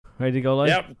Ready to go live?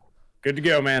 Yep. Good to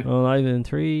go, man. Oh, live in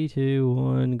 3, 2,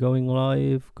 1. Going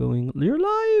live. You're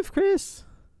live, Chris.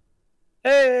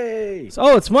 Hey.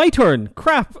 Oh, it's my turn.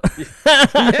 Crap.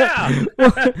 Yeah.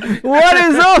 What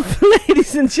is up,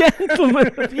 ladies and gentlemen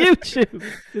of YouTube?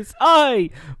 It's I,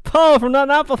 Paul from Not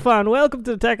an Apple Fan. Welcome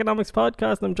to the Techonomics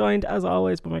Podcast. I'm joined, as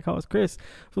always, by my co-host Chris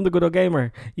from the Good Old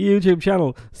Gamer YouTube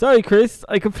channel. Sorry, Chris.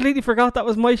 I completely forgot that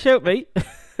was my shout, mate.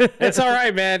 It's all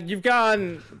right, man. You've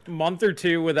gone a month or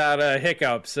two without a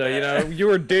hiccup, so you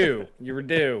were due. You were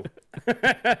due.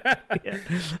 Yeah.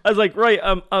 I was like, right,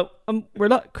 we're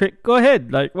not. Go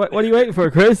ahead. Like, what are you waiting for,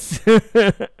 Chris?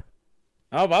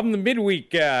 Oh, I'm the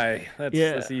midweek guy.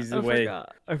 That's the easy way.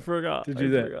 I forgot to do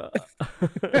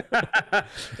that.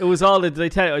 It was all. Did I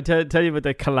tell you about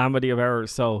the calamity of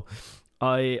errors? So,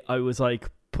 I was like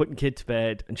putting kid to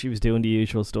bed, and she was doing the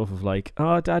usual stuff of like,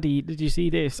 oh, daddy, did you see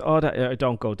this? Oh,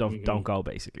 don't go.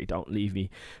 Basically, don't leave me.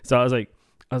 So I was like,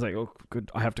 oh,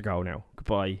 good, I have to go now.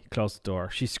 Goodbye. Close the door.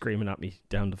 She's screaming at me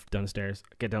down the stairs.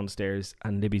 Get down the stairs,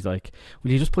 and Libby's like,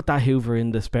 will you just put that Hoover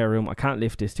in the spare room? I can't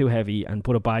lift it. It's too heavy, and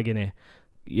put a bag in it.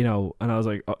 You know, and I was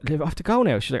like, oh, Liv, I have to go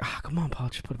now. She's like, come on, Paul,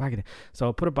 just put a bag in it. So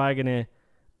I put a bag in it,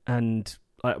 and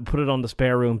I put it on the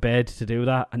spare room bed to do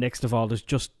that. And next of all, there's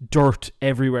just dirt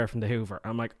everywhere from the Hoover.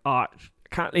 I'm like, I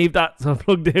can't leave that. So I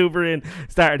plugged the Hoover in,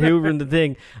 started hoovering the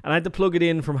thing, and I had to plug it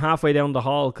in from halfway down the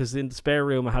hall because in the spare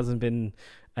room it hasn't been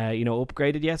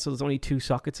upgraded yet, so there's only 2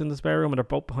 sockets in the spare room, and they're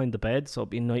both behind the bed, so it'd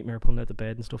be a nightmare pulling out the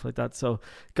bed and stuff like that. So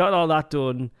got all that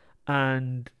done,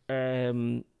 and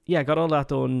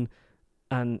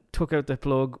and took out the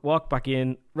plug, walked back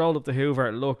in, rolled up the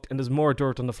Hoover, looked, and there's more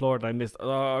dirt on the floor that I missed.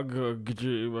 Oh, good.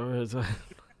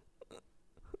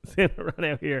 I ran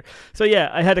out here. So yeah,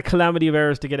 I had a calamity of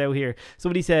errors to get out here.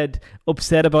 Somebody said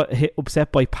upset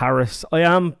by Paris. I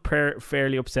am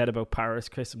fairly upset about Paris,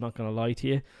 Chris. I'm not going to lie to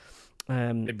you.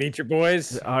 They beat your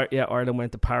boys. Ireland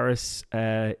went to Paris.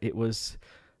 It was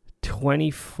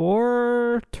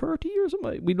 24-30 or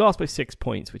something. We lost by 6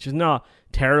 points, which is not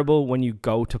terrible when you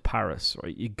go to Paris,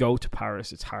 right? You go to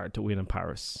Paris, it's hard to win in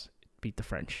Paris. Beat the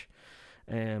French.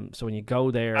 So when you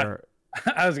go there,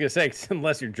 I was gonna say,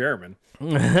 unless you're German.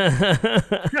 Had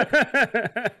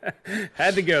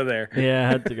to go there. Yeah,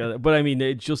 had to go there. But I mean,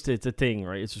 it's a thing,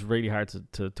 right? It's just really hard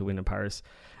to win in Paris.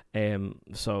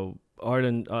 So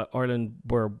Ireland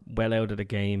were well out of the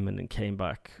game and then came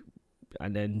back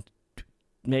and then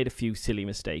made a few silly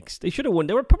mistakes. They should have won.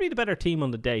 They were probably the better team on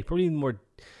the day, probably the more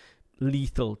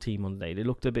lethal team on the day. They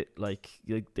looked a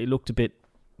bit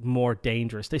more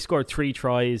dangerous. They scored 3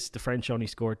 tries. The French only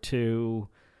scored 2.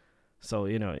 So,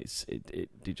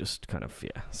 they just kind of,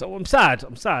 yeah. So I'm sad,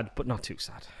 but not too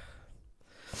sad.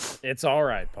 It's all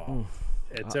right, Paul.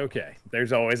 It's okay.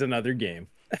 There's always another game.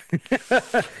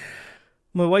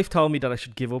 My wife told me that I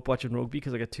should give up watching rugby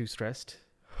because I get too stressed.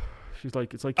 She's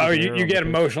like, it's like... Oh, you get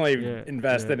emotionally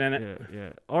invested in it?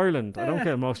 Yeah. Ireland. I don't get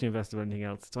emotionally invested in anything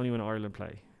else. It's only when Ireland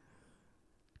play.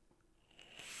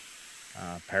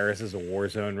 Paris is a war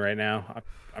zone right now.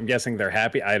 I'm guessing they're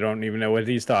happy. I don't even know what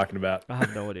he's talking about. I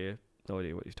have no idea. No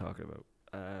idea what he's talking about.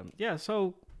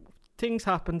 So things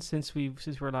happened since we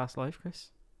were last live,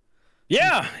 Chris.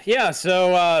 Yeah.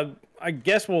 So I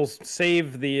guess we'll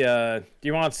save the. Do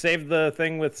you want to save the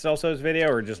thing with Celso's video,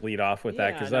 or just lead off with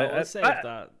that? Because I'll save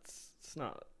that. It's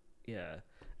not. Yeah.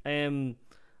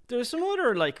 There's some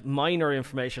other like minor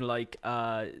information, like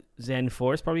Zen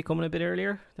 4 is probably coming a bit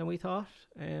earlier than we thought.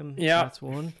 Yeah, that's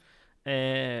one.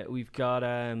 We've got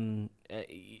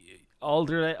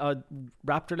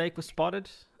Raptor Lake was spotted.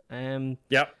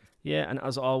 Yep. Yeah, and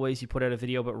as always, you put out a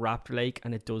video about Raptor Lake,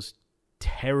 and it does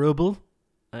terrible.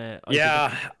 I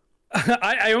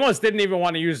almost didn't even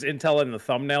want to use Intel in the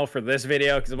thumbnail for this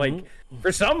video because I'm like,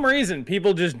 for some reason,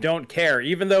 people just don't care,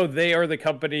 even though they are the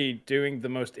company doing the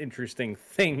most interesting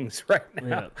things right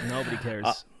now. Yeah, nobody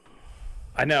cares.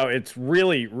 I know, it's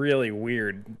really, really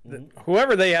weird.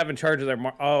 Whoever they have in charge of their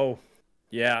I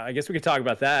guess we could talk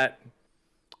about that.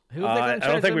 I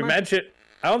don't think we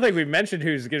mentioned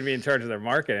who's going to be in charge of their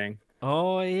marketing.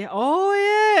 Oh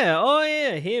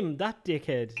yeah, him, that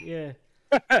dickhead. Yeah.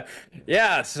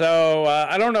 Yeah, so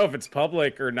I don't know if it's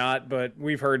public or not, but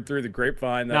we've heard through the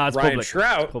grapevine that Ryan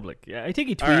Shrout. It's public. Yeah, I think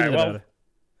he tweeted about it.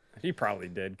 He probably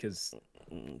did, because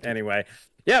anyway.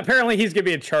 Yeah, apparently he's going to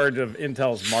be in charge of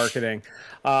Intel's marketing.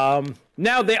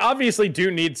 Now, they obviously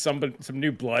do need some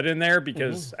new blood in there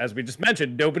because, as we just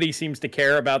mentioned, nobody seems to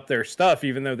care about their stuff,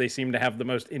 even though they seem to have the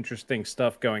most interesting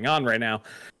stuff going on right now.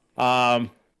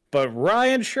 But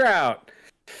Ryan Shrout,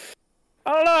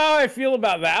 I don't know how I feel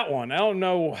about that one. I don't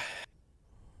know.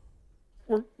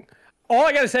 All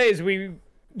I got to say is we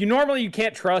you normally you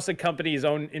can't trust a company's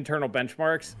own internal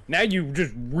benchmarks. Now you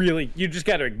just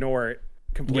got to ignore it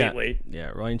completely. Yeah,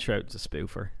 Ryan Trout's a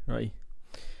spoofer, right?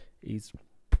 He's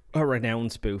a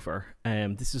renowned spoofer.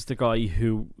 This is the guy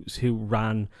who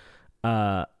ran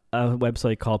a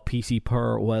website called PC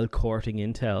Per while courting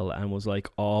Intel, and was like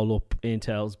all up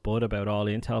Intel's butt about all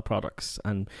Intel products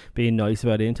and being nice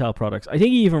about Intel products. I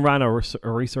think he even ran a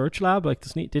research lab. Like,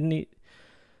 didn't he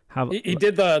have? He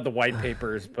did the white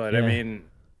papers, but I mean,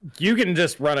 you can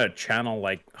just run a channel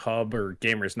like Hub or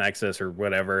Gamers Nexus or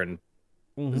whatever, and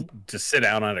just sit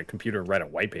down on a computer and write a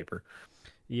white paper.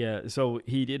 Yeah, so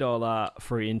he did all that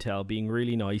for Intel, being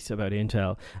really nice about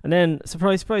Intel, and then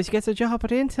surprise, surprise, he gets a job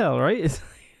at Intel, right?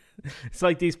 It's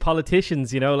like these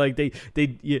politicians, you know, like they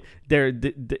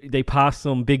pass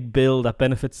some big bill that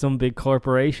benefits some big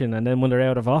corporation, and then when they're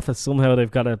out of office, somehow they've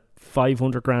got a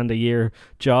 $500,000 a year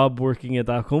job working at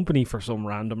that company for some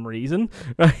random reason,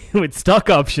 right? With stock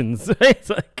options. It's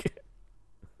like,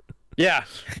 yeah.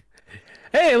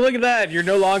 Hey, look at that. You're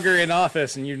no longer in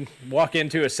office and you walk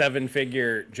into a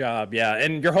 7-figure job. Yeah.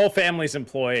 And your whole family's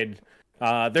employed.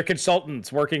 They're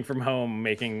consultants working from home,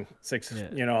 making like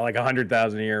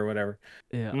 $100,000 a year or whatever.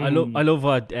 Yeah. I love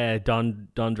what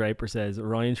Don Draper says.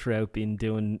 Ryan Shrout been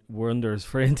doing wonders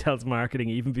for Intel's marketing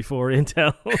even before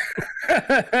Intel.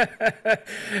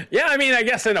 Yeah. I mean, I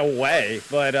guess in a way,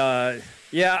 but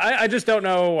I just don't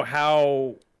know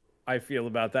how I feel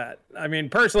about that. I mean,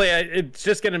 personally, it's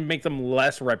just going to make them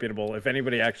less reputable if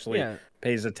anybody actually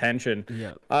pays attention.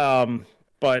 Yeah.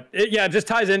 But it just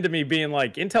ties into me being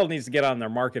like, Intel needs to get on their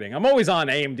marketing. I'm always on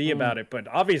AMD about it, but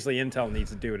obviously Intel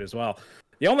needs to do it as well.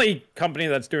 The only company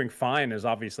that's doing fine is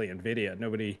obviously NVIDIA.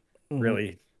 Nobody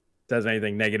really says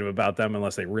anything negative about them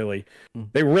unless they really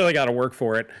got to work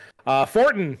for it.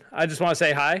 Fortin, I just want to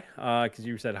say hi because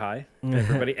you said hi to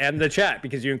everybody, and the chat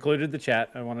because you included the chat.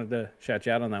 I wanted to shout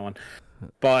you out on that one.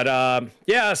 But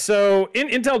so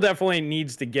Intel definitely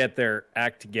needs to get their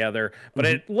act together, but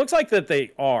it looks like that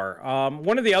they are.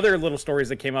 One of the other little stories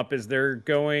that came up is they're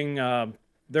building blockchain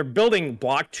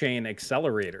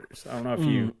accelerators. I don't know if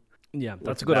you. Yeah,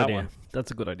 that's a good idea.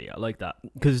 That's a good idea. I like that,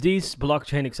 because these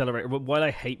blockchain accelerators, while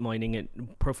I hate mining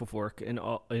it, proof of work in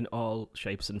all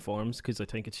shapes and forms, because I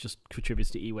think it just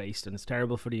contributes to e-waste and it's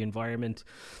terrible for the environment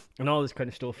and all this kind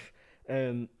of stuff.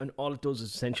 And all it does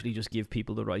is essentially just give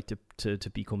people the right to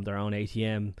become their own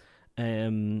ATM,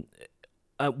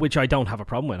 which I don't have a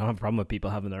problem with. I don't have a problem with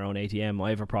people having their own ATM. I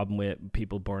have a problem with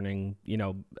people burning,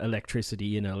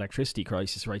 electricity in an electricity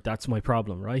crisis, right? That's my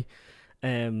problem, right?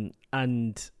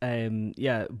 But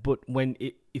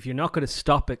if you're not going to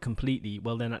stop it completely,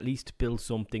 well, then at least build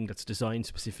something that's designed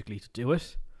specifically to do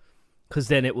it, because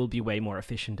then it will be way more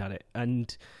efficient at it.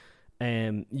 And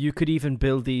you could even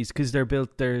build these, because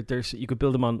you could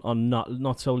build them on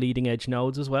not so leading edge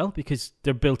nodes as well, because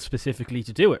they're built specifically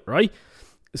to do it, right?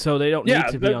 So they don't need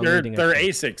to be on leading edge. They're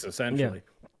ASICs essentially.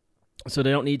 Yeah. So they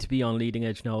don't need to be on leading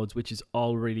edge nodes, which is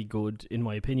all really good in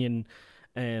my opinion.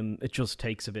 It just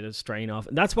takes a bit of strain off,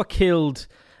 and that's what killed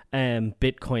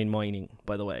Bitcoin mining,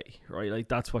 by the way, right? Like,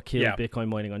 that's what killed Bitcoin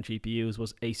mining on GPUs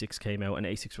was ASICs came out, and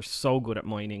ASICs were so good at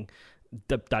mining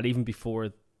that even before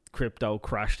crypto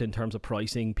crashed in terms of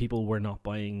pricing, people were not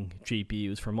buying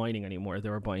GPUs for mining anymore. They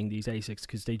were buying these ASICs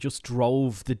because they just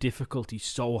drove the difficulty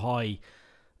so high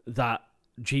that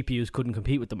GPUs couldn't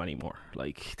compete with them anymore.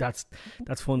 Like, that's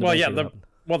fundamental.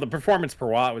 Well, the performance per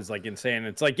watt was like insane.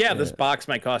 It's like, this box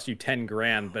might cost you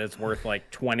 $10,000, but it's worth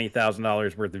like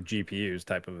 $20,000 worth of GPUs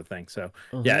type of a thing. So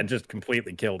it just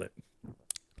completely killed it.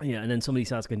 Yeah, and then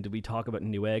somebody's asking, did we talk about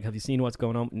Newegg? Have you seen what's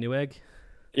going on with Newegg?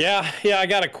 Yeah, I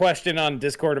got a question on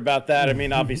Discord about that. I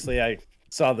mean, obviously I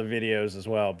saw the videos as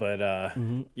well, but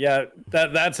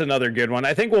that's another good one.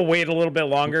 I think we'll wait a little bit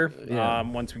longer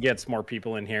once we get some more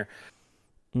people in here.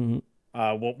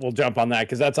 We'll jump on that,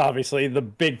 because that's obviously the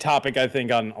big topic, I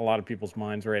think, on a lot of people's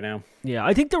minds right now. Yeah,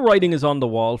 I think the writing is on the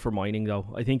wall for mining, though.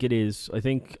 I think it is. I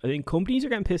think companies are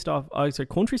getting pissed off.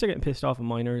 Countries are getting pissed off at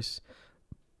miners.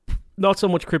 Not so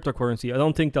much cryptocurrency. I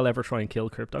don't think they'll ever try and kill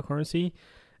cryptocurrency.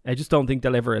 I just don't think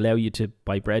they'll ever allow you to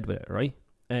buy bread with it, right?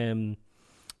 I mean,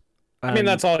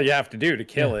 that's all you have to do to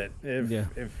kill it.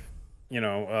 If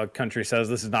a country says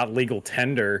this is not legal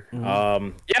tender,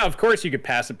 of course you could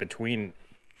pass it between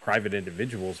private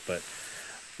individuals, but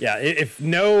if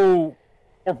no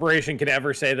corporation could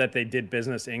ever say that they did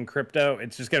business in crypto,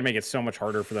 it's just going to make it so much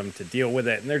harder for them to deal with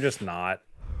it, and they're just not.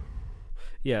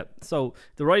 Yeah, so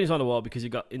the writing's on the wall, because you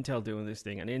got Intel doing this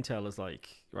thing, and Intel is like,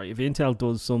 right, if Intel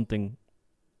does something,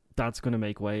 that's going to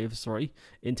make waves, right?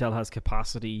 Intel has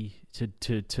capacity to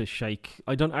shake.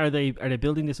 Are they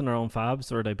building this in their own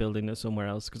fabs, or are they building this somewhere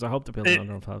else? Because I hope they're building on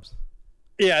their own fabs.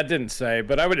 Yeah, it didn't say,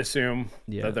 but I would assume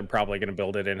Yeah. that they're probably going to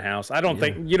build it in-house. I don't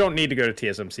think you don't need to go to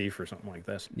TSMC for something like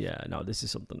this. Yeah, no, this is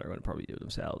something they're going to probably do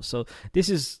themselves. So this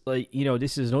is like,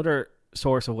 this is another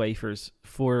source of wafers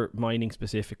for mining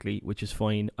specifically, which is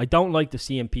fine. I don't like the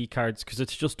CMP cards because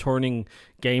it's just turning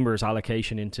gamers'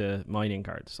 allocation into mining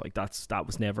cards. Like that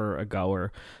was never a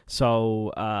goer.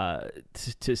 So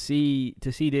to see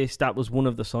this, that was one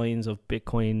of the signs of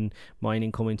Bitcoin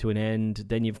mining coming to an end.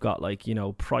 Then you've got like,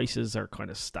 prices are kind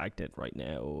of stagnant right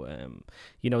now.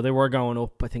 They were going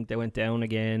up. I think they went down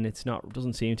again.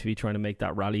 Doesn't seem to be trying to make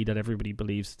that rally that everybody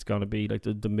believes it's going to be. Like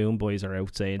the Moon Boys are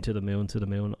out saying to the moon.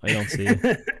 I don't see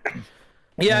it.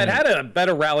 Yeah, it had a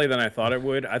better rally than I thought it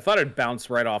would. I thought it'd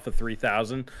bounce right off of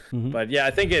 3,000, but yeah,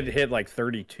 I think it hit like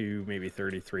 32, maybe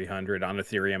 3,300 on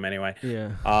Ethereum anyway.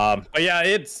 Yeah. But yeah,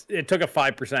 it took a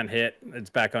 5% hit. It's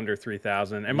back under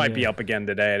 3,000. It might be up again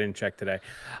today. I didn't check today.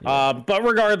 But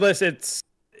regardless, if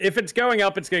it's going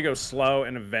up, it's gonna go slow,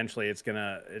 and eventually it's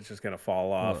just gonna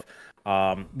fall off.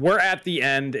 We're at the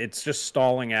end. It's just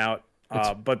stalling out.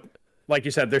 But like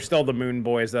you said, there's still the Moon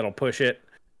Boys that'll push it.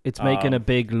 It's making a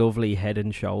big, lovely head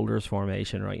and shoulders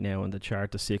formation right now in the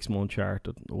chart, the 6-month chart,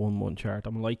 the 1-month chart.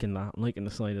 I'm liking that. I'm liking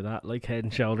the side of that. Like head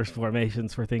and shoulders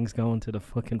formations for things going to the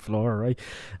fucking floor, right?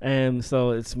 So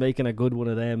it's making a good one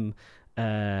of them.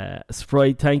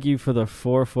 Sprite, thank you for the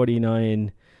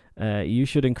 449. You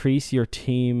should increase your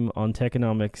team on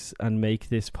Techonomics and make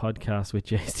this podcast with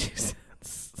Jay's 2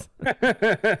 cents.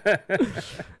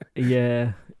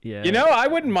 Yeah. I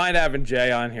wouldn't mind having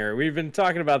Jay on here. We've been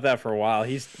talking about that for a while.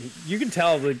 You can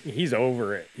tell that he's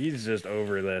over it. He's just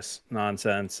over this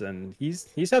nonsense, and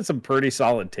he's had some pretty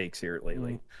solid takes here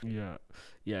lately. Yeah,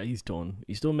 he's done.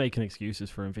 He's still making excuses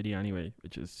for Nvidia anyway,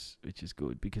 which is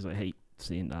good because I hate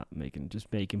seeing that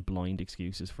making blind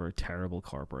excuses for a terrible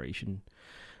corporation.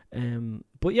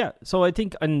 But yeah, so I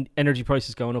think energy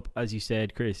prices going up, as you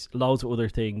said, Chris. Loads of other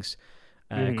things.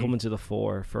 Coming to the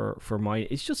fore for mine.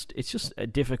 It's just a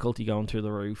difficulty going through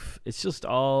the roof. It's just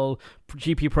all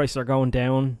GPU prices are going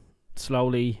down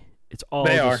slowly. It's all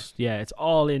it's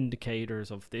all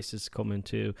indicators of this is coming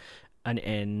to an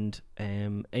end.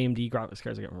 AMD graphics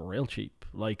cards are getting real cheap.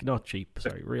 Like not cheap,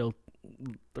 sorry, real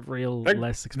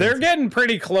less expensive. They're getting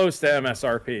pretty close to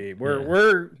MSRP.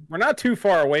 We're not too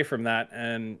far away from that,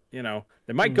 and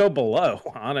they might go below,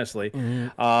 honestly.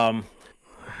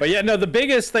 But yeah, no, the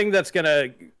biggest thing that's going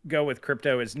to go with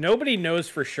crypto is nobody knows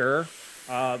for sure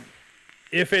how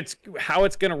it's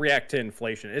going to react to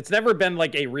inflation. It's never been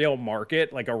like a real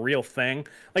market, like a real thing.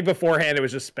 Like beforehand, it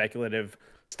was just speculative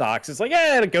stocks. It's like,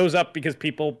 it goes up because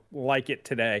people like it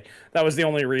today. That was the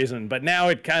only reason. But now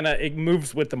it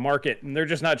moves with the market, and they're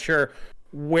just not sure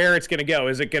where it's going to go.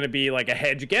 Is it going to be like a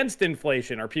hedge against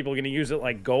inflation? Are people going to use it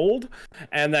like gold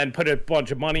and then put a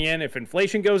bunch of money in if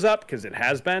inflation goes up? Because it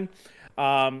has been.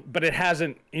 But it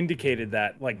hasn't indicated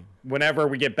that. Like whenever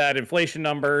we get bad inflation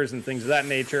numbers and things of that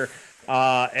nature,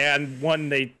 and when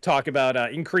they talk about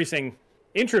increasing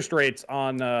interest rates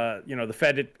on the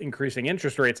Fed increasing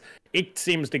interest rates, it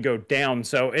seems to go down.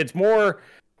 So it's more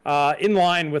in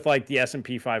line with like the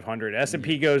S&P 500.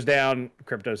 S&P goes down,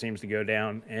 crypto seems to go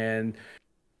down, and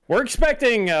we're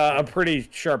expecting a pretty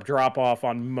sharp drop off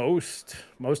on most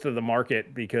of the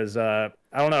market because I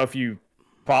don't know if you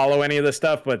follow any of this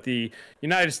stuff, but the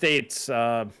United States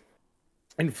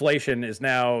inflation is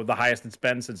now the highest it's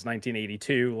been since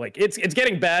 1982. Like it's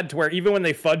getting bad to where even when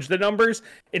they fudge the numbers,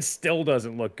 it still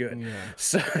doesn't look good.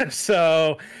 Yeah.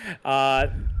 So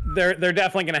they're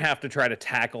definitely going to have to try to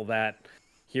tackle that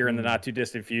here in the not too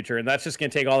distant future, and that's just going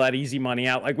to take all that easy money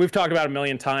out. Like we've talked about a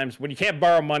million times, when you can't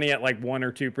borrow money at like 1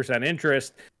 or 2%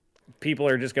 interest, people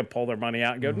are just going to pull their money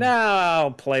out and go, I'll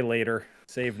play later.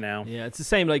 Save now. Yeah, it's the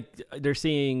same. Like they're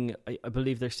seeing, I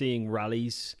believe they're seeing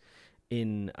rallies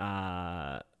in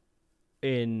the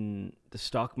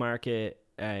stock market.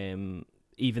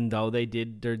 Even though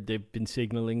they've been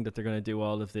signaling that they're going to do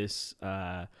all of this,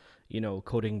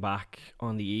 cutting back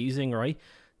on the easing, right?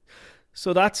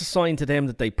 So that's a sign to them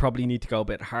that they probably need to go a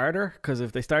bit harder, because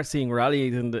if they start seeing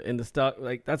rallies in the stock,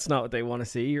 like that's not what they want to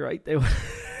see, right? They want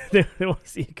to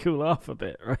see it cool off a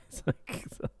bit, right?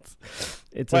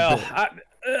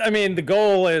 I mean, the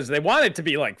goal is they want it to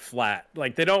be like flat.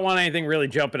 Like they don't want anything really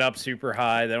jumping up super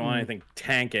high. They don't want anything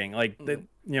tanking. Like the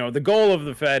goal of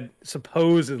the Fed,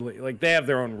 supposedly, like they have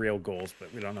their own real goals,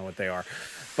 but we don't know what they are.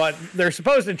 But they're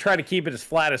supposed to try to keep it as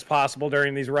flat as possible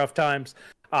during these rough times.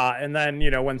 And then,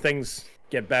 when things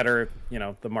get better,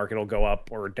 the market will go up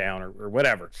or down or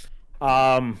whatever.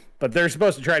 But they're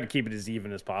supposed to try to keep it as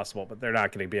even as possible, but they're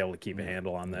not going to be able to keep a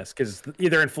handle on this because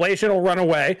either inflation will run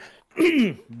away,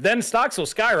 then stocks will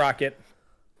skyrocket,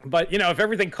 But if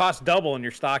everything costs double and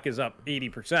your stock is up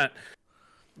 80%,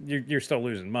 you're still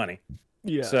losing money.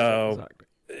 Yeah. So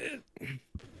exactly.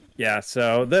 yeah,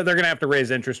 so they're going to have to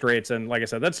raise interest rates, and like I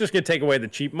said, that's just going to take away the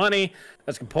cheap money.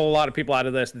 That's going to pull a lot of people out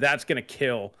of this. That's going to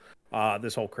kill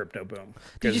this whole crypto boom,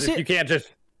 because you can't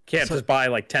just buy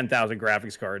like 10,000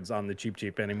 graphics cards on the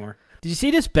cheap anymore. Did you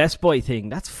see this Best Buy thing?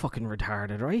 That's fucking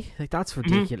retarded, right? Like, that's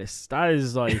ridiculous. Mm-hmm. That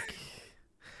is like,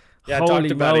 yeah, I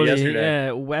talked about it yesterday. Yeah,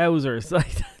 wowzers!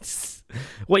 Like, that's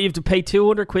what, you have to pay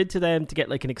 £200 to them to get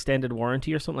like an extended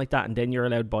warranty or something like that, and then you're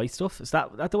allowed to buy stuff. Is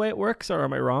that the way it works, or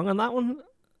am I wrong on that one?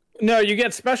 No, you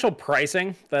get special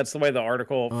pricing. That's the way the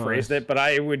article phrased it. But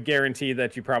I would guarantee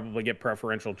that you probably get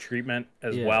preferential treatment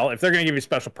as well. If they're going to give you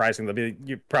special pricing,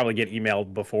 you probably get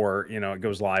emailed before it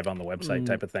goes live on the website,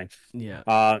 type of thing. Yeah.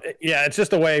 Yeah, it's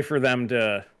just a way for them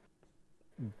to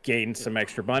gain some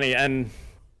extra money. And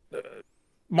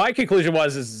my conclusion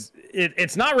was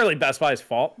it's not really Best Buy's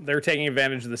fault. They're taking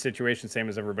advantage of the situation, same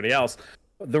as everybody else.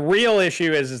 The real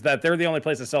issue is that they're the only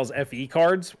place that sells FE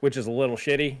cards, which is a little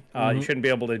shitty. You shouldn't be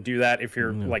able to do that if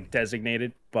you're like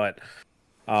designated. But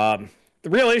the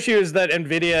real issue is that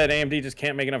NVIDIA and AMD just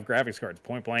can't make enough graphics cards,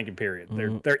 point blank and period.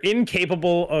 They're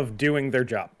incapable of doing their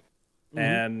job,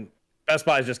 and Best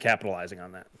Buy is just capitalizing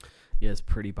on that. Yeah, it's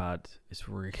pretty bad. It's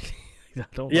really.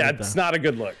 It's not a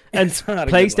good look. And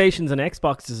PlayStations and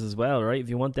Xboxes as well, right? If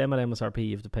you want them at MSRP,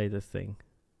 you have to pay this thing.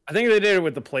 I think they did it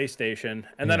with the PlayStation,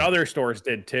 and then other stores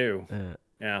did too.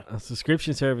 Yeah. A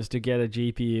subscription service to get a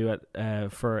GPU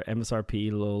at for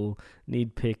MSRP. Lol.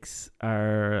 Need picks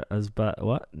are as bad.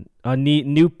 What? Now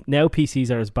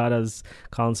PCs are as bad as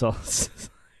consoles.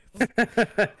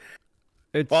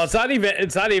 It's not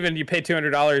even. You pay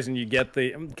 $200 and you get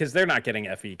because they're not getting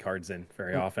FE cards in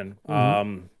very often.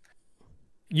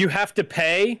 You have to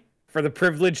pay for the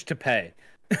privilege to pay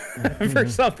for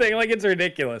something. Like, it's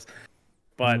ridiculous.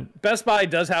 But Best Buy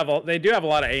do have a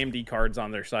lot of AMD cards on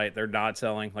their site. They're not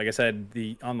selling. Like I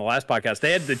said, on the last podcast,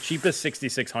 they had the cheapest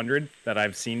 6600 that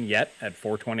I've seen yet at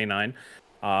 $429.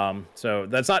 So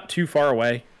that's not too far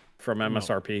away from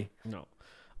MSRP. No.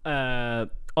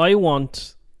 I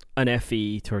want an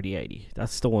FE 3080.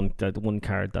 That's the one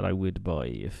card that I would buy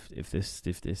if this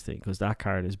thing, because that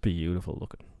card is beautiful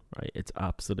looking. Right, it's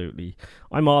absolutely.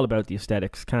 I'm all about the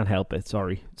aesthetics. Can't help it.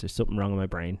 Sorry, there's something wrong with my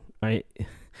brain.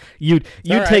 You'd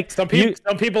take some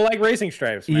people like racing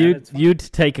stripes. Man. You'd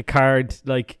take a card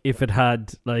like if it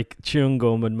had like chewing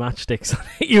gum and matchsticks on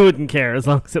it. You wouldn't care as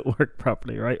long as it worked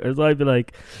properly, right? Whereas I'd be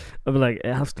like,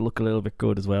 it has to look a little bit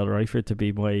good as well, right, for it to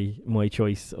be my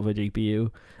choice of a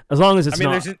GPU. As long as it's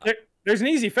not. There's an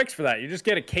easy fix for that. You just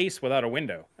get a case without a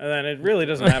window, and then it really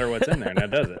doesn't matter what's in there. Now,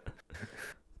 does it?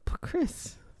 But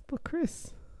Chris.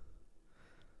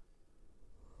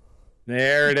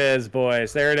 There it is,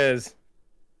 boys. There it is.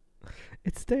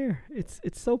 It's there. It's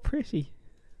so pretty.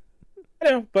 I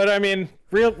know, but I mean,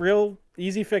 real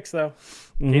easy fix though.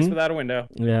 Case without a window.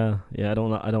 Yeah. I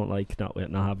don't like not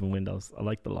having windows. I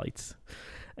like the lights.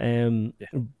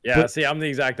 See, I'm the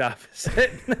exact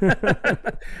opposite.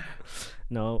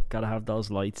 No, gotta have those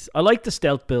lights. I like the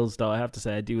stealth builds though. I have to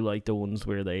say, I do like the ones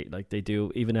where they do,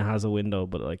 even it has a window,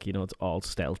 but it's all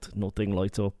stealth. Nothing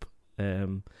lights up.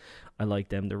 I like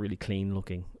them. They're really clean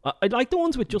looking. I like the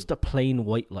ones with just a plain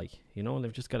white light.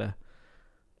 They've just got a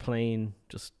plain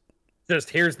just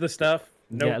here's the stuff.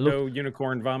 No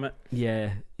unicorn vomit.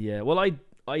 Yeah. Well, I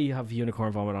have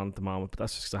unicorn vomit on at the moment, but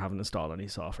that's just because I haven't installed any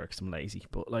software because I'm lazy.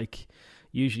 But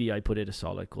usually I put it a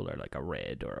solid color, like a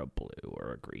red or a blue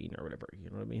or a green or whatever. You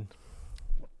know what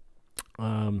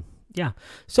I mean? Yeah.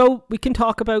 So we can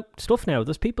talk about stuff now.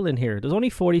 There's people in here. There's only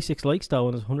 46 likes though,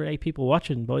 and there's 108 people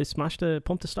watching. Boys,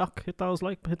 pump the stock. Hit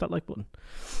that like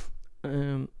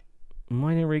button.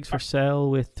 Mining rigs for sale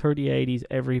with 3080s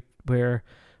everywhere.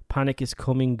 Panic is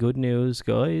coming. Good news,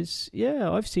 guys. Yeah,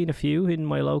 I've seen a few in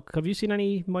my local. Have you seen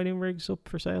any mining rigs up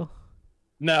for sale?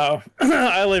 No,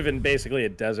 I live in basically a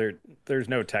desert. There's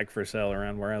no tech for sale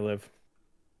around where I live.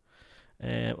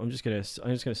 I'm just gonna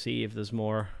see if there's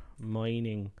more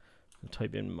mining. I'll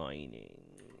type in mining.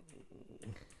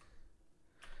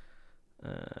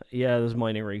 Yeah, there's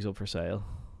mining rigs up for sale.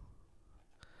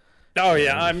 Oh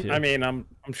yeah, I'm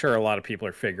sure a lot of people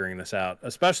are figuring this out,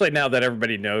 especially now that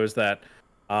everybody knows that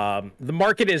the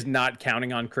market is not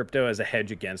counting on crypto as a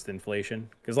hedge against inflation.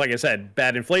 Because like I said,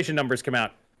 bad inflation numbers come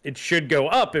out. It should go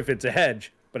up if it's a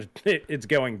hedge, but it's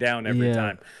going down every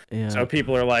time. Yeah. So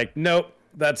people are like, nope,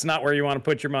 that's not where you want to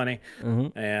put your money.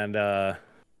 And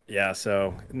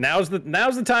so now's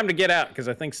the time to get out, because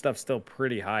I think stuff's still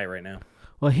pretty high right now.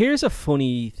 Well, here's a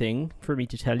funny thing for me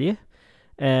to tell you.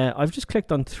 I've just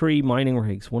clicked on 3 mining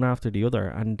rigs, one after the other,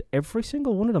 and every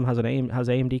single one of them has has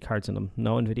AMD cards in them,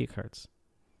 no NVIDIA cards.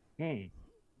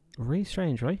 Really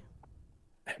strange, right?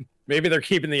 Maybe they're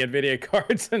keeping the NVIDIA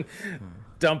cards and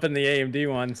dumping the AMD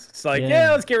ones. It's like,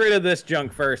 yeah, let's get rid of this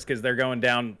junk first because they're going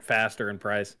down faster in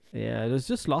price. Yeah, there's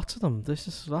just lots of them. There's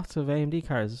just lots of AMD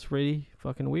cards. It's really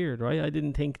fucking weird, right? I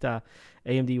didn't think that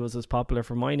AMD was as popular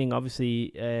for mining. Obviously,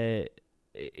 it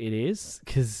is,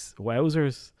 because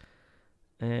wowzers.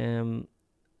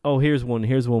 Oh, here's one.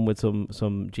 Here's one with some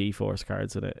GeForce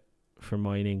cards in it for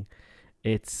mining.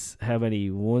 It's how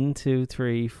many? 1, 2,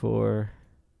 3, 4,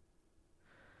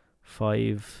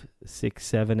 5, 6,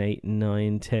 7, 8,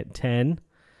 9, 10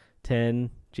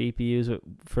 GPUs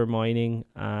for mining,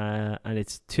 and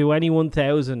it's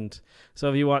 21,000. So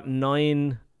if you want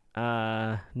 12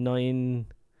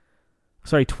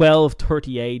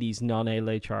 3080s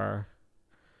non-LHR,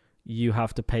 you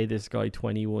have to pay this guy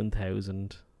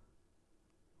 21,000.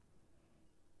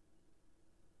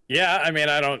 Yeah, I mean,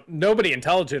 nobody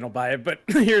intelligent will buy it, but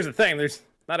here's the thing,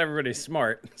 not everybody's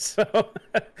smart, so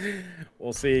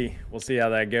we'll see how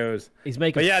that goes. He's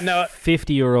making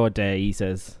 €50 a day, he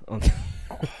says.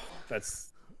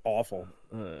 That's awful.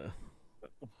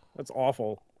 That's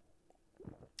awful.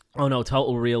 Oh no,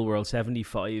 total real world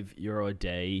 €75 a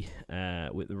day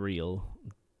with real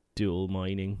dual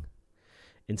mining.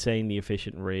 Insanely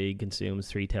efficient rig, consumes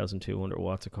 3,200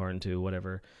 watts according to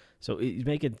whatever. So he's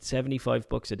making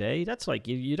 $75 a day. That's like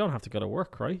you don't have to go to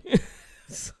work, right?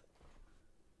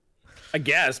 I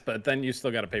guess, but then you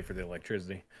still got to pay for the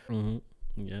electricity.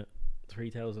 Mm-hmm. Yeah,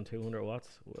 3,200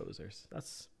 watts. Wowzers.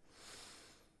 That's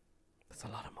a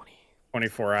lot of money.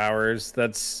 24 hours.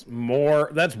 That's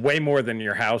way more than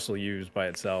your house will use by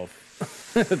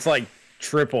itself. It's like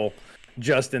triple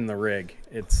just in the rig.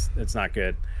 It's not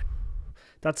good.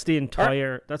 That's the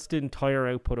entire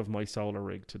output of my solar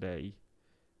rig today.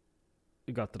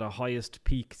 It got to the highest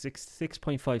peak,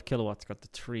 6.5 kilowatts, got to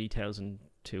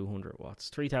 3,200 watts.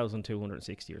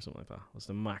 3,260 or something like that was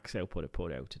the max output it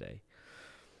put out today.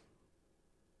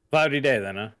 Cloudy day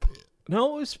then, huh?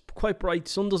 No, it was quite bright.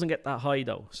 Sun doesn't get that high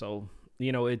though, so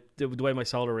you know the way my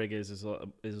solar rig is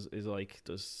like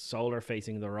there's solar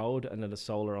facing the road and then the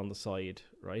solar on the side,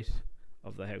 right,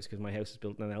 of the house, because my house is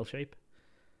built in an L shape.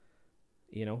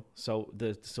 You know, so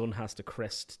the sun has to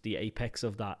crest the apex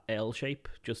of that L shape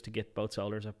just to get both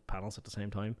solar panels at the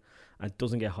same time, and it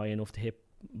doesn't get high enough to hit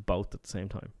both at the same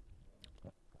time.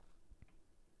 I'm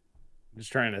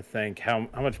just trying to think how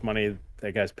much money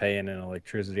that guy's paying in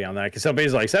electricity on that, because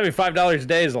somebody's like $75 a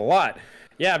day is a lot.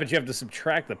 Yeah, but you have to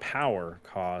subtract the power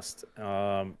cost.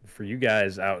 For you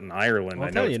guys out in Ireland,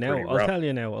 I'll tell you now.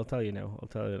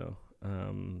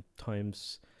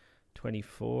 Times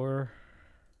 24.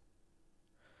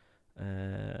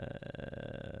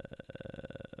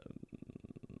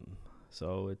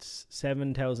 So it's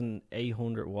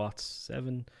 7,800 watts.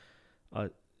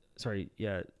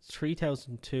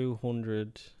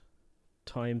 3,200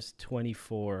 times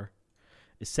 24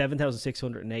 is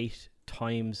 7,608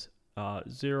 times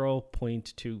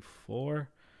 0.24.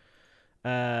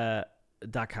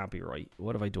 That can't be right.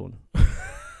 What have I done?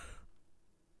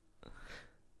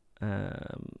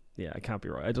 Yeah, I can't be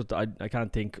right. I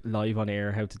can't think live on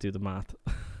air how to do the math.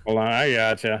 Hold on, I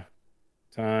gotcha.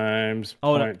 Times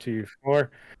 0.24.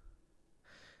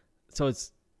 So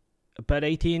it's about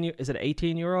 18. Is it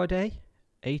 €18 a day?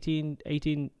 18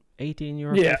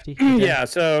 euro. Yeah, 50 yeah.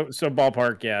 So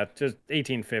ballpark, yeah, just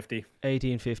 18.50.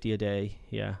 18.50 a day.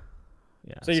 Yeah.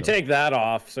 So you take that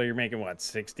off, so you're making what,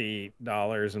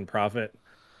 $60 in profit?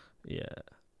 Yeah.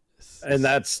 And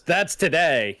that's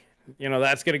today. You know,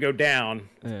 that's going to go down.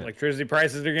 Yeah. Electricity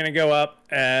prices are going to go up,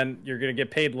 and you're going to get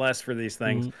paid less for these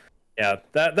things. Mm-hmm. Yeah,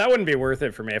 that wouldn't be worth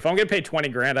it for me. If I'm going to pay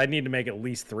 $20,000, I'd need to make at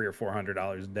least $300 or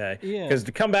 $400 a day. Yeah. Because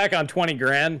to come back on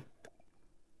 $20,000,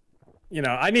 you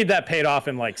know, I need that paid off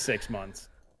in like 6 months.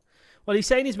 Well, he's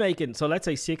saying he's making, so let's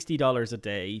say $60 a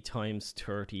day times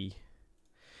 30.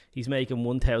 He's making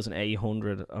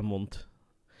 1,800 a month.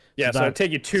 Yeah, so it'd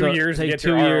take you 2 years to get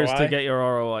your ROI. 2 years to get your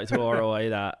ROI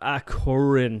that at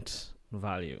current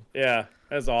value. Yeah,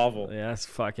 that's awful. Yeah, that's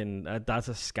fucking, that's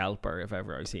a scalper if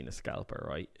ever I've seen a scalper,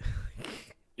 right?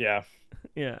 Yeah.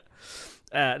 Yeah.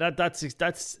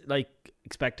 That's like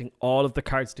expecting all of the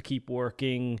cards to keep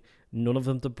working, none of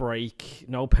them to break,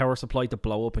 no power supply to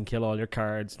blow up and kill all your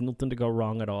cards, nothing to go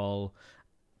wrong at all.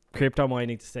 Crypto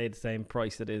mining to stay the same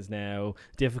price it is now,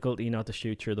 difficulty not to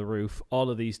shoot through the roof, all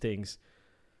of these things.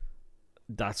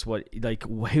 that's what, like,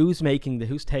 who's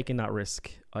taking that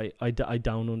risk? I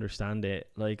don't understand it.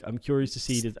 Like, I'm curious to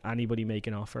see, did anybody make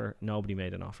an offer? Nobody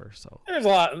made an offer. So there's a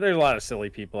lot of silly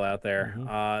people out there.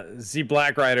 Z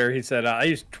Black Rider, he said, I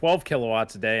use 12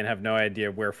 kilowatts a day and have no idea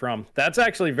where from. That's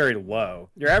actually very low.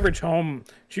 Your average home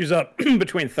chews up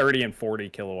between 30 and 40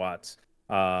 kilowatts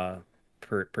per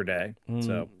day.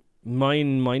 So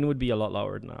mine would be a lot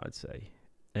lower than that, I'd say.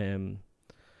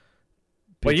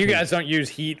 Well, you guys don't use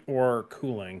heat or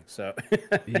cooling, so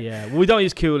yeah, we don't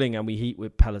use cooling, and we heat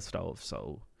with pellet stove.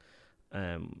 So,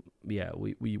 yeah,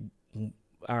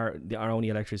 our only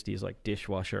electricity is like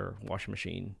dishwasher, washing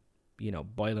machine,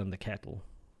 boiling the kettle.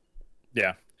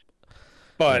 Yeah,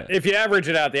 but if you average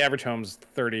it out, the average home's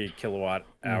 30 kilowatt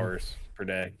hours per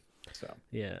day. So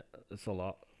yeah, it's a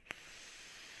lot.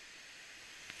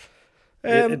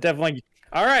 It definitely.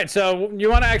 All right, so you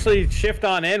want to actually shift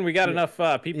on in? We got enough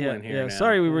people in here. Yeah, now.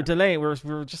 Sorry, we were delaying. We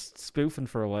were just spoofing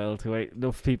for a while to wait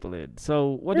enough people in.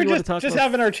 So what do you want to talk about? Just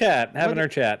having our chat.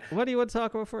 What do you want to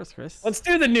talk about first, Chris? Let's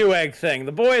do the Newegg thing.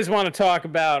 The boys want to talk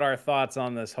about our thoughts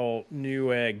on this whole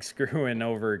Newegg screwing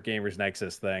over Gamers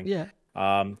Nexus thing. Yeah.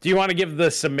 Do you want to give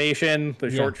the summation, the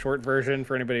short version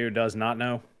for anybody who does not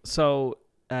know? So,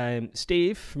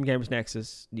 Steve from Gamers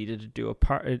Nexus needed to do a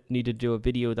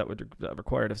video that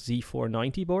required a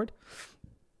Z490 board,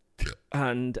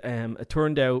 and it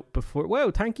turned out before. Wow,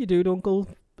 thank you, dude, Uncle.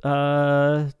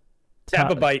 Tababyte.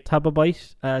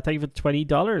 Thank you for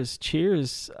 $20.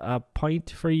 Cheers. A pint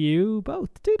for you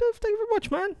both, dude. Thank you very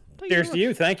much, man. Cheers to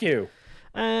you. Thank you.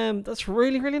 That's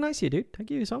really, really nice of you, dude.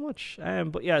 Thank you so much.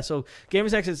 But yeah, so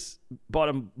Gamers Nexus bought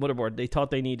a motherboard. They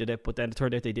thought they needed it, but then it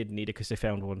turned out they didn't need it because they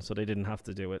found one, so they didn't have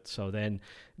to do it. So then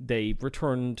they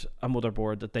returned a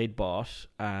motherboard that they'd bought.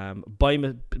 By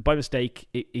mistake,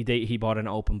 he bought an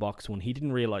open box one. He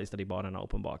didn't realize that he bought an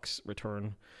open box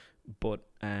return, but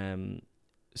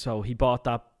so he bought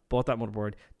that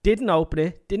motherboard, didn't open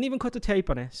it, didn't even cut the tape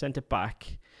on it, sent it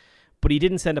back. But he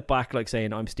didn't send it back like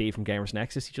saying, I'm Steve from Gamers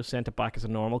Nexus. He just sent it back as a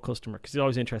normal customer because he's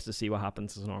always interested to see what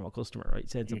happens as a normal customer, right? He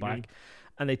sends it back.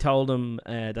 And they told him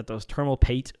that there was thermal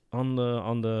paste on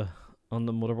the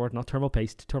motherboard. Not thermal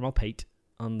paste, thermal paste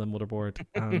on the motherboard.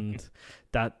 And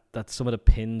that some of the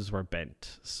pins were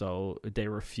bent. So they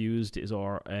refused his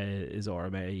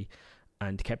RMA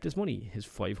and kept his money, his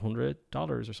 $500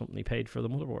 or something he paid for the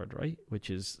motherboard, right?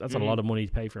 That's a lot of money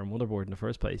to pay for a motherboard in the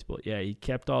first place. But yeah, he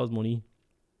kept all his money.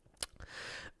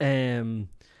 And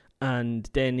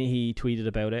then he tweeted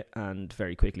about it and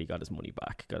very quickly got his money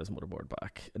back, got his motherboard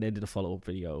back, and then did a follow-up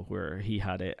video where he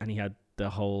had it and he had the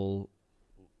whole,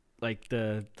 like,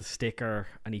 the sticker,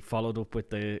 and he followed up with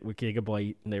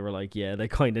Gigabyte, and they were like, yeah, they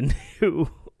kind of knew.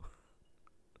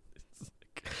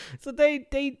 So they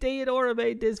had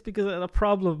automated this because of a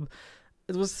problem.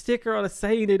 It was a sticker on a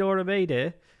saying they'd automated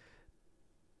it,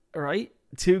 right,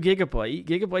 to Gigabyte.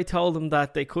 Gigabyte told them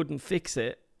that they couldn't fix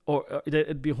it, or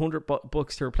it'd be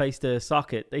 $100 to replace the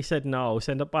socket. They said no,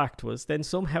 send it back to us. Then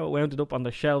somehow it wound up on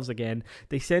the shelves again.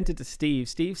 They sent it to Steve.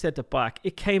 Steve sent it back.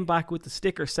 It came back with the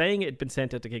sticker saying it had been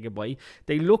sent out to Gigabyte.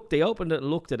 They opened it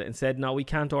and looked at it and said, no, we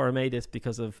can't RMA this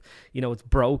because of, it's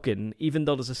broken, even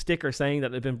though there's a sticker saying that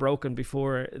it had been broken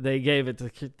before they gave it to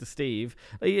Steve.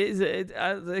 Like, it's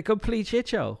a complete shit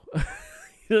show.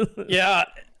 Yeah.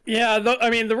 Yeah, I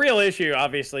mean, the real issue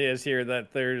obviously is here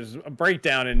that there's a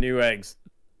breakdown in Newegg's.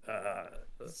 What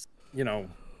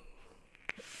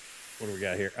do we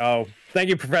got here? Oh, thank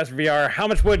you, Professor VR. How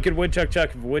much wood could Woodchuck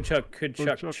chuck if Woodchuck could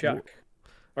chuck?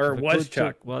 Or was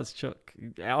Chuck? Was Chuck.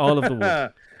 All of the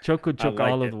wood. Chuck could chuck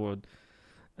all of the wood.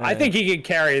 I think he could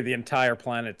carry the entire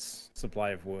planet's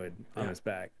supply of wood on his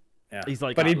back. Yeah. He's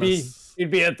like, but Atlas.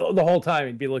 he'd be the whole time.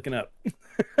 He'd be looking up.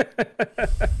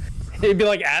 He'd be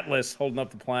like Atlas holding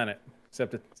up the planet,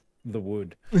 except it's the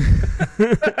wood.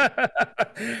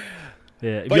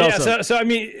 Yeah, but yeah. So I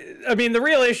mean, the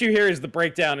real issue here is the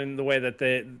breakdown in the way that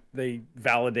they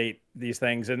validate these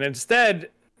things, and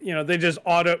instead, they just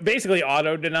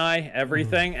auto deny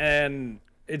everything, and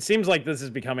it seems like this is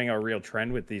becoming a real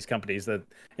trend with these companies that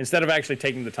instead of actually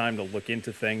taking the time to look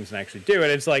into things and actually do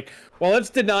it, it's like, well, let's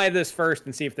deny this first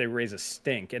and see if they raise a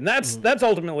stink, and that's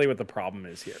ultimately what the problem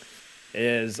is here.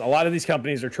 Is a lot of these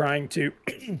companies are trying to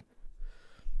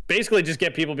basically just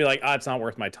get people to be like, it's not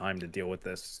worth my time to deal with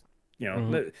this.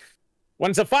 When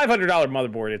it's a $500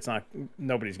 motherboard, it's not.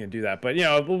 Nobody's gonna do that. But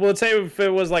let's say if it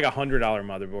was like a $100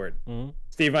 motherboard,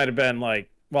 Steve might have been like,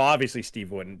 well, obviously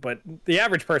Steve wouldn't, but the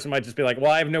average person might just be like,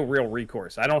 well, I have no real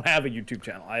recourse. I don't have a YouTube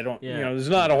channel. I don't. There's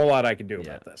not a whole lot I can do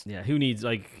about this. Yeah, who needs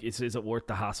is it worth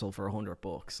the hassle for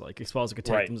 $100? Like, I suppose it could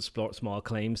take them to small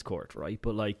claims court, right?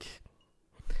 But like,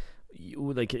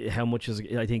 like how much is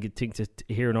I think it takes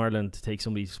here in Ireland to take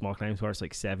somebody's small claims course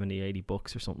like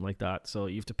 $70-$80 or something like that. So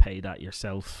you have to pay that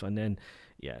yourself, and then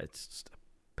it's just,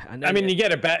 and then, I mean, you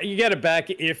get it back. You get it back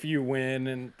if you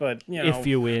win, but you know, if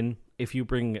you win, if you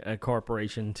bring a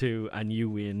corporation to and you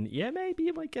win, maybe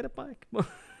you might get it back.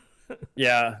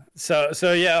 Yeah.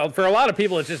 So yeah, for a lot of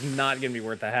people, it's just not going to be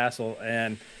worth the hassle,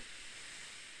 and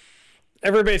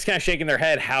everybody's kind of shaking their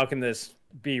head. How can this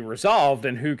be resolved,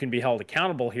 and who can be held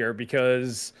accountable here?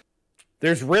 Because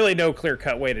there's really no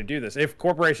clear-cut way to do this. If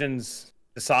corporations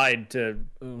decide to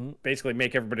basically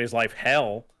make everybody's life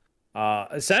hell,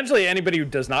 essentially anybody who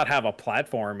does not have a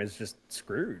platform is just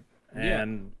screwed,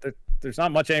 and there's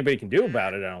not much anybody can do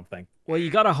about it, I don't think. Well,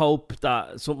 you gotta hope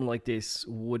that something like this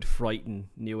would frighten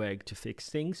Newegg to fix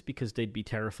things, because they'd be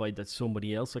terrified that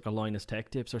somebody else, like a Linus Tech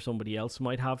Tips or somebody else,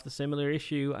 might have the similar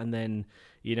issue, and then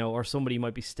or somebody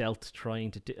might be stealth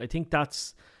trying to do. I think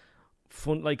that's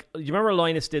fun. Like, you remember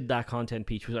Linus did that content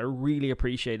piece, which I really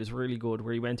appreciate. It's really good,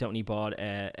 where he went out and he bought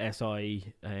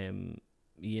SI.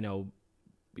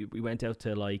 We went out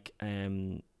to like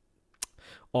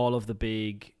all of the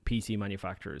big PC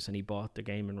manufacturers, and he bought the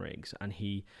gaming rigs, and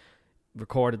he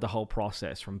recorded the whole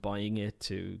process from buying it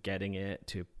to getting it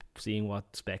to seeing what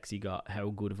specs he got, how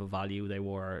good of a value they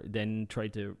were, then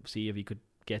tried to see if he could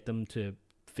get them to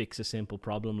fix a simple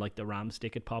problem like the RAM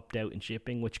stick had popped out in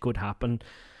shipping, which could happen,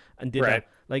 and did that.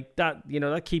 Like that,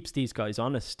 that keeps these guys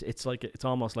honest. It's like, it's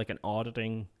almost like an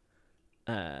auditing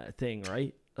thing,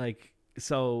 right? Like,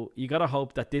 so you gotta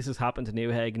hope that this has happened to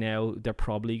Newegg now. There's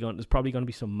probably going to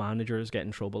be some managers get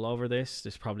in trouble over this.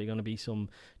 There's probably going to be some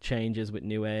changes with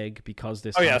Newegg because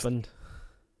this happened.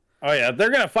 Oh yeah,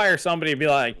 they're gonna fire somebody and be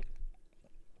like,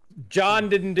 John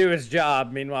didn't do his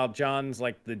job. Meanwhile, John's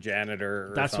like the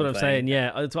janitor. That's something. What I'm saying.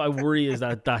 Yeah, that's what I worry, is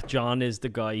that John is the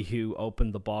guy who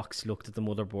opened the box, looked at the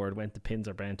motherboard, went to pins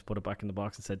are bent, put it back in the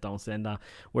box, and said, "Don't send that."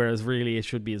 Whereas really, it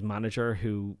should be his manager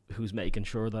who's making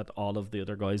sure that all of the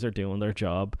other guys are doing their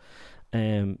job.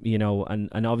 And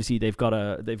obviously they've got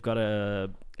a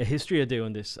history of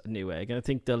doing this at Newegg, and I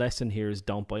think the lesson here is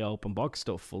don't buy open box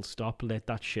stuff. Full stop. Let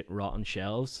that shit rot on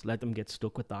shelves. Let them get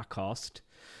stuck with that cost.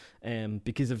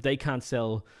 Because if they can't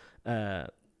sell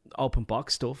open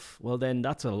box stuff, well, then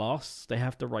that's a loss. They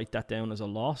have to write that down as a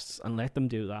loss and let them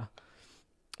do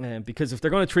that. Because if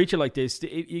they're going to treat you like this,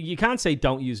 you can't say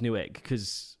don't use Newegg,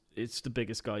 because it's the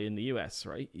biggest guy in the US,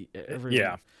 right?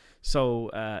 Yeah. So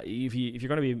if you're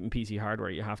going to be in PC hardware,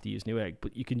 you have to use Newegg,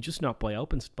 but you can just not buy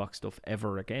open box stuff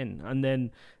ever again. And then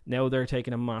now they're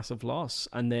taking a massive loss,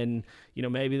 and then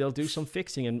maybe they'll do some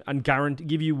fixing and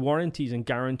give you warranties and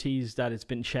guarantees that it's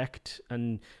been checked,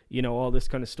 and all this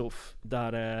kind of stuff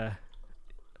that I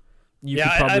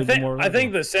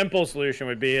think the simple solution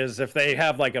would be is if they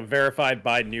have like a verified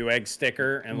by Newegg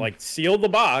sticker and like seal the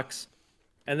box.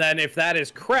 And then if that is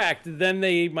cracked, then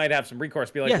they might have some recourse.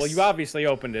 Be like, well, you obviously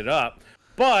opened it up.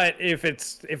 But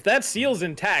if that seal's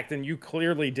intact and you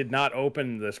clearly did not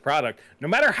open this product, no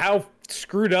matter how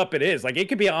screwed up it is, like it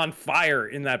could be on fire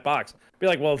in that box. Be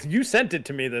like, well, you sent it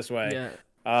to me this way.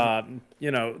 Yeah.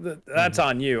 That's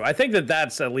on you. I think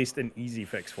that's at least an easy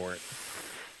fix for it.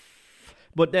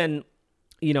 But then,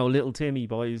 little Timmy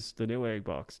buys the Newegg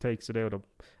box, takes it out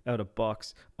of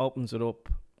box, opens it up,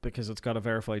 because it's got a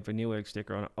verified for Newegg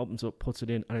sticker on it, opens up, puts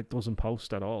it in, and it doesn't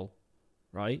post at all.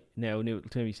 Right? Now, little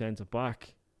Timmy sends it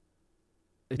back.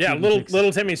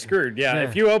 Little Timmy's screwed. Yeah,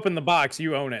 if you open the box,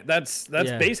 you own it. That's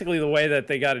basically the way that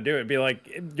they got to do it. Be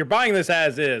like, you're buying this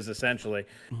as is, essentially.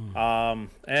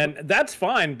 And that's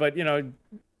fine, but,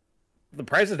 the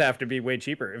prices have to be way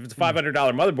cheaper. If it's a $500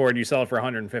 motherboard, you sell it for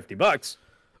 $150.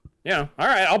 All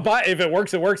right, I'll buy it. If it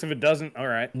works, it works. If it doesn't, all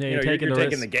right. Yeah, you're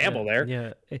taking the gamble there.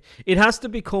 Yeah, it has to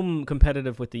become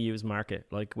competitive with the used market.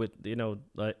 Like with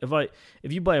like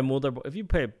if you buy a motherboard, if you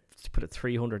put a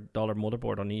 $300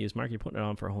 motherboard on the used market, you're putting it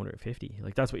on for $150.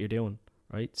 Like that's what you're doing,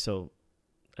 right? So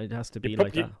it has to be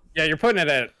like that. Yeah, you're putting it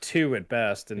at 2 at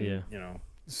best, and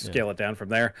scale it down from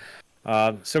there.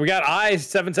 So we got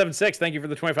I776. Thank you for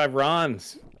the 25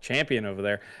 Ron's champion over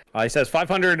there. He says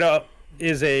 500.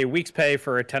 Is a week's pay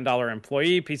for a $10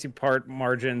 employee. PC part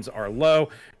margins are low.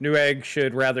 Newegg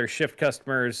should rather shaft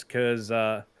customers because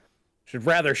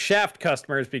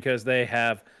they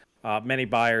have many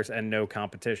buyers and no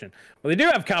competition. Well, they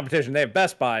do have competition. They have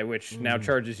Best Buy, which now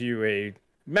charges you a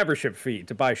membership fee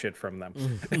to buy shit from them.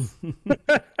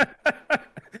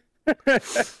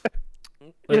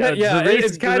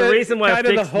 It's kind of the reason why I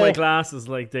fixed my glasses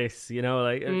like this.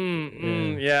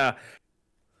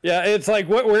 Yeah, it's like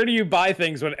where do you buy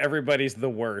things when everybody's the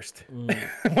worst?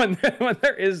 when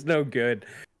there is no good.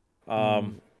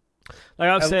 Like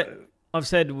I've said, I've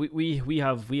said we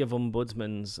have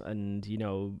ombudsmans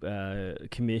and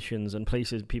commissions and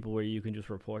places, people where you can just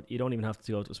report. You don't even have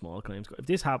to go to small claims court. If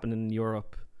this happened in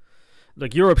Europe,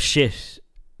 like Europe's shit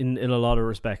in a lot of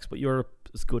respects, but Europe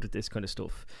is good at this kind of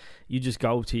stuff. You just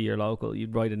go to your local,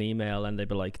 you'd write an email and they'd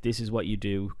be like, this is what you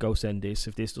do, go send this.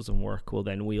 If this doesn't work, well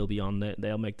then we'll be on it.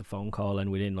 They'll make the phone call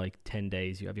and within like 10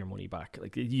 days you have your money back.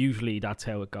 Like usually that's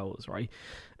how it goes, right?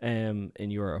 In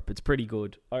Europe it's pretty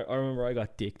good. I remember I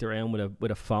got dicked around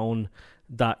with a phone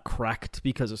that cracked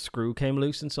because a screw came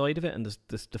loose inside of it, and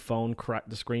the phone cracked,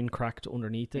 the screen cracked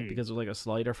underneath it because it was like a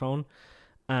slider phone.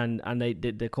 And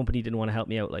the company didn't want to help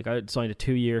me out. Like I had signed a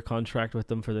 2-year contract with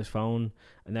them for this phone,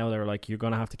 and now they're like, you're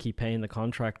gonna have to keep paying the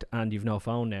contract, and you've no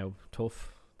phone now.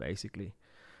 Tough, basically.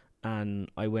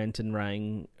 And I went and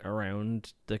rang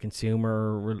around the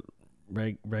consumer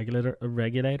regulator,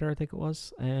 I think it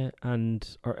was, or I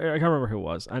can't remember who it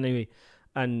was. Anyway,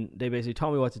 and they basically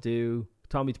told me what to do,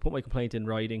 told me to put my complaint in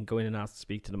writing, go in and ask to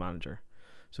speak to the manager.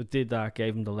 So I did that,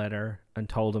 gave him the letter, and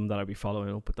told him that I'd be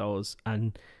following up with those.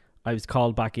 And I was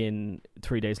called back in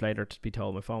 3 days later to be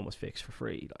told my phone was fixed for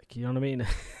free. Like, you know what I mean?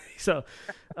 So,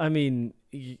 I mean,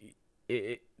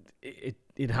 it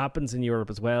happens in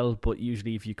Europe as well, but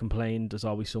usually if you complain, there's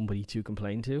always somebody to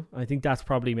complain to. I think that's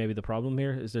probably maybe the problem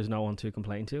here, is there's no one to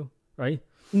complain to, right?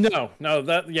 No,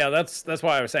 that's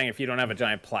why I was saying, if you don't have a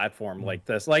giant platform like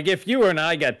this, like if you and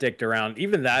I got dicked around,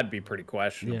 even that'd be pretty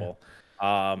questionable.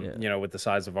 Yeah. With the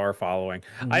size of our following.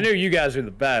 I know you guys are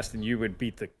the best, and you would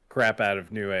beat the crap out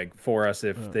of Newegg for us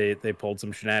if they pulled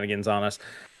some shenanigans on us.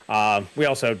 We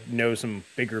also know some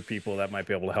bigger people that might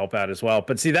be able to help out as well.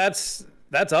 But see, that's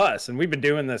us, and we've been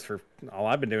doing this for,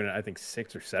 I've been doing it, I think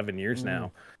 6 or 7 years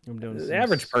now. The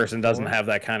average person doesn't have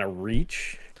that kind of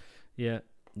reach. Yeah.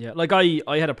 Like I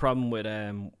had a problem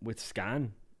with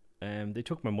Scan. They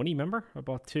took my money. Remember, I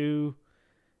bought two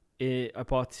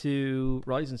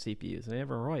Ryzen CPUs, and they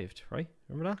never arrived. Right?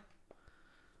 Remember that?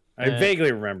 I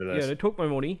vaguely remember this. Yeah, they took my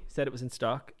money, said it was in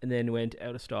stock, and then went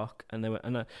out of stock. And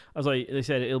I was like, they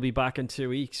said it'll be back in 2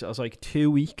 weeks. I was like,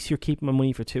 2 weeks? You're keeping my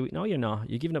money for 2 weeks? No, you're not.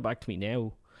 You're giving it back to me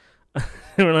now.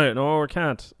 We're like, no, we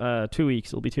can't. 2 weeks.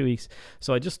 It'll be 2 weeks.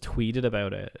 So I just tweeted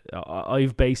about it.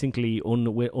 I've basically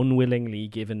unwillingly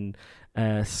given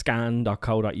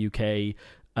scan.co.uk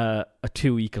a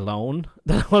 2-week loan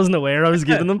that I wasn't aware I was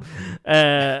giving them.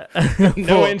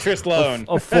 No interest loan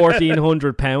of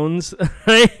 £1,400,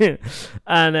 right?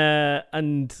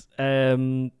 And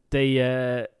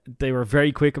they were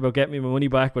very quick about getting me my money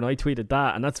back when I tweeted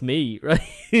that, and that's me,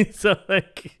 right? So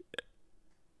like.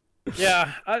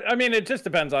 Yeah, I mean, it just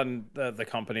depends on the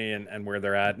company and where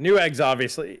they're at. Newegg's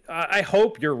obviously, I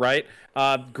hope you're right.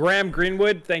 Graham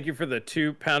Greenwood, thank you for the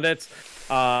 2 poundets.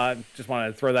 Just wanted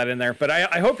to throw that in there. But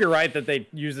I hope you're right that they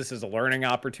use this as a learning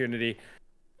opportunity.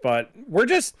 But we're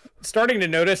just starting to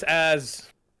notice,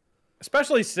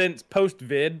 especially since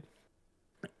post-vid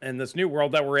and this new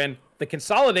world that we're in, the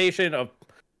consolidation of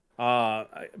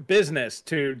business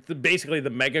to basically the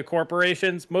mega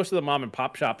corporations. Most of the mom and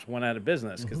pop shops went out of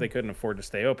business because they couldn't afford to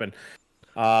stay open.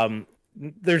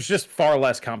 There's just far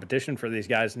less competition for these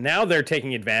guys. Now they're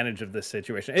taking advantage of this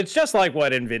situation. It's just like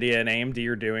what NVIDIA and AMD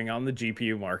are doing on the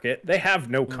GPU market. They have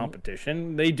no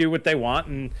competition. They do what they want,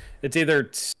 and it's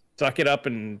either suck it up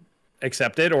and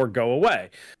accept it or go away.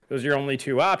 Those are your only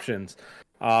 2 options.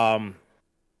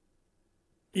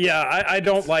 Yeah, I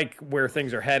don't like where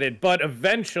things are headed, but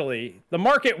eventually the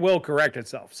market will correct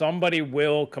itself. Somebody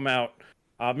will come out,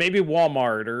 maybe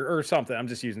Walmart or something. I'm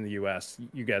just using the U.S.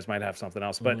 You guys might have something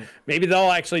else, but maybe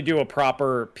they'll actually do a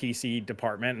proper PC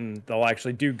department and they'll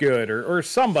actually do good, or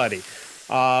somebody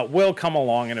will come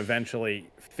along and eventually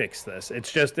fix this.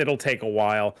 It's just, it'll take a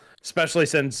while, especially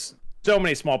since so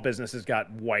many small businesses got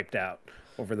wiped out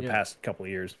over the past couple of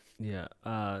years. Yeah,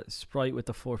 Sprite with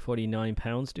the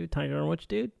 £449, dude. Thank you very much,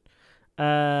 dude.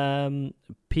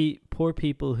 Poor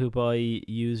people who buy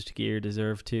used gear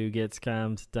deserve to get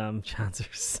scammed. Damn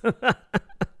chancers.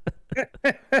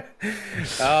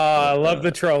 I love the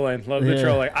trolling. Love the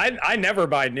trolling. I never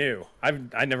buy new.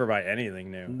 I never buy anything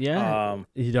new. Yeah,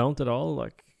 you don't at all,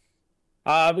 like.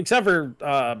 Except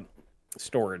for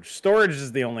storage. Storage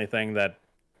is the only thing that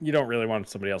you don't really want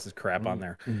somebody else's crap on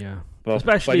there. Yeah.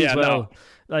 Especially as well,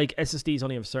 like SSDs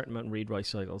only have a certain amount of read-write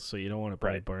cycles, so you don't want to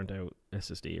buy a burned out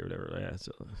SSD or whatever. Yeah,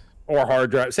 so. Or hard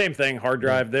drive. Same thing, hard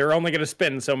drive. Yeah. They're only going to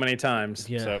spin so many times.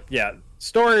 Yeah. So, yeah,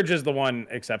 storage is the one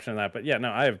exception to that. But, yeah, no,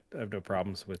 I have no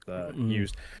problems with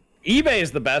used. eBay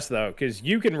is the best, though, because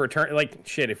you can return, like,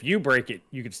 shit, if you break it,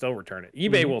 you can still return it.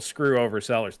 eBay will screw over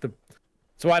sellers.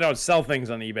 So I don't sell things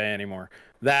on eBay anymore.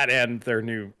 That and their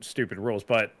new stupid rules.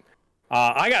 But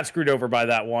I got screwed over by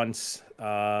that once.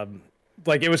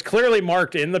 like it was clearly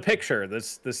marked in the picture.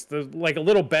 Like a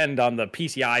little bend on the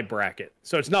PCI bracket.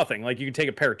 So it's nothing. Like you could take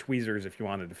a pair of tweezers if you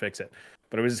wanted to fix it.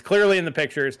 But it was clearly in the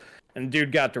pictures, and the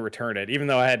dude got to return it, even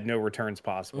though I had no returns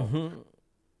possible.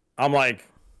 I'm like,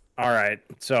 all right.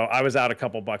 So I was out a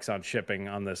couple bucks on shipping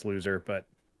on this loser, but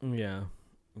yeah.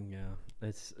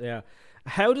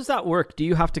 How does that work? Do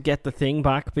you have to get the thing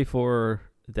back before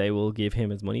they will give him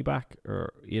his money back,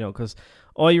 or because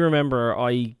I remember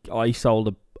I sold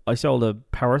a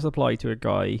power supply to a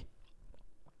guy,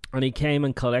 and he came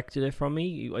and collected it from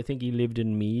me. I think he lived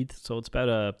in Meath, so it's about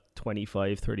a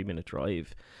 25-30 minute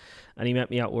drive, and he met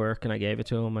me at work, and I gave it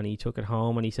to him, and he took it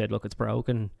home, and he said, look, it's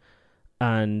broken.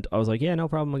 And I was like, yeah, no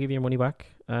problem, I'll give you your money back.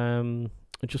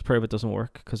 Just prove it doesn't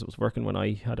work, because it was working when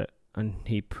I had it. And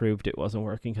he proved it wasn't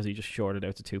working because he just shorted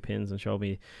out the 2 pins and showed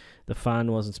me the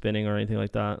fan wasn't spinning or anything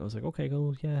like that. I was like, okay,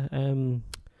 cool, yeah.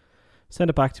 Send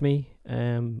it back to me.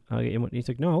 I'll get you money. He's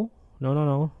like, no.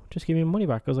 Just give me my money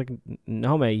back. I was like,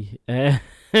 no, mate.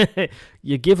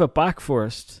 You give it back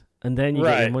first, and then you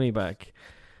get your money back.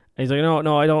 And he's like,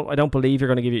 no, I don't believe you're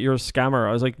going to give it. You're a scammer.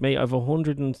 I was like, mate, I have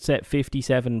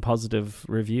 157 positive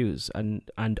reviews and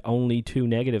only 2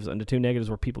 negatives. And the 2 negatives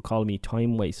were people calling me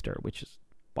time waster, which is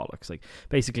bollocks. Like,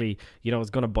 basically, I was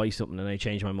gonna buy something and I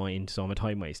changed my mind, so I'm a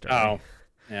time waster. Oh,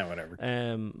 yeah, whatever.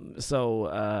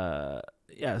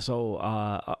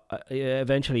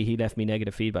 Eventually he left me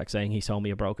negative feedback saying he sold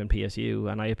me a broken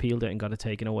PSU, and I appealed it and got it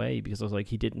taken away because I was like,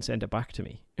 he didn't send it back to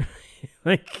me.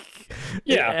 Like,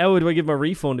 yeah, how would I give him a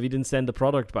refund if he didn't send the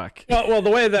product back? Well,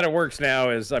 the way that it works now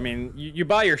is, I mean, you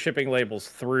buy your shipping labels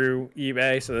through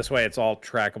eBay, so this way it's all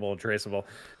trackable and traceable.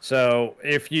 So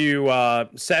if you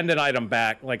send an item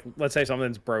back, like let's say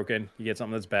something's broken, you get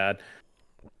something that's bad,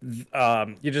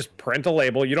 you just print a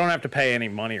label. You don't have to pay any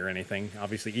money or anything.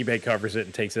 Obviously, eBay covers it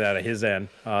and takes it out of his end,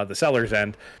 the seller's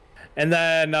end. And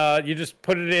then you just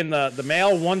put it in the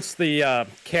mail. Once the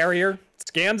carrier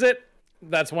scans it,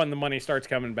 that's when the money starts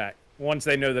coming back. Once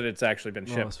they know that it's actually been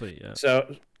shipped. Oh, sweet, yeah.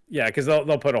 So, yeah, because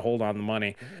they'll put a hold on the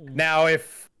money. Now,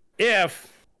 if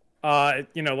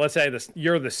let's say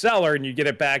you're the seller and you get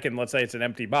it back and let's say it's an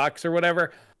empty box or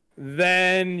whatever,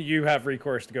 then you have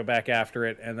recourse to go back after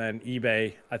it, and then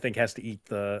eBay, I think, has to eat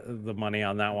the money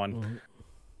on that one. Mm-hmm.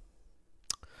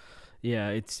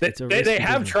 Yeah, they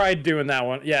have tried doing that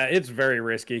one. Yeah, it's very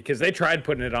risky because they tried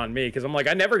putting it on me because I'm like,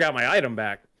 I never got my item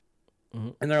back. Mm-hmm.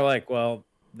 And they're like, well,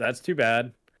 that's too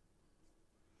bad.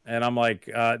 And I'm like,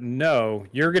 no,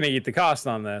 you're going to eat the cost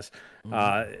on this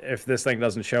if this thing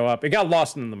doesn't show up. It got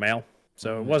lost in the mail,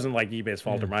 so it wasn't like eBay's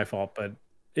fault or my fault, but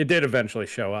it did eventually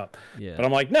show up. Yeah. But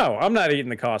I'm like, no, I'm not eating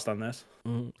the cost on this.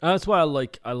 That's why I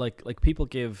like people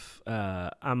give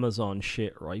Amazon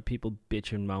shit, right? People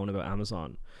bitch and moan about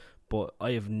Amazon. But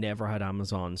I have never had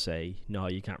Amazon say, no,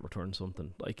 you can't return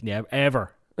something. Like, never,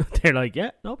 ever. They're like,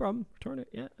 yeah, no problem. Return it.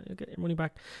 Yeah, I'll get your money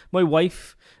back. My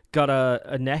wife got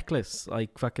a necklace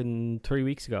like fucking 3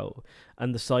 weeks ago,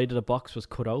 and the side of the box was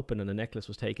cut open and the necklace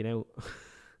was taken out.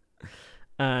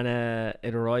 And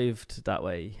it arrived that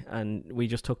way. And we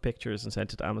just took pictures and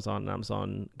sent it to Amazon, and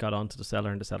Amazon got onto the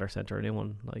seller, and the seller sent her a new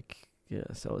one. Like, yeah,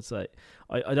 so it's like,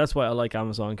 I that's why I like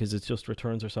Amazon, because it's just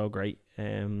returns are so great.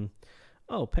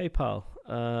 Oh, PayPal.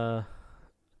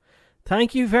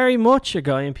 Thank you very much, a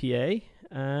guy in PA.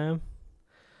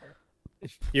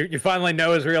 You finally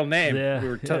know his real name. Yeah, we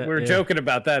were joking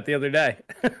about that the other day.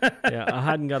 Yeah, I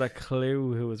hadn't got a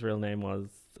clue who his real name was.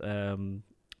 I'm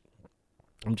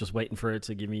just waiting for it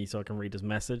to give me so I can read his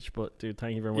message. But dude,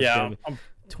 thank you very much. Yeah, I'm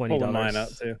 $20. Mine out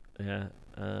too. Yeah,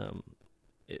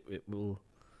 it will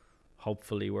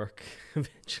hopefully work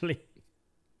eventually.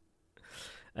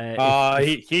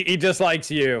 He just likes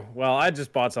you. Well, I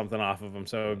just bought something off of him,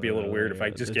 so it would be a little weird if I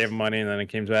just gave him money and then it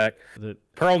came back.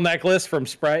 Pearl necklace from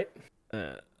Sprite.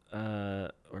 Where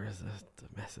is the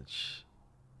message?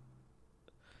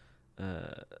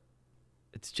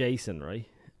 It's Jason, right?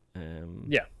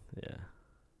 Yeah.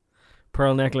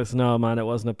 Pearl necklace. No, man, it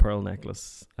wasn't a pearl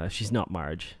necklace. She's not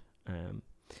Marge.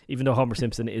 Even though Homer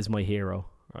Simpson is my hero,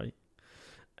 right?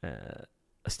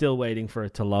 Still waiting for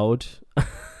it to load.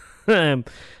 I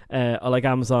like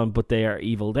Amazon, but they are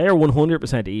evil. They are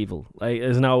 100% evil. Like,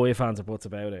 there's no ifs, ands, or buts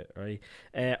about it, right?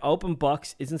 Open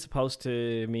box isn't supposed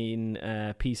to mean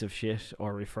piece of shit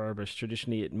or refurbished.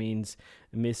 Traditionally, it means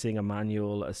missing a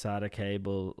manual, a SATA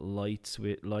cable, light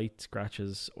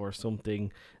scratches, or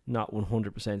something not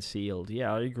 100% sealed.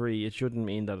 Yeah, I agree. It shouldn't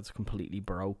mean that it's completely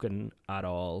broken at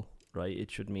all, right? It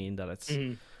should mean that it's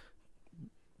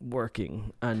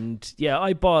working. And yeah,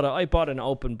 I bought an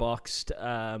open boxed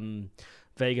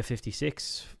Vega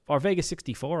 56 or Vega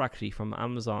 64 actually from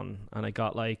Amazon, and I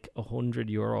got like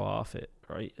 €100 off it,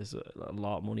 right? Is a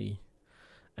lot of money.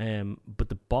 But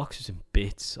the box was in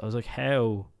bits. I was like,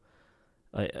 how?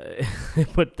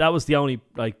 But that was the only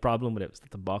like problem with it, was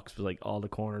that the box was like all the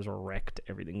corners were wrecked.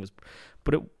 Everything was,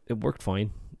 but it worked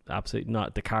fine. Absolutely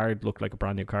not. The card looked like a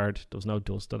brand new card. There was no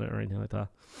dust on it or anything like that.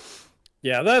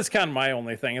 Yeah, that's kind of my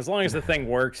only thing. As long as the thing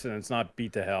works and it's not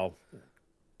beat to hell,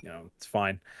 it's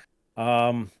fine.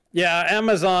 Yeah,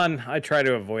 Amazon, I try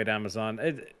to avoid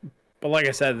Amazon. But like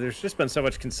I said, there's just been so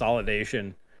much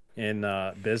consolidation in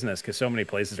business because so many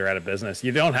places are out of business.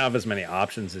 You don't have as many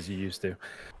options as you used to.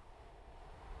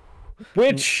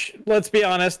 Which, let's be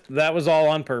honest, that was all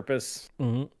on purpose.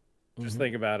 Just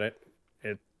think about it.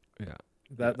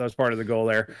 That was part of the goal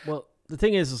there. Well, the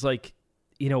thing is like,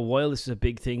 while this is a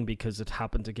big thing because it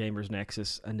happened to Gamers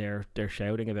Nexus and they're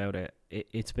shouting about it,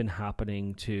 it's been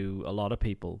happening to a lot of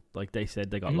people. Like they said,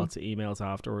 they got lots of emails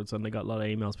afterwards, and they got a lot of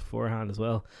emails beforehand as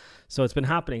well. So it's been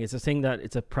happening. It's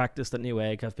a practice that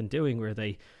Newegg have been doing, where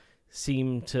they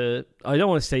seem to, I don't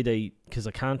want to say because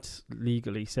I can't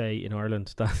legally say in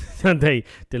Ireland that they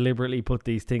deliberately put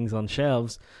these things on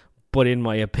shelves, but in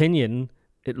my opinion,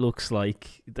 it looks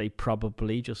like they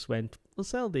probably just went, we'll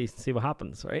sell these and see what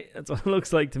happens, right? That's what it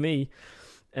looks like to me.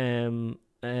 And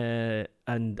knowing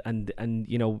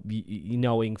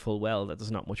full well that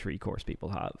there's not much recourse people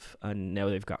have, and now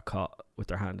they've got caught with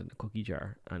their hand in a cookie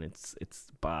jar, and it's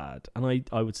bad. And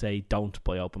I would say don't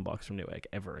buy open box from Newegg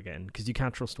ever again, because you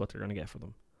can't trust what they're going to get for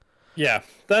them. Yeah,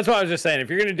 that's what I was just saying. If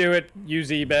you're going to do it, use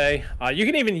eBay. You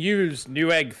can even use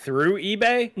Newegg through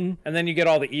eBay, and then you get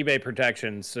all the eBay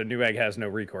protections, so Newegg has no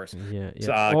recourse. Yeah.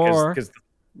 Because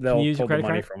they'll use pull the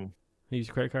money card? from. Use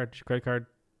your credit card.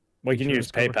 Well, you can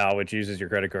use PayPal, which uses your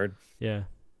credit card. Yeah.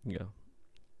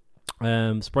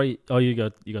 Sprite. Oh, you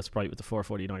got Sprite with the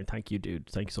 $4.49. Thank you, dude.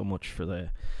 Thank you so much for the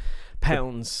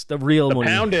pounds, the real money,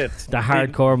 the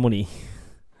hardcore money,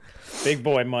 big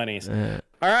boy monies.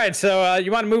 All right, so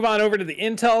you want to move on over to the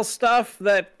Intel stuff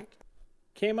that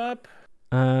came up?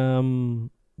 Yeah.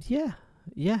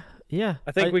 I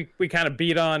think we kind of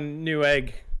beat on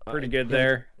Newegg pretty good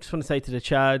there. Just want to say to the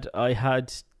Chad, I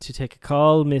had to take a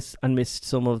call, missed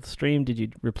some of the stream. Did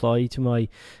you reply to my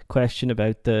question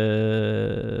about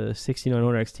the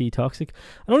 6900 XT Toxic?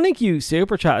 I don't think you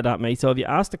super chatted that, mate. So if you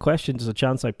asked the question, there's a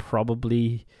chance I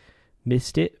probably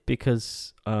missed it,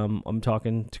 because I'm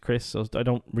talking to Chris, so I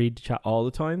don't read the chat all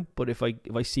the time. But if I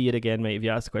see it again, mate, if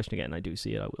you ask the question again, I do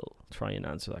see it, I will try and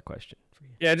answer that question for you.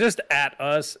 Yeah, just at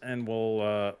us and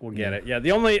we'll get it. Yeah,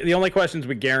 the only questions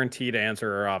we guarantee to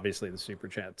answer are obviously the super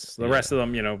chats. The rest of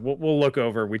them, we'll look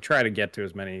over. We try to get to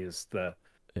as many as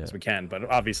we can, but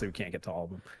obviously we can't get to all of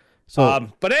them. So,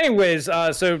 but anyways,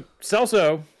 so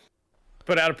Celso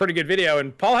put out a pretty good video,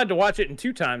 and Paul had to watch it in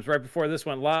 2 times right before this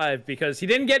went live because he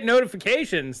didn't get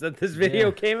notifications that this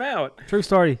video came out. True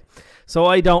story. So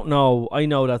I don't know. I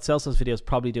know that Celso's video is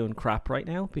probably doing crap right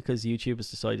now because YouTube has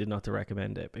decided not to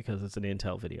recommend it because it's an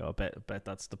Intel video. I bet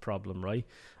that's the problem, right?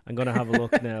 I'm going to have a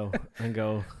look now and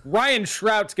go. Ryan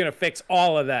Shrout's going to fix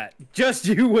all of that. Just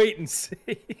you wait and see.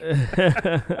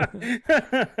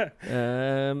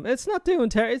 It's not doing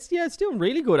it's doing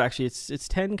really good actually. It's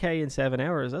 10K in 7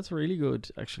 hours. That's really good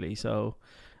actually. So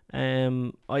I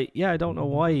don't know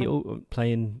why I'm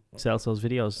playing Celso's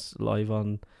videos live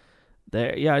on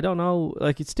there. Yeah, I don't know.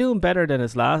 Like, it's doing better than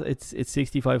its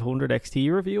 6500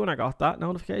 XT review, and I got that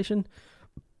notification.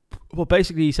 Well,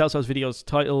 basically, Celso's videos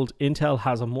titled "Intel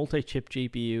has a multi-chip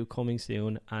GPU coming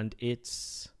soon," and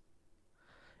it's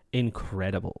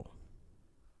incredible.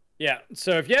 Yeah.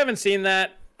 So if you haven't seen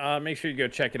that, make sure you go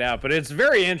check it out. But it's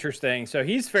very interesting. So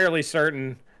he's fairly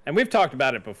certain, and we've talked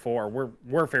about it before.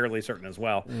 We're fairly certain as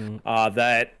well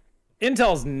that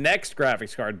Intel's next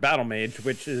graphics card, Battlemage,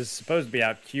 which is supposed to be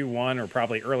out Q1 or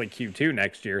probably early Q2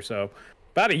 next year, so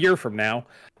about a year from now,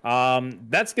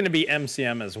 that's going to be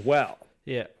MCM as well.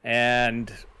 Yeah.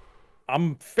 And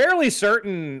I'm fairly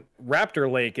certain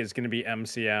Raptor Lake is going to be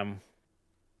MCM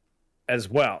as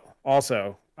well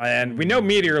also. And we know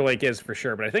Meteor Lake is for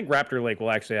sure, but I think Raptor Lake will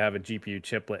actually have a GPU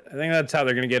chiplet. I think that's how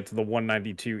they're going to get to the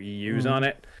 192 EUs on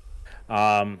it.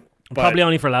 Probably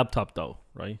only for laptop though,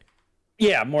 right?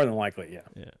 Yeah, more than likely, yeah.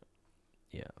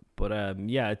 But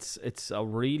it's a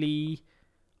really,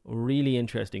 really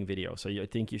interesting video. So I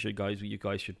think you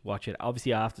guys should watch it.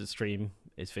 Obviously, after the stream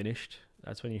is finished,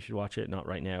 that's when you should watch it. Not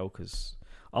right now, because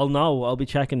I'll be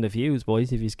checking the views,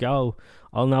 boys. If you go,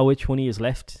 I'll know which one he is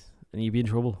left, and you'll be in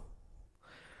trouble.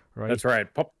 Right? That's right.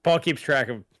 Paul keeps track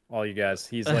of all you guys.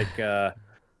 He's like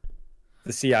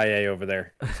the CIA over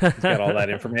there. He's got all that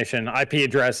information, IP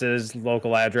addresses,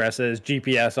 local addresses,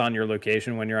 GPS on your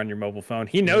location when you're on your mobile phone.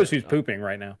 He knows who's pooping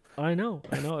right now. I know.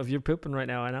 If you're pooping right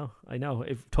now, I know.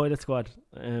 If Toilet Squad.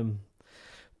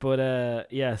 But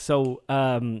yeah, so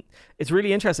it's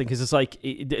really interesting because it's like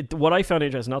what I found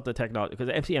interesting, not the technology, because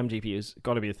MCM GPUs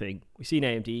got to be a thing. We've seen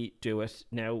AMD do it.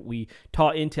 Now we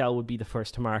thought Intel would be the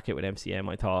first to market with MCM.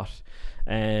 I thought,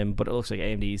 but it looks like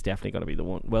AMD is definitely going to be the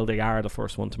one. Well, they are the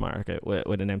first one to market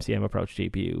with an MCM approach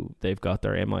GPU. They've got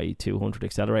their MI200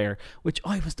 accelerator, which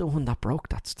I was the one that broke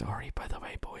that story, by the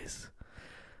way, boys.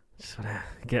 Just want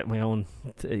to get my own,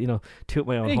 toot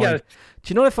my own horn. Do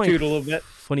you know what I find a little bit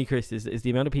funny, Chris, is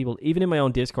the amount of people, even in my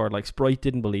own Discord, like Sprite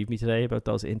didn't believe me today about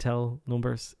those Intel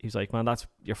numbers. He was like, man,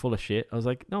 you're full of shit. I was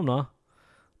like, no, I'm not.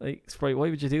 Like, Sprite,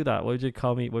 why would you do that? Why would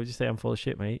you say I'm full of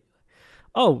shit, mate?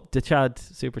 Oh, the Chad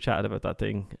super chatted about that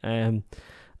thing.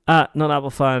 Non-Apple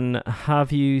fan,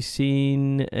 have you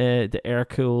seen the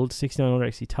air-cooled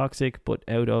 6900 XT Toxic, but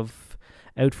out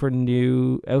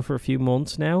for a few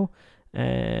months now?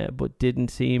 But didn't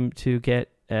seem to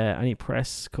get any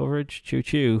press coverage.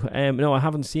 Choo. No, I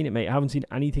haven't seen it, mate. I haven't seen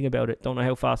anything about it. Don't know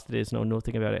how fast it is. Know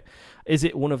nothing about it. Is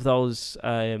it one of those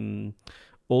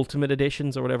ultimate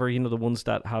editions or whatever? The ones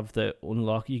that have the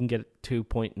unlock. You can get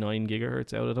 2.9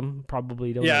 gigahertz out of them.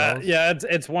 Probably. Yeah.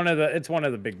 It's one of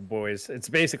the big boys. It's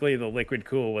basically the liquid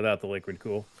cool without the liquid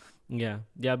cool. Yeah.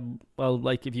 Well,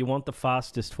 like if you want the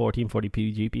fastest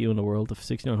 1440p GPU in the world, the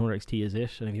 6900 XT is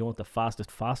it. And if you want the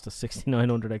fastest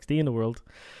 6900 XT in the world,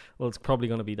 well, it's probably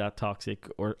going to be that Toxic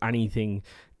or anything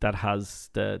that has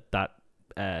that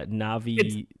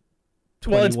Navi.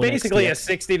 It's basically a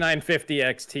 6950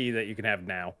 XT that you can have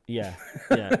now. Yeah.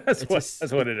 That's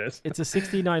what it is. It's a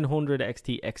 6900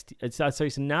 XT. It's a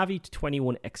Navi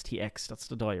 21 XTX. That's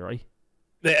the die, right?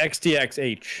 The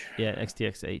XTX-H. Yeah,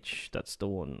 XTX-H. That's the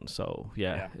one. So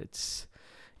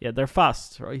they're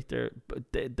fast, right?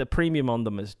 The premium on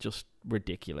them is just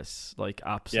ridiculous, like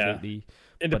absolutely.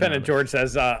 Yeah. Independent bananas. George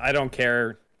says, "I don't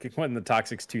care when the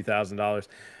Toxic's $2,000."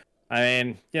 I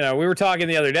mean, we were talking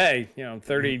the other day.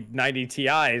 3090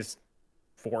 Ti's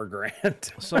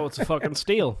 $4,000. So it's a fucking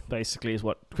steal, basically, is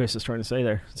what Chris is trying to say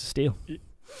there. It's a steal.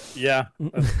 Yeah,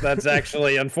 that's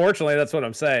actually, unfortunately, that's what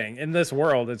I'm saying. In this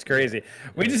world, it's crazy.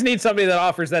 We just need somebody that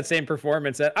offers that same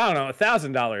performance at, I don't know,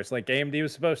 $1,000, like AMD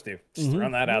was supposed to. Just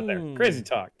throwing that out there. Crazy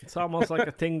talk. It's almost like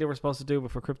a thing they were supposed to do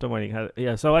before crypto mining.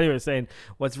 Yeah. So anyway, saying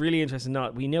what's really interesting,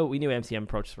 we knew MCM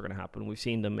approaches were going to happen. We've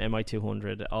seen them,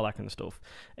 MI200, all that kind of stuff.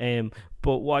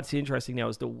 But what's interesting now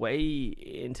is the way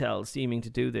Intel is seeming to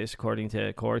do this, according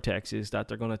to Cortex, is that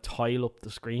they're going to tile up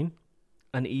the screen.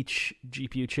 And each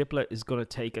GPU chiplet is going to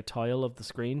take a tile of the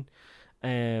screen.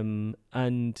 And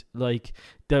like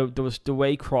there was the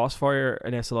way Crossfire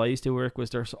and SLI used to work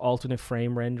was there's alternate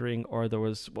frame rendering, or there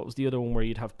was, what was the other one where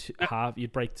you'd have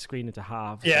you'd break the screen into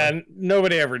halves. Yeah, right?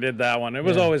 Nobody ever did that one. It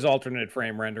was always alternate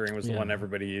frame rendering was the one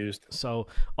everybody used. So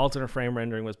alternate frame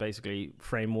rendering was basically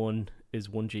frame 1 is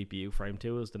one GPU, frame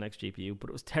 2 is the next GPU, but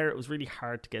it was really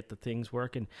hard to get the things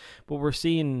working. But we're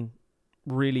seeing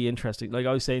really interesting, like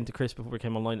I was saying to Chris before we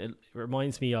came online, it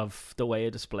reminds me of the way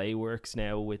a display works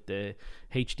now with the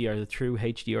HDR, the true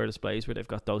HDR displays, where they've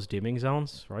got those dimming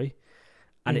zones, right?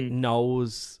 And it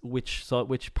knows which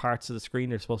parts of the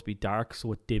screen are supposed to be dark,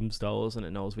 so it dims those, and it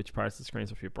knows which parts of the screen are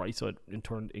supposed to be bright, so it in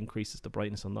turn increases the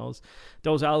brightness on those.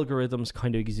 Those algorithms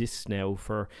kind of exist now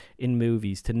in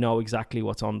movies to know exactly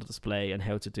what's on the display and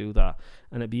how to do that.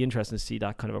 And it'd be interesting to see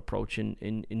that kind of approach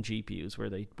in GPUs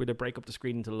where they break up the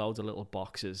screen into loads of little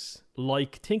boxes.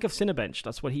 Like, think of Cinebench.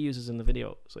 That's what he uses in the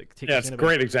video. It's like, it's a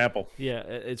great example. Yeah,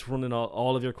 it's running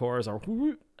all of your cores are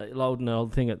loading all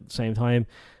the thing at the same time.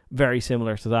 Very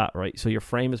similar to that, right? So your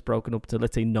frame is broken up to,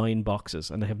 let's say, 9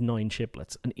 boxes, and they have 9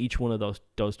 chiplets, and each one of those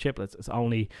chiplets is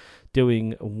only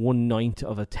doing 1/9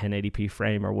 of a 1080p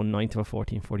frame, or 1/9 of a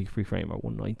 1440p frame, or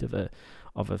 1/9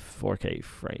 of a 4K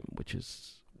frame, which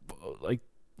is like,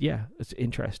 yeah, it's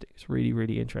interesting. It's really,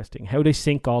 really interesting how they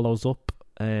sync all those up,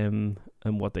 and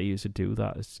what they use to do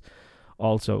that is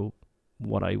also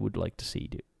what I would like to see.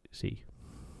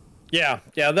 Yeah,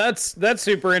 that's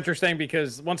super interesting,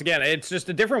 because once again, it's just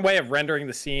a different way of rendering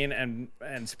the scene and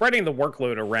spreading the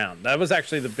workload around. That was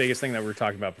actually the biggest thing that we were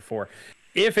talking about before.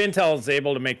 If Intel is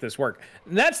able to make this work,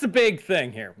 and that's the big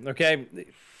thing here, okay?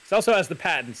 It also has the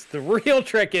patents. The real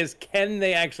trick is, can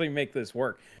they actually make this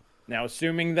work? Now,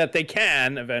 assuming that they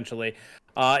can eventually,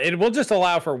 it will just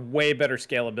allow for way better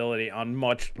scalability on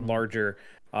much larger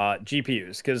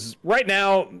GPUs, because right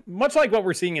now, much like what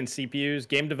we're seeing in CPUs,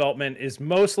 game development is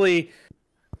mostly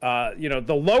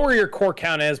the lower your core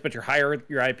count is, but your higher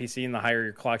your IPC and the higher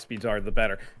your clock speeds are, the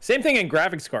better. Same thing in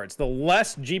graphics cards. The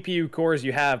less GPU cores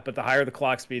you have, but the higher the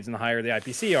clock speeds and the higher the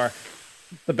IPC are,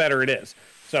 the better it is.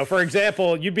 So, for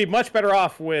example, you'd be much better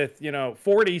off with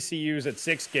 40 CUs at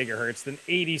 6 gigahertz than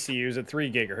 80 CUs at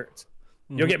 3 gigahertz.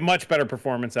 You'll get much better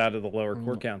performance out of the lower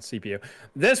core count CPU.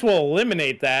 This will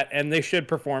eliminate that, and they should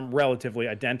perform relatively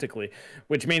identically,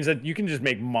 which means that you can just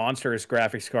make monstrous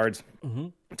graphics cards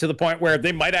to the point where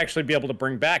they might actually be able to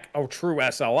bring back a true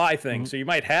SLI thing. So you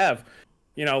might have,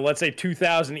 let's say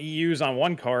 2,000 EUs on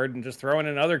one card and just throw in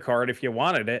another card if you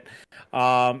wanted it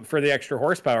for the extra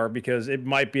horsepower, because it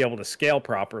might be able to scale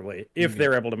properly if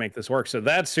they're able to make this work. So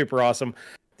that's super awesome.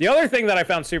 The other thing that I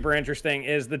found super interesting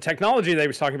is the technology they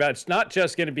was talking about. It's not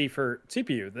just going to be for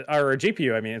CPU or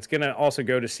GPU. I mean, it's going to also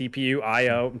go to CPU,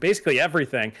 IO, basically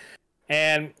everything.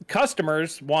 And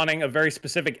customers wanting a very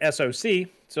specific SoC.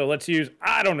 So let's use,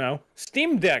 I don't know,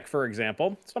 Steam Deck, for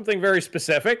example, something very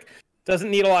specific. Doesn't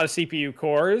need a lot of CPU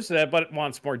cores, but it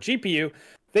wants more GPU.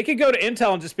 They could go to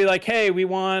Intel and just be like, hey, we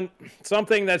want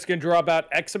something that's going to draw about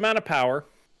X amount of power.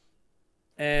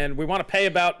 And we want to pay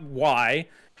about Y.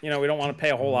 We don't want to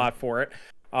pay a whole lot for it.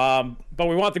 But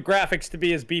we want the graphics to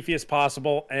be as beefy as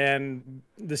possible and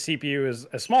the CPU is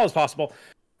as small as possible.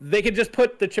 They could just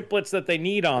put the chiplets that they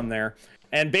need on there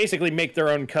and basically make their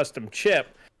own custom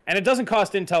chip. And it doesn't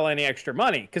cost Intel any extra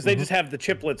money because they just have the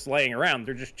chiplets laying around.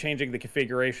 They're just changing the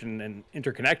configuration and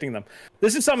interconnecting them.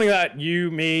 This is something that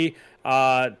you, me,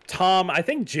 Tom, I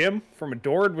think Jim from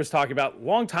Adored was talking about a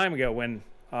long time ago when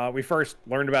we first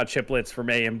learned about chiplets from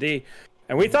AMD.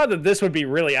 And we thought that this would be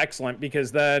really excellent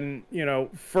because then,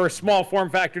 for small form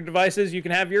factor devices, you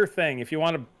can have your thing. If you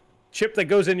want a chip that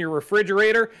goes in your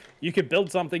refrigerator, you could build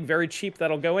something very cheap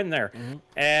that'll go in there.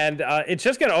 And it's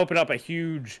just going to open up a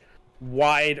huge,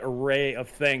 wide array of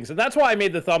things. And that's why I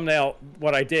made the thumbnail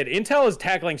what I did. Intel is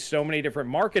tackling so many different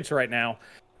markets right now.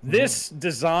 This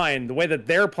design, the way that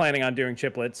they're planning on doing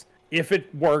chiplets, if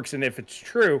it works and if it's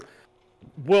true,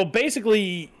 will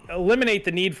basically eliminate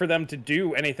the need for them to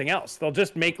do anything else. They'll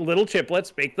just make little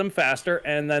chiplets, make them faster,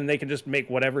 and then they can just make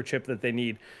whatever chip that they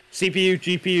need. CPU,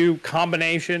 GPU,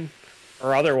 combination,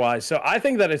 or otherwise. So I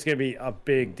think that it's going to be a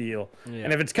big deal. Yeah.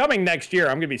 And if it's coming next year,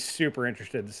 I'm going to be super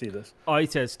interested to see this. I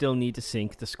said still need to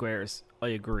sync the squares. I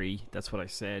agree. That's what I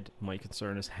said. My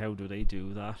concern is how do they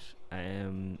do that?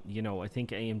 I think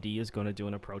AMD is going to do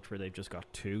an approach where they've just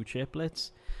got 2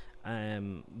 chiplets.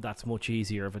 That's much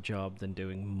easier of a job than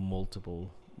doing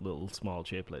multiple little small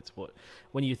chiplets. But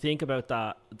when you think about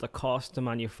that, the cost to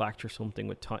manufacture something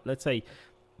with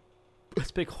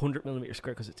let's pick 100mm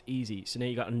square because it's easy. So now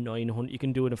you got a 900. You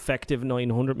can do an effective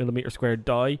 900mm square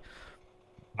die.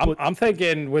 I'm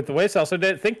thinking with the way it's also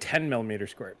did, think 10mm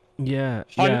squared. Yeah,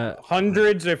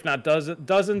 hundreds, if not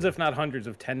dozens, if not hundreds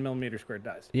of 10mm squared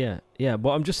dies. Yeah. But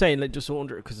I'm just saying, just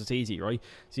wonder because it's easy, right?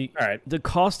 See, all right. The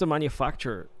cost to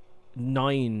manufacture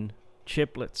 9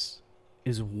 chiplets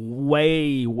is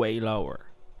way lower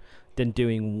than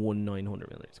doing one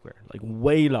 900mm square, like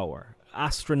way lower,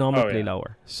 astronomically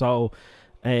lower. So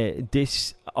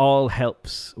this all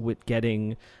helps with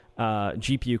getting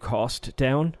GPU cost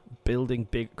down, building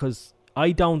big, because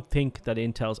I don't think that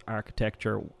Intel's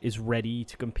architecture is ready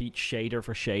to compete shader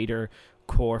for shader,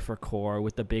 core for core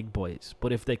with the big boys.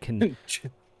 But if they can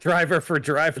driver for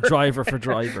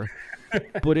driver.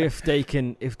 But if they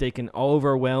can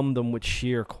overwhelm them with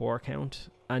sheer core count,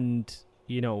 and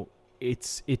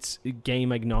it's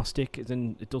game agnostic,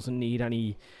 and it doesn't need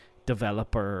any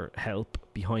developer help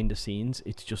behind the scenes.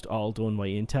 It's just all done by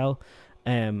Intel.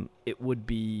 It would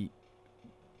be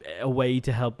a way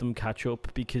to help them catch up,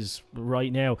 because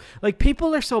right now,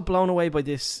 people are so blown away by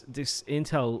this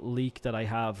Intel leak that I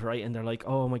have, right? And they're like,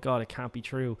 oh my god, it can't be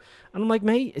true. And I'm like,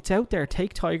 mate, it's out there.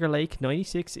 Take Tiger Lake,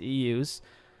 96 EUs.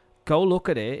 Go look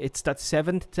at it. It's that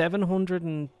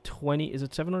 720. Is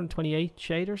it 728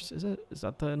 shaders? Is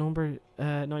that the number?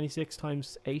 96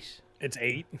 times 8. It's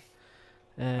 8.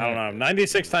 I don't know.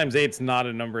 96 times 8 is not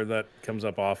a number that comes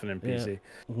up often in PC.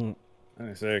 Yeah.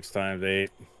 96 times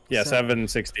 8. Yeah,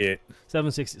 768.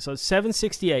 760. So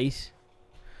 768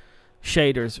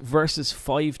 shaders versus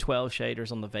 512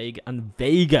 shaders on the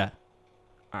Vega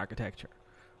architecture,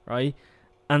 right?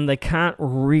 And they can't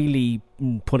really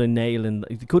put a nail in.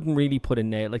 They couldn't really put a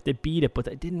nail. They beat it, but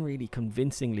they didn't really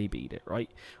convincingly beat it, right?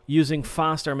 Using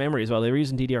faster memory as well. They were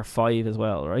using DDR5 as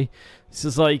well, right?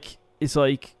 It's like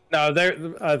no,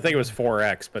 I think it was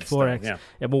 4x, but 4x. Still,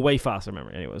 yeah, but way faster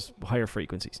memory. Anyways, higher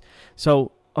frequencies.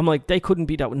 So I'm like, they couldn't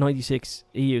beat that with 96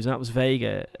 EUs, and that was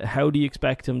Vega. How do you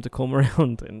expect them to come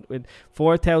around? And with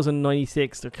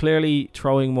 4096, they're clearly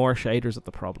throwing more shaders at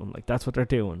the problem. That's what they're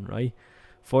doing, right?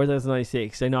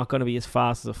 4096, they're not going to be as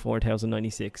fast as a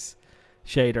 4096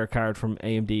 shader card from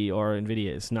AMD or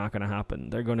Nvidia. It's not going to happen.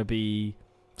 They're going to be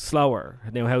slower.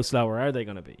 Now, how slower are they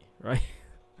going to be, right?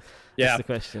 Yeah. That's the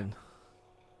question.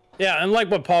 Yeah, and like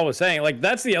what Paul was saying, like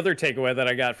that's the other takeaway that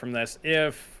I got from this.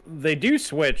 If they do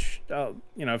switch,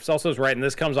 if Celso's right and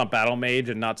this comes on Battle Mage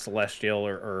and not Celestial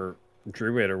or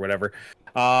Druid or whatever,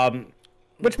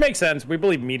 which makes sense. We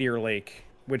believe Meteor Lake,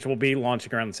 which will be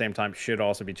launching around the same time, should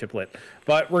also be chiplet.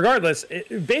 But regardless,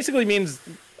 it basically means,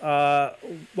 like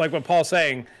what Paul's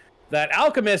saying, that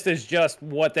Alchemist is just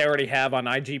what they already have on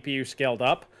iGPU scaled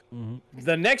up. Mm-hmm.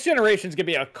 The next generation is going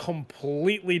to be a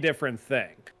completely different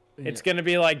thing. It's going to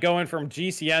be like going from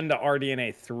GCN to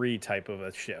RDNA 3 type of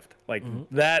a shift. Like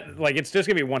that, like it's just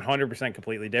going to be 100%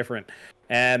 completely different.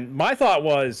 And my thought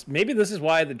was maybe this is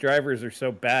why the drivers are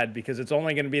so bad, because it's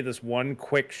only going to be this one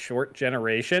quick short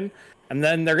generation. And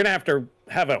then they're going to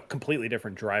have a completely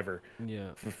different driver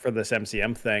for this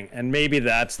MCM thing. And maybe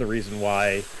that's the reason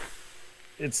why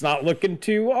it's not looking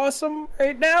too awesome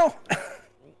right now.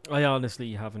 I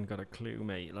honestly haven't got a clue,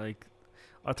 mate. Like,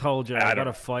 I told you, I got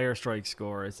a Firestrike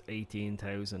score. It's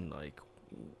 18,000. Like,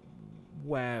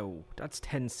 wow, that's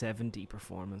 1070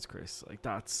 performance, Chris. Like,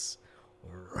 that's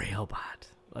real bad.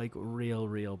 Like,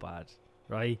 real bad,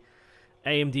 right?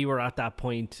 AMD were at that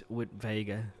point with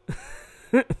Vega.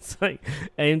 It's like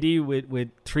AMD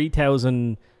with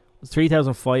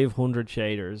 3,500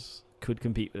 shaders could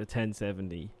compete with a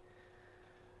 1070.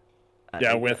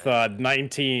 Yeah, with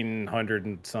 1,900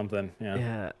 and something.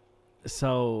 Yeah.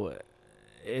 So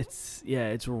it's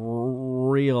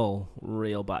real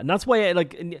bad, and that's why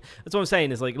that's what I'm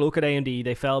saying is, like, look at AMD.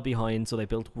 They fell behind, so they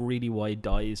built really wide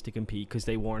dies to compete because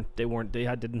they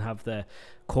didn't have the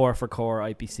core for core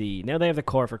IPC. Now they have the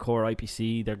core for core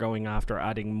IPC. They're going after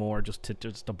adding more just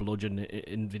to bludgeon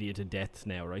Nvidia to death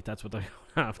now, right? That's what they're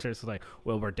going after. So like,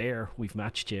 well, we're there, we've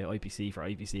matched you IPC for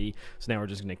IPC, so now we're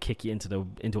just going to kick you into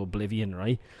oblivion,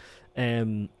 right?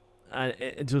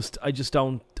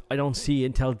 I don't see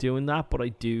Intel doing that, but I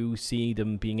do see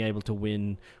them being able to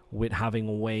win with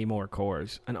having way more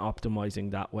cores and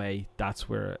optimizing that way. That's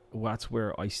where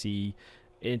I see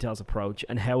Intel's approach,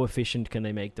 and how efficient can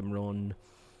they make them run.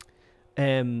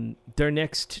 Their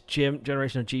next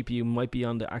generation of GPU might be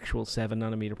on the actual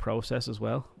 7nm process as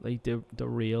well, like the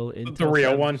real Intel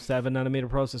 7nm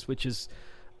process, which is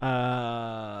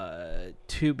remember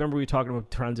we were talking about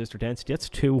transistor density. That's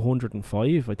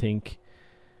 205, I think,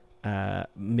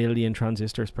 million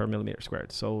transistors per millimeter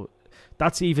squared. So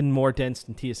that's even more dense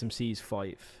than TSMC's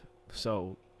 5.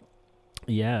 So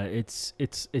yeah, it's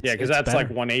because that's better. like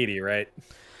 180, right?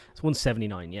 It's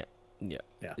 179. Yeah.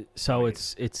 So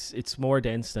it's more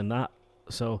dense than that.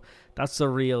 So that's a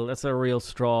real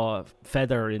straw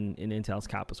feather in Intel's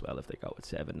cap as well if they go with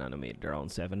 7nm, their own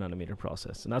 7nm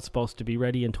process, and that's supposed to be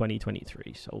ready in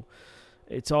 2023. So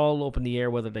it's all up in the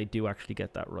air whether they do actually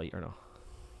get that right or not.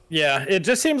 Yeah, it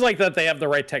just seems like that they have the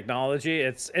right technology.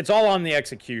 It's all on the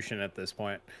execution at this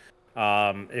point.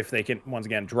 If they can, once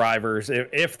again, drivers,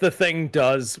 if the thing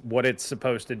does what it's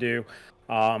supposed to do,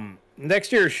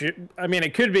 next year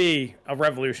it could be a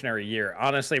revolutionary year.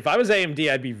 Honestly, if I was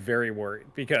AMD, I'd be very worried,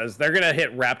 because they're going to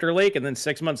hit Raptor Lake, and then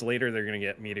 6 months later, they're going to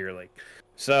get Meteor Lake.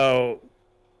 So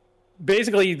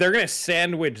basically, they're going to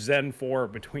sandwich Zen 4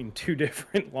 between two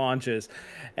different launches,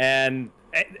 and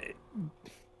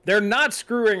they're not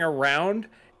screwing around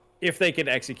if they can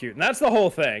execute. And that's the whole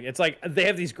thing. It's like they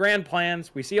have these grand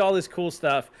plans. We see all this cool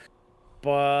stuff.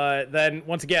 But then,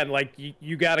 once again, like,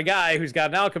 you got a guy who's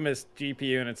got an Alchemist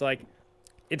GPU, and it's like,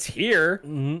 it's here.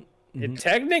 It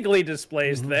technically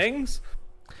displays things.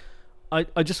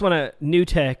 I just want to... New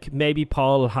tech, maybe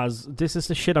Paul has... This is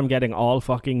the shit I'm getting all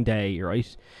fucking day,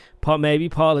 right? Maybe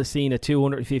Paul has seen a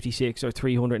 256 or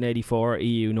 384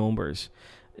 EU numbers.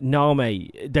 No,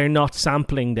 mate, they're not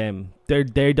sampling them.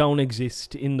 They don't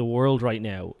exist in the world right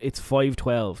now. It's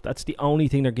 512. That's the only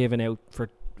thing they're giving out for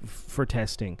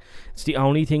testing. It's the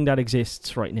only thing that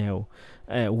exists right now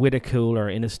with a cooler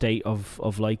in a state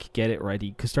of like, get it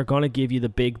ready, because they're going to give you the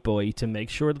big boy to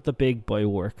make sure that the big boy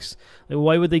works. Like,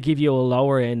 why would they give you a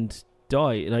lower end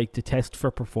die, like, to test for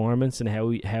performance and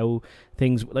how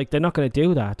things, like, they're not going to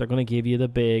do that. They're going to give you the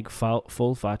big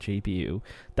full fat GPU.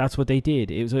 That's what they did.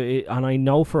 And I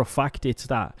know for a fact it's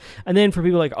that. And then for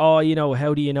people like, oh,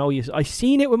 how do you know? I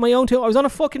seen it with my own tool. I was on a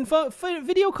fucking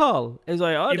video call. It was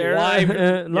like, oh, there, live.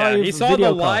 He saw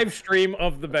the live stream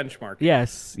of the benchmark.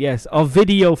 Yes, a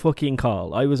video fucking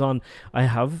call. I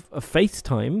have a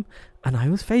FaceTime, and I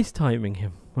was FaceTiming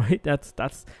him, right?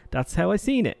 That's how I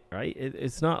seen it, right?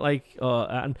 It's not like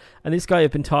and this guy,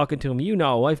 I've been talking to him.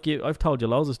 I've told you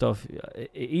loads of stuff.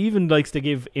 He even likes to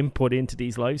give input into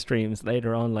these live streams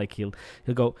later on. Like he'll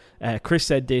go, Chris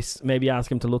said this, maybe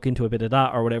ask him to look into a bit of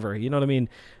that or whatever. You know what I mean?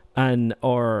 And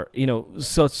or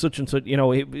such and such.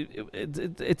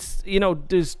 It's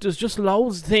there's just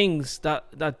loads of things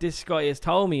that this guy has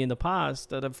told me in the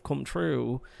past that have come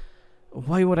true.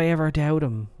 Why would I ever doubt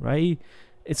him, right?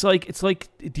 It's like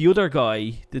the other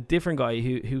guy, the different guy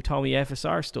who told me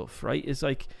FSR stuff, right? It's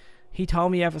like he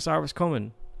told me FSR was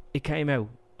coming. It came out.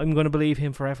 I'm going to believe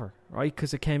him forever, right?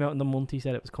 Because it came out in the month he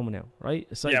said it was coming out, right?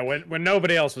 It's like, when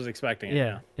nobody else was expecting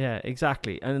it. Yeah,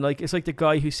 exactly. And like it's like the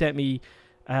guy who sent me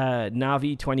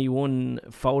Navi 21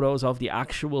 photos of the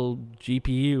actual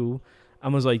GPU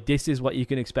and was like, this is what you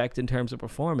can expect in terms of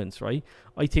performance, right?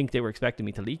 I think they were expecting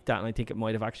me to leak that, and I think it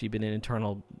might have actually been an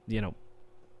internal,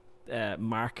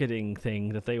 marketing thing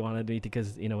that they wanted me to,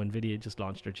 because, NVIDIA just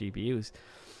launched their GPUs.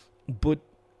 But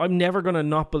I'm never going to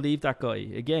not believe that guy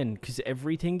again, because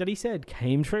everything that he said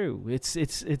came true. It's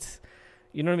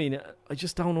you know what I mean? I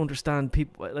just don't understand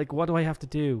people. Like, what do I have to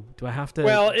do? Do I have to?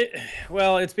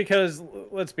 Well, it's because,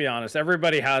 let's be honest,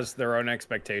 everybody has their own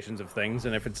expectations of things,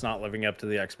 and if it's not living up to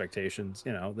the expectations,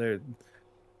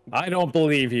 I don't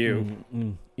believe you.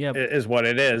 Yeah, is what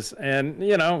it is, and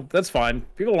that's fine.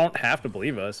 People don't have to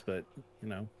believe us, but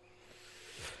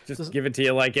just give it to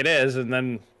you like it is, and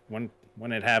then when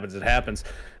it happens, it happens.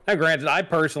 Now, granted, I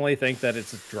personally think that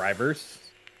it's drivers.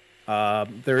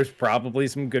 There's probably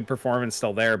some good performance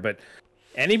still there, but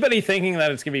anybody thinking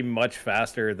that it's going to be much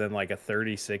faster than like a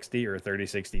 3060 or a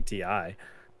 3060 Ti,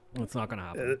 it's not going to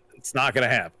happen. It's not going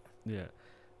to happen. Yeah.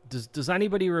 Does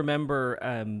anybody remember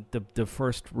the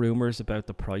first rumors about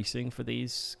the pricing for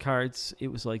these cards? It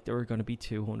was like they were going to be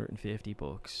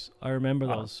 $250. I remember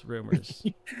those rumors.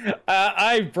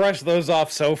 I brushed those off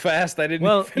so fast. I didn't.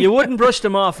 Well, you wouldn't brush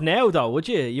them off now, though, would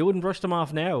you? You wouldn't brush them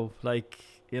off now, like,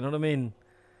 you know what I mean?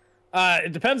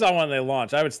 It depends on when they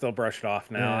launch. I would still brush it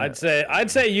off now. Yeah.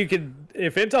 I'd say you could,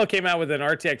 if Intel came out with an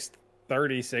RTX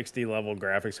 3060 level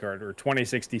graphics card or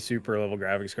 2060 Super level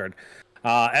graphics card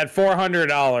at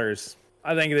 $400,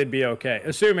 I think they'd be okay,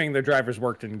 assuming the drivers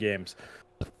worked in games.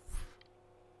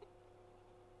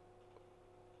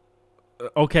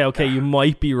 Okay, you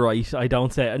might be right. I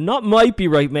don't say it. Not might be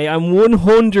right, mate. I'm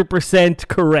 100%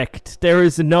 correct. There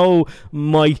is no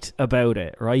might about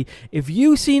it, right? If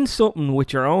you seen something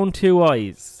with your own two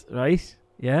eyes, right?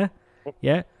 Yeah?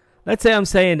 Let's say I'm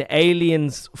saying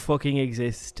aliens fucking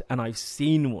exist and I've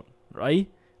seen one, right?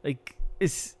 Like,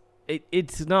 it's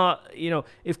not,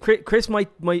 if Chris might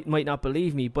not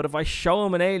believe me, but if I show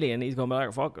him an alien, he's going to be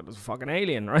like, fuck it, it's a fucking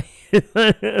alien, right?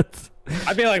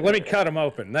 I'd be like, let me cut him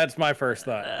open. That's my first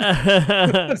thought.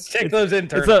 Let's check those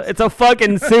internals. It's a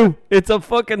fucking suit. It's a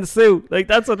fucking suit. Like,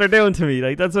 that's what they're doing to me.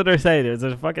 Like, that's what they're saying. It's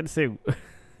a fucking suit.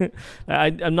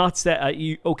 I'm not saying,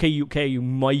 you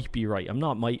might be right. I'm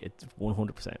not might. It's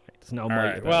 100% right. There's no might.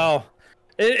 Right. Well,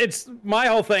 it's my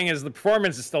whole thing is the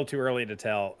performance is still too early to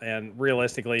tell, and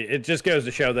realistically, it just goes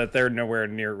to show that they're nowhere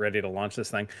near ready to launch this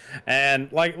thing.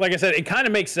 And like I said, it kind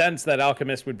of makes sense that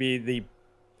Alchemist would be the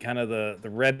kind of the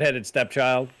redheaded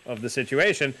stepchild of the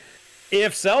situation.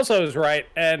 If Celso is right,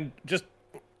 and just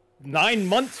 9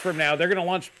 months from now, they're going to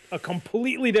launch a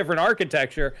completely different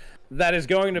architecture that is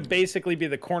going to basically be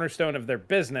the cornerstone of their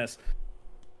business.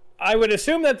 I would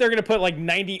assume that they're going to put like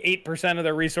 98% of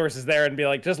their resources there and be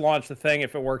like, just launch the thing.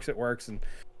 If it works, it works.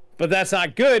 But that's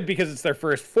not good because it's their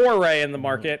first foray in the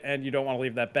market, and you don't want to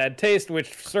leave that bad taste,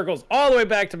 which circles all the way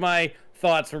back to my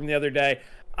thoughts from the other day.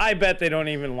 I bet they don't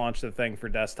even launch the thing for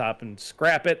desktop and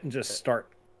scrap it and just start.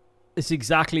 It's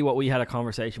exactly what we had a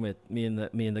conversation with me and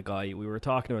the guy. We were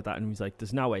talking about that, and he was like,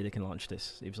 "There's no way they can launch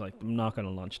this." He was like, "I'm not going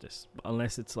to launch this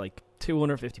unless it's like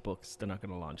 $250. They're not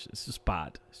going to launch it. It's just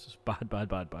bad. It's just bad."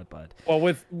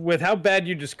 Well, with how bad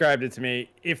you described it to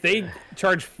me, if they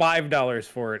charge $5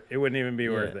 for it, it wouldn't even be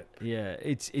worth it. Yeah,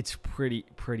 it's pretty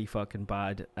fucking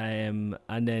bad. And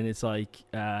then it's like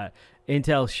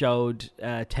Intel showed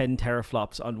 10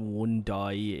 teraflops on one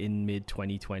die in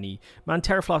mid-2020. Man,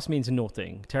 teraflops means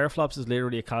nothing. Teraflops is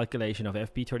literally a calculation of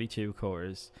FP32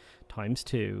 cores times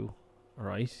 2,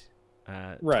 right?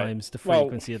 Times the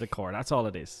frequency of the core. That's all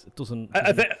it is. It doesn't.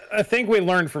 I think we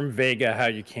learned from Vega how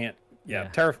you can't.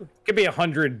 It could be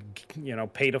 100,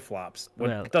 petaflops.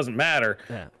 It doesn't matter.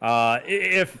 Yeah.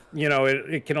 If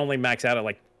it can only max out at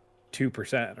like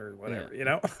 2% or whatever, you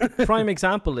know? Prime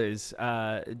example is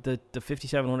the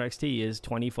 5700 XT is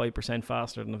 25%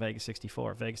 faster than the Vega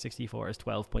 64. Vega 64 is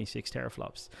 12.6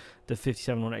 teraflops. The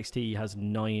 5700 XT has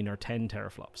 9 or 10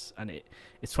 teraflops, and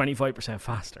it's 25%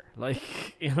 faster. Like,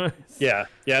 you know? Yeah,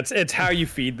 it's how you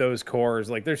feed those cores.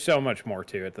 Like, there's so much more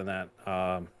to it than that.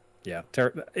 Yeah,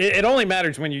 it only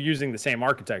matters when you're using the same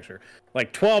architecture.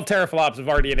 Like 12 teraflops of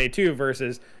RDNA 2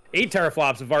 versus 8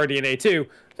 teraflops of RDNA 2.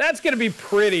 That's going to be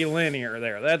pretty linear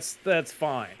there. That's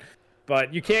fine.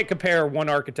 But you can't compare one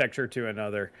architecture to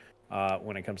another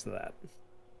when it comes to that.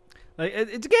 Like,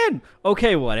 it's again,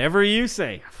 okay, whatever you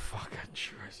say. Fucking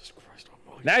Jesus Christ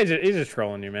almighty. Now he's just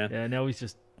trolling you, man. Yeah, now he's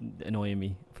just annoying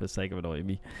me for the sake of annoying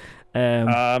me.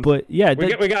 But yeah,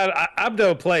 we got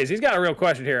Abdo plays. He's got a real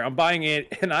question here. I'm buying an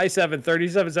i7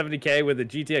 3770K with a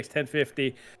GTX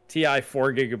 1050 Ti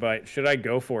 4 GB. Should I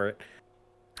go for it?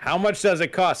 How much does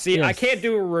it cost? See, yes. I can't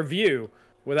do a review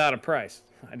without a price.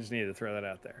 I just need to throw that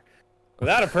out there.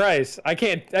 Without a price, I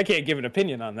can't give an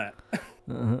opinion on that.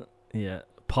 Yeah,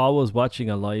 Paul was watching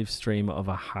a live stream of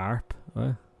a harp.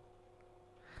 What?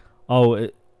 Oh,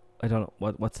 I don't know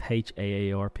what's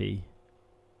HAARP.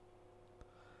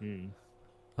 I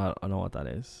don't know what that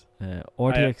is.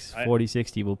 RTX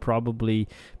 4060 will probably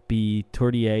be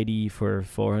 3080 for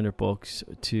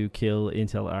 $400 to kill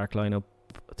Intel Arc lineup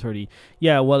 30.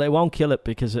 Yeah, well, it won't kill it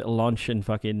because it'll launch in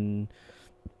fucking,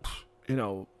 you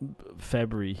know,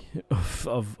 February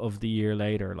of the year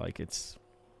later. Like, it's,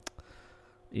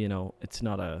 you know, it's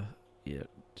not a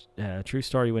true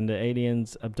story. When the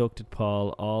aliens abducted Paul,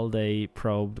 all they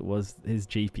probed was his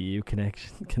GPU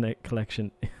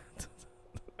collection.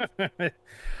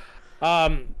 Well,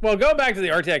 going back to the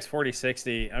RTX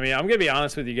 4060, I mean, I'm gonna be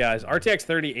honest with you guys. RTX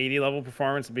 3080 level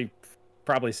performance would be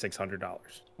probably $600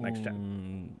 next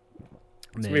gen.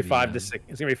 It's gonna be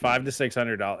It's gonna be $500 to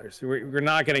 $600. We're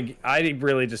not gonna. I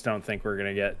really just don't think we're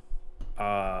gonna get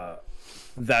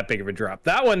that big of a drop.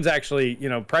 That one's actually, you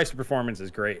know, price to performance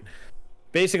is great.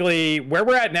 Basically, where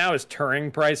we're at now is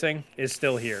Turing pricing is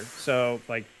still here. So,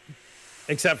 like,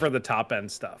 except for the top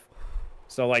end stuff.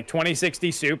 So, like,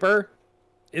 2060 Super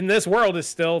in this world is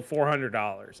still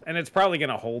 $400, and it's probably going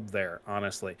to hold there,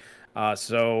 honestly.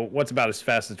 So, what's about as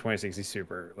fast as 2060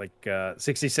 Super? Like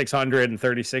 6600 and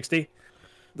 3060.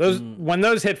 Those when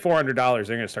those hit $400, they're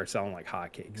going to start selling like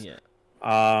hotcakes. Yeah.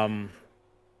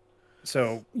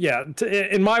 So yeah,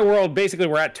 in my world, basically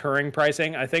we're at Turing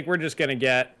pricing. I think we're just going to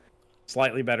get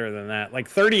slightly better than that. Like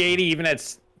 3080, even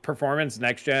at performance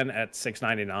next gen at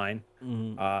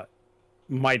 $699,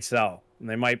 might sell. And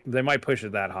they might push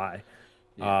it that high.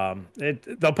 Yeah.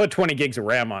 They'll put 20 gigs of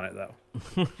RAM on it though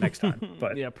next time.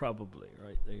 But yeah, probably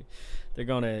right. They're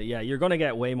gonna you're gonna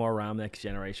get way more RAM next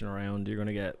generation around. You're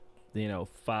gonna get, you know,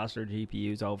 faster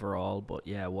GPUs overall, but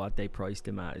yeah, what they priced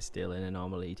them at is still an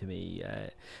anomaly to me.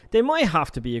 They might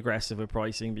have to be aggressive with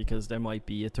pricing because there might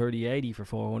be a 3080 for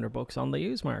 $400 on the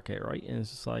used market, right? And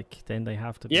it's just like, then they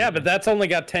have to. Yeah, but that's only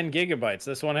got 10 gigabytes.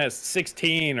 This one has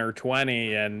 16 or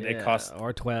 20, and it costs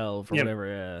or 12 or whatever.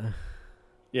 Yeah.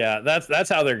 Yeah, that's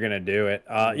how they're gonna do it.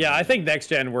 Yeah, I think next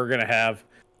gen we're gonna have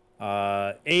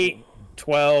 8,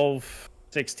 12.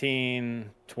 16,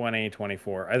 20,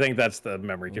 24. I think that's the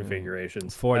memory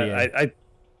configurations. 48.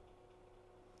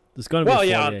 There's going to be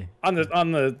 48.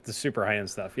 on the super high end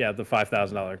stuff. Yeah, the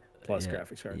 $5,000 plus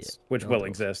graphics cards, which will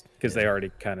exist because they already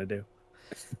kind of do.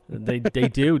 They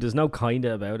do. There's no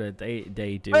kinda about it. They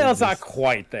do. Well, it's not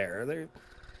quite there.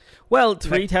 Well,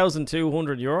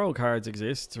 €3,200 cards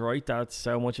exist, right? That's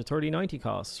how much a 3090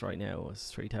 costs right now. It's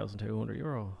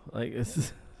 €3,200. Like,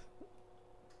 it's.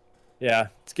 Yeah,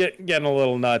 it's getting a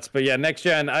little nuts. But yeah, next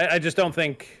gen, I just don't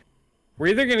think we're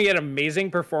either going to get amazing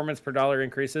performance per dollar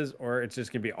increases, or it's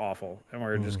just going to be awful, and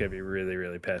we're just going to be really,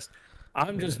 really pissed.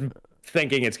 I'm just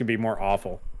thinking it's going to be more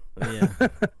awful. Yeah.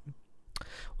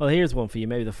 Well, here's one for you.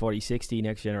 Maybe the 4060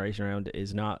 next generation round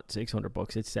is not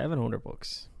 $600; it's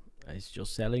 $700. It's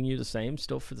just selling you the same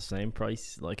stuff for the same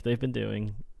price, like they've been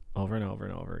doing over and over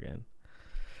and over again.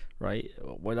 Right?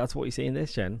 Well, that's what we see in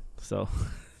this gen. So.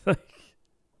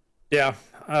 Yeah,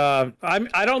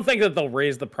 I don't think that they'll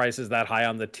raise the prices that high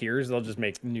on the tiers. They'll just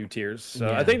make new tiers.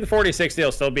 So I think the 4060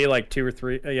 will still be like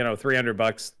 $200 or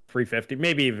 $300, $350,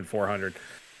 maybe even $400,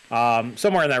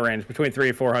 somewhere in that range between $300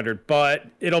 and $400. But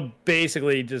it'll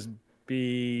basically just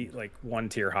be like one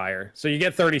tier higher. So you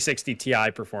get 3060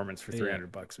 Ti performance for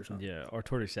 $300 or something. Yeah, or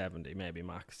 3070 maybe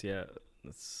max. Yeah,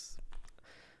 that's.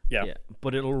 Yeah,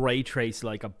 but it'll ray trace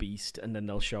like a beast, and then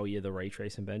they'll show you the ray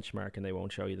tracing benchmark, and they won't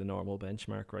show you the normal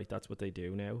benchmark, right? That's what they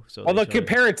do now. So they'll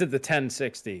compare it to the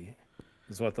 1060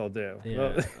 is what they'll do.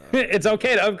 Yeah, it's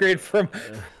okay to upgrade from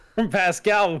from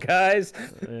Pascal, guys.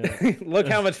 Yeah. Look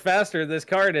how much faster this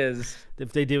card is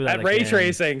If they do that at ray again,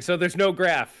 tracing. So there's no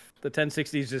graph. The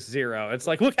 1060 is just 0. It's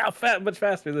like, look how much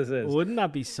faster this is. wouldn't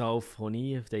that be so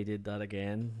funny if they did that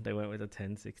again? They went with a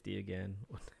 1060 again.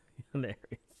 Hilarious.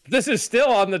 This is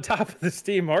still on the top of the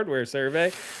Steam hardware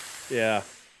survey. Yeah,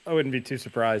 I wouldn't be too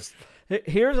surprised.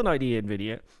 Here's an idea,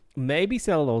 NVIDIA. Maybe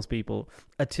sell those people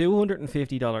a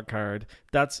 $250 card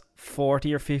that's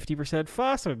 40 or 50%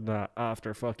 faster than that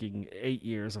after fucking 8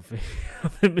 years of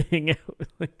it being out.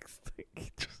 Like,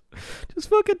 just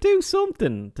fucking do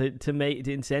something to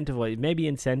incentivize. Maybe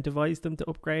incentivize them to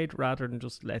upgrade rather than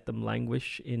just let them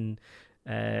languish in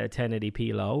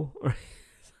 1080p low.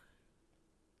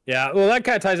 Yeah, well, that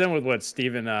kind of ties in with what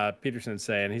Steven Peterson's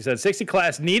saying. He said 60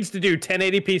 class needs to do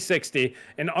 1080p 60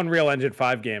 in Unreal Engine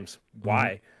 5 games.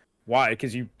 Why? Why?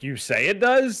 Because you say it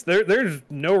does? There's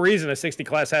no reason a 60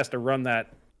 class has to run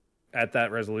that at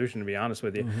that resolution, to be honest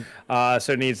with you.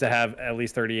 So it needs to have at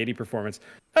least 3080 performance.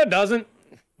 It doesn't.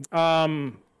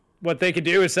 What they could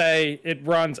do is say it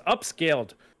runs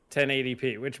upscaled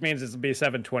 1080p, which means it'll be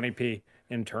 720p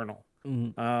internal.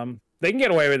 They can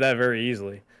get away with that very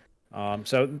easily.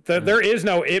 So there is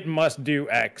no it must do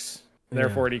X,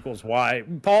 therefore it equals Y.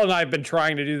 Paul and I have been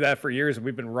trying to do that for years, and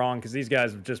we've been wrong because these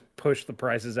guys have just pushed the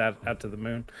prices out to the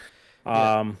moon.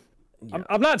 I'm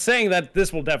not saying that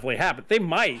this will definitely happen. They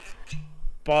might,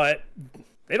 but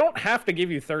they don't have to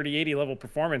give you 3080 level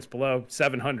performance below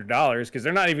 $700 because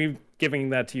they're not even giving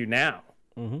that to you now.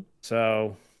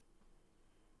 So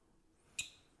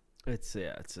it's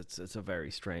a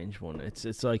very strange one.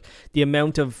 It's like the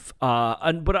amount of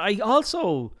but I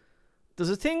also, there's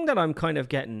a thing that I'm kind of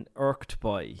getting irked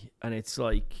by, and it's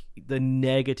like the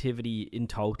negativity in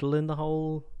total in the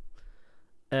whole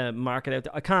market out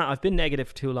there. I've been negative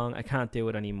for too long. I can't do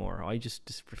it anymore. I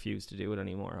just refuse to do it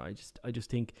anymore. I just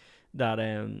think that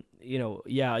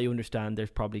I understand there's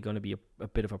probably going to be a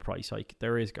bit of a price hike.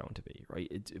 There is going to be,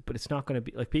 right? But it's not going to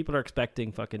be like people are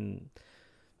expecting fucking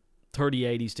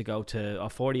 3080s to go to, or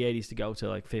 4080s to go to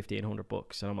like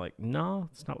 $1,500, and I'm like, no,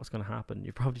 that's not what's going to happen.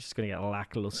 You're probably just going to get a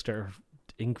lackluster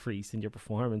increase in your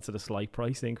performance at a slight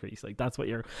price increase. Like that's what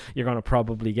you're going to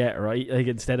probably get, right? Like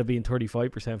instead of being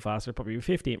 35% faster, probably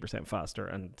 15% faster,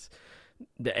 and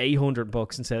the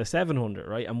 $800 instead of $700,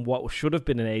 right? And what should have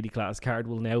been an 80 class card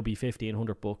will now be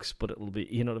 $1,500, but it'll be,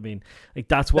 you know what I mean? Like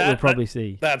that's what we'll probably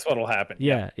see. That's what'll happen.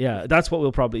 Yeah, that's what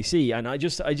we'll probably see. And I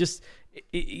just,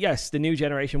 yes, the new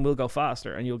generation will go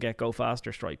faster, and you'll get go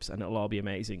faster stripes, and it'll all be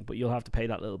amazing. But you'll have to pay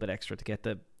that little bit extra to get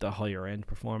the higher end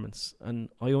performance, and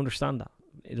I understand that.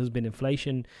 It has been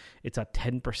inflation. It's at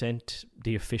 10%,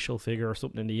 the official figure or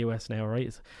something in the US now, right?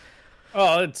 It's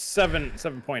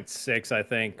 7.6, I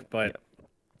think, but. Yeah.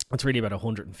 It's really about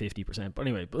 150%, but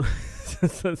anyway, but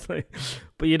it's like,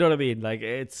 but you know what I mean? Like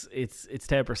it's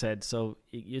 10%, so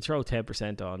you throw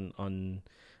 10% on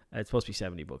it's supposed to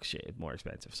be $70 shit more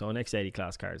expensive. So an X80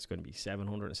 class card is going to be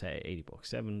 $700 and say $80,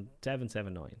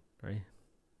 779, right?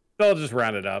 They'll just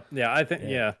round it up. Yeah, I think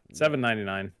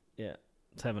 $799. Yeah,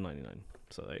 $799.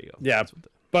 So there you go. Yeah,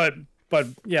 but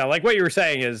yeah, like what you were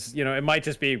saying is, it might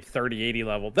just be 3080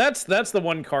 level. That's the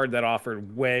one card that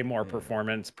offered way more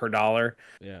performance per dollar.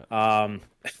 Yeah.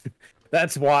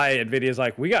 That's why NVIDIA's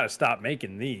like, we got to stop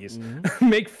making these.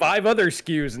 Make 5 other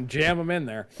SKUs and jam them in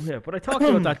there. Yeah, but I talked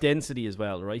about that density as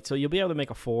well, right? So you'll be able to make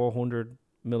a 400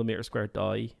 millimeter square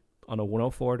die on a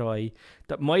 104 die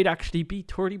that might actually be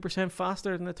 30%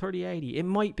 faster than the 3080. It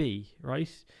might be, right?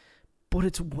 But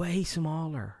it's way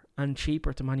smaller and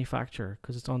cheaper to manufacture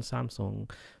because it's on Samsung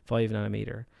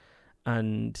 5nm,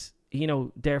 and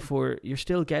therefore you're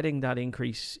still getting that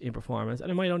increase in performance, and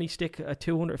it might only stick a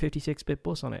 256-bit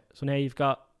bus on it. So now you've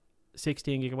got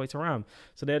 16 gigabytes of RAM.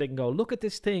 So now they can go, look at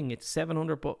this thing, it's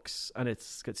 $700 and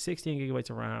it's got 16 gigabytes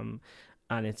of RAM,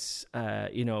 and it's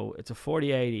it's a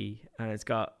 4080 and it's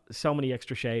got so many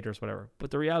extra shaders, whatever.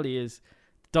 But the reality is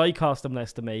die cost them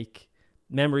less to make,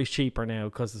 memory's cheaper now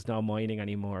because there's no mining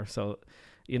anymore, so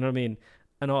you know what I mean?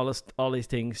 And all these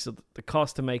things. So the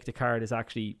cost to make the card is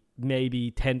actually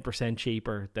maybe 10%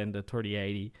 cheaper than the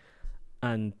 3080,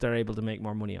 and they're able to make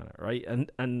more money on it, right?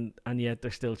 And yet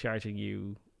they're still charging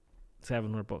you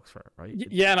 $700 for it, right?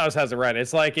 Janos has it right.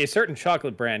 It's like a certain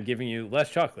chocolate brand giving you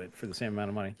less chocolate for the same amount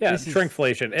of money. Yeah,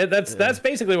 shrinkflation. That's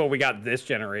basically what we got this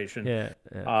generation. Yeah.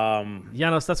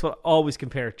 Janos, that's what I always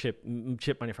compare chip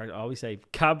manufacturers. I always say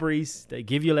Cadbury's, they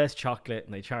give you less chocolate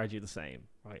and they charge you the same,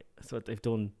 right? That's what they've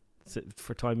done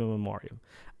for time immemorial.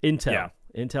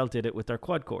 Intel did it with their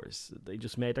quad cores. They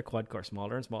just made their quad core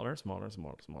smaller and smaller and smaller and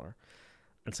smaller and smaller,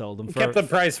 and sold them for, kept the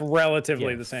price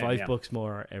relatively the same. $5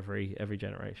 more every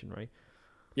generation, right?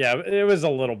 Yeah, it was a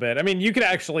little bit. I mean, you could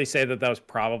actually say that was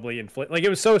probably inflation. Like, it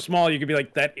was so small, you could be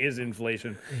like, that is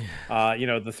inflation. You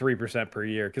know, the 3% per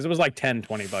year, because it was like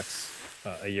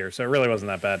 $10-20 a year, so it really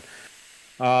wasn't that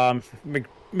bad.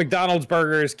 McDonald's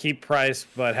burgers keep price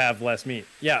but have less meat.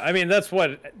 Yeah, I mean, that's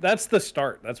the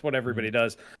start. That's what everybody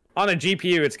does. On a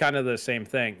GPU, it's kind of the same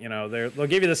thing. You know, they'll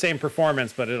give you the same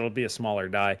performance, but it'll be a smaller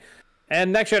die.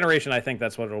 And next generation, I think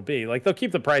that's what it'll be. Like, they'll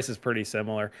keep the prices pretty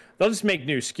similar. They'll just make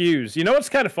new SKUs. You know what's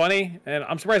kind of funny? And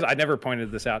I'm surprised I never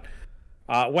pointed this out.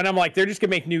 When I'm like, they're just going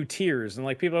to make new tiers. And,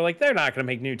 like, people are like, they're not going to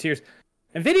make new tiers.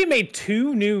 NVIDIA made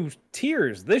 2 new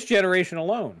tiers this generation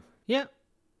alone. Yeah.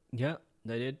 Yeah,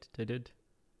 they did.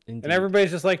 Indeed. And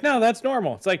everybody's just like, no, that's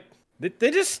normal. It's like,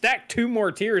 they just stacked 2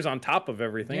 more tiers on top of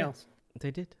everything else.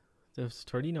 They did. There was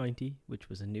 3090, which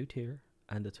was a new tier,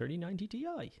 and the 3090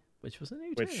 Ti, which was a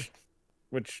new tier.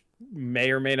 Which may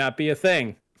or may not be a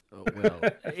thing. Oh, well,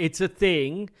 it's a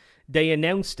thing. They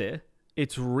announced it.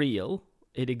 It's real.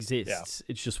 It exists.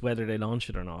 Yeah. It's just whether they launch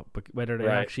it or not, but whether they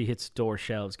actually hit store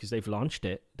shelves, because they've launched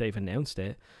it. They've announced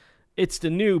it. It's the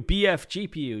new BF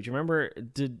GPU. Do you remember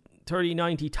the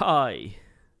 3090 Ti?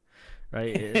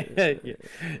 Right?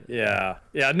 Yeah.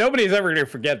 Nobody's ever going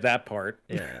to forget that part.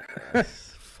 Yeah.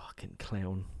 Fucking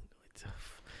clown.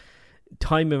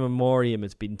 Time in memoriam,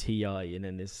 it's been Ti, and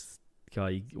then this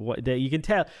guy, you can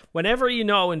tell whenever you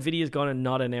know NVIDIA's going to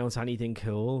not announce anything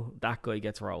cool, that guy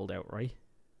gets rolled out, right?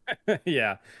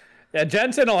 Yeah,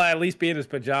 Jensen will at least be in his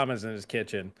pajamas in his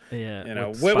kitchen. Yeah, you know,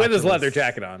 with his leather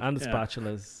jacket on and the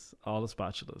spatulas, all the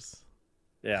spatulas.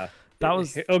 Yeah, that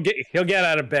was he'll get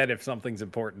out of bed if something's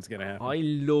important's gonna happen. I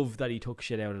love that he took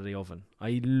shit out of the oven.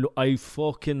 I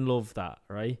fucking love that,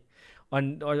 right?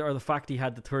 Or the fact he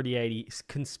had the 3080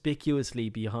 conspicuously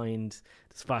behind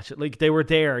the spatula. Like, they were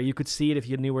there. You could see it if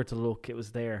you knew where to look. It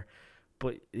was there.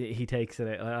 But he takes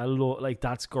it out. I love, like,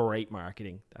 that's great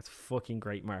marketing. That's fucking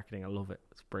great marketing. I love it.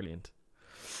 It's brilliant.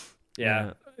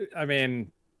 Yeah. I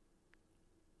mean,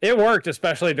 it worked,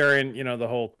 especially during, you know, the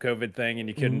whole COVID thing and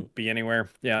you couldn't be anywhere.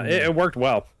 Yeah, it worked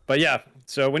well. But yeah,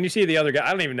 so when you see the other guy,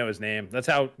 I don't even know his name. That's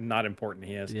how not important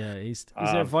he is. Yeah, he's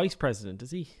a vice president,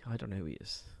 is he? I don't know who he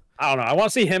is. I don't know. I want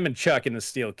to see him and Chuck in the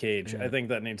steel cage. Yeah. I think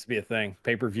that needs to be a thing.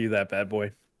 Pay-per-view that bad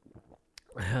boy.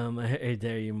 I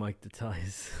dare you, Mike the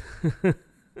Ties.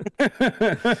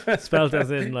 Spelled as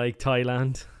in, like,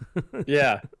 Thailand.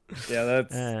 Yeah,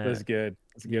 that's good.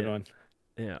 That's a good one.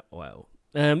 Yeah, wow.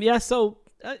 Yeah, so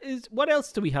what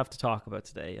else do we have to talk about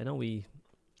today?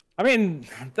 I mean,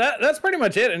 that's pretty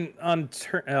much it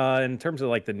in terms of,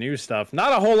 like, the news stuff.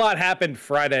 Not a whole lot happened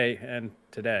Friday and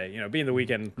today. You know, being the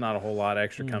weekend, not a whole lot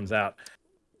extra comes out.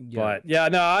 Yeah. But yeah,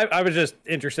 no, I was just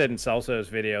interested in Celso's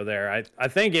video there. I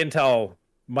think Intel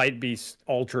might be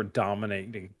ultra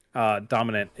dominant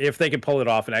if they can pull it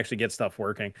off and actually get stuff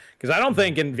working. Because I don't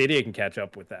think NVIDIA can catch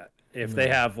up with that. If they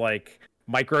have, like,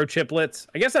 micro chiplets,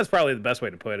 I guess that's probably the best way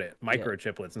to put it. Micro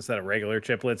chiplets instead of regular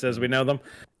chiplets as we know them.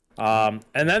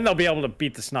 And then they'll be able to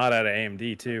beat the snot out of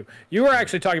AMD too. You were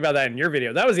actually talking about that in your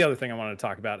video. That was the other thing I wanted to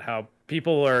talk about, how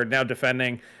people are now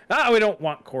defending, we don't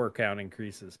want core count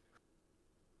increases.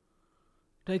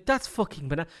 Like, that's fucking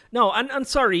banana. No, and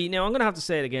sorry, now I'm going to have to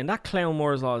say it again. That clown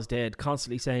Moore's Law is dead,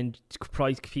 constantly saying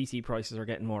PC prices are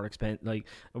getting more expensive. Like,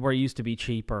 where it used to be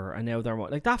cheaper and now they're more.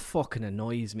 Like, that fucking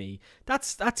annoys me.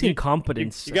 That's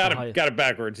incompetence. You got it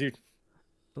backwards.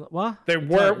 What? They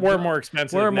were more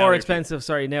expensive. We're more expensive.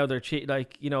 Sorry, now they're cheap.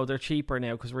 Like, you know, they're cheaper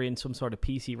now because we're in some sort of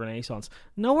PC renaissance.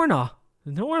 No, we're not.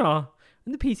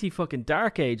 In the PC fucking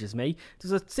dark ages, mate.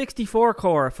 There's a 64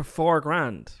 core for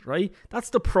 $4,000, right?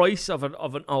 That's the price of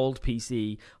an old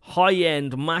PC, high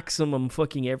end, maximum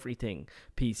fucking everything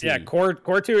PC. Yeah, Core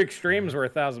 2 Extremes were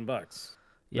 $1,000.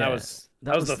 Yeah,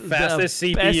 that was the fastest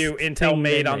CPU Intel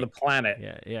made on the planet.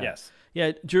 Yeah. Yes.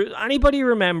 Yeah. Anybody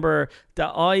remember the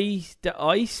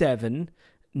i7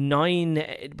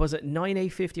 was it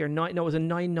 9850 or 9? No, it was a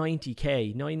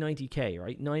 990K. 990K,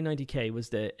 right? 990K was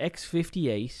the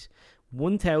X58.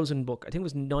 1,000 book. I think it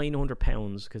was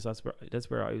 £900 because that's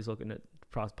where I was looking at,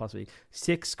 possibly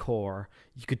 6 core.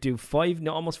 You could do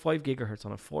almost 5 gigahertz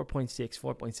on a 4.6,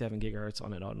 4.7 gigahertz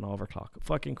on it on an overclock.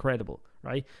 Fucking incredible,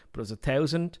 right? But it was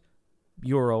 €1,000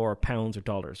 or pounds or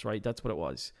dollars, right? That's what it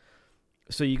was.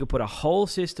 So you could put a whole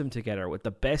system together with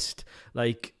the best,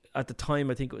 like, at the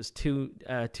time I think it was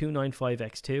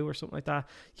 295X2 or something like that.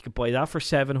 You could buy that for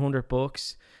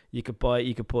 $700. You could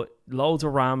put loads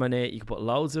of RAM in it. You could put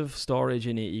loads of storage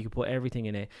in it. You could put everything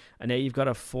in it. And now you've got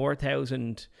a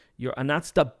 4,000 euro, and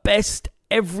that's the best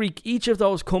each of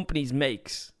those companies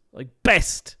makes. Like,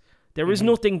 best. There is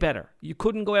nothing better. You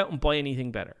couldn't go out and buy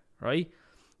anything better, right?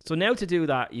 So now to do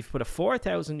that, you've put a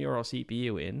 4,000 euro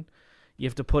CPU in. You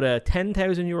have to put a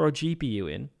 €10,000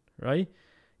 GPU in, right?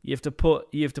 You have to put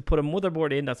a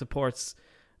motherboard in that supports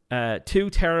 2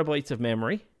 terabytes of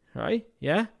memory, right?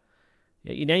 Yeah.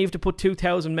 Yeah. Now you have to put 2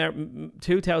 terabytes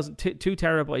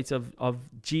of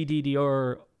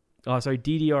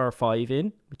DDR5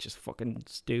 in, which is fucking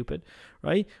stupid,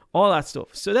 right? All that stuff.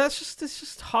 So it's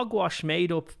just hogwash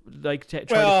made up, like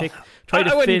I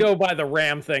wouldn't go by the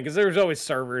RAM thing, because there was always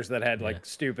servers that had like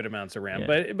stupid amounts of RAM.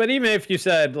 Yeah. But even if you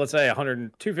said, let's say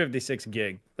 256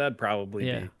 gig, that'd probably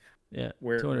be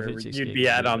where you'd be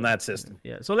at on that system.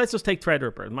 Yeah. So let's just take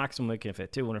Threadripper, the maximum it can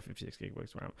fit, 256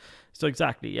 gigabytes RAM. So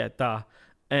exactly, that.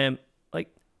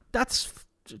 Like that's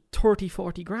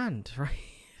 30-40 grand, right?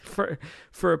 For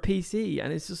a PC,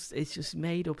 and it's just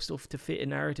made up stuff to fit a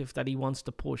narrative that he wants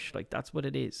to push. Like, that's what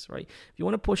it is, right? If you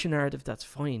want to push a narrative, that's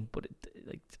fine, but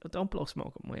don't blow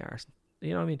smoke up my arse.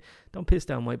 You know what I mean? Don't piss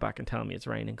down my back and tell me it's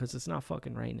raining, because it's not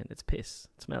fucking raining. It's piss.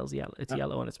 It smells yellow. It's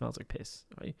yellow and it smells like piss,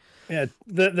 right? Yeah.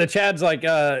 The Chad's like,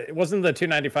 it wasn't the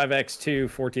 295X2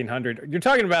 1400. You're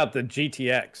talking about the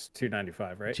GTX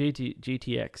 295, right?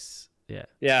 GTX. Yeah.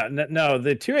 Yeah. No,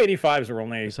 the 285s were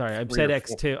only. Sorry, I said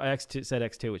X2. I said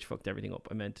X2, which fucked everything up.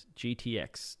 I meant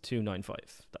GTX 295.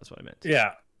 That's what I meant.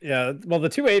 Yeah. Yeah. Well, the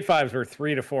 285s were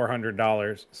 $300 to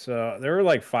 $400, so they were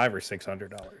like $500 or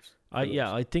 $600.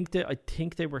 I think they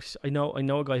were. I know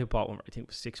a guy who bought one. I think it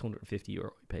was €650 he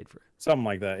paid for it. Something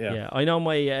like that. Yeah. Yeah. I know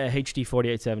my HD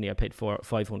 4870 I paid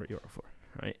 €500 for.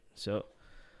 Right. So,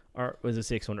 or was it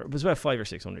 600? It was about €500 or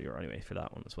 €600 anyway for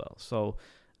that one as well. So,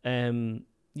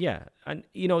 yeah, and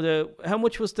how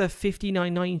much was the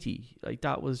 5990? Like,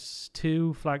 that was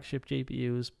 2 flagship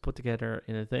GPUs put together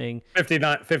in a thing.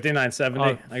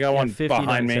 5970. I got one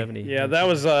behind me. Yeah, that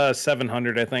was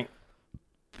 700, I think.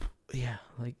 Yeah,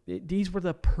 like these were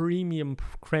the premium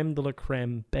creme de la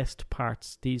creme best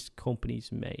parts these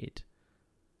companies made.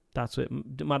 That's what.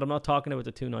 Matt, I'm not talking about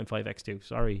the 295 X2.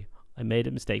 Sorry, I made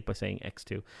a mistake by saying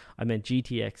X2. I meant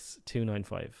GTX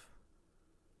 295.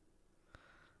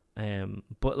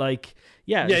 But like,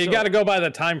 you got to go by the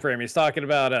time frame. He's talking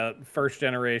about a first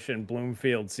generation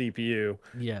Bloomfield CPU.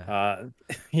 Yeah.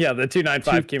 The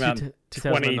 295 came out in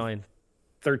 2009.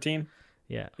 13.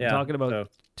 Yeah. I'm talking about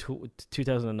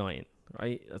 2009,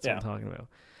 right? That's what I'm talking about.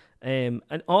 And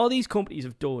all these companies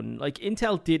have done, like,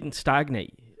 Intel didn't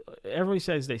stagnate. Everybody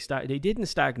says they didn't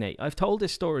stagnate. I've told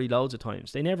this story loads of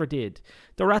times. They never did.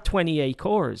 They're at 28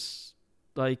 cores.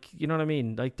 Like, you know what I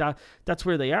mean? Like, that's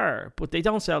where they are, but they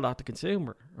don't sell that to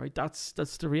consumer, right? That's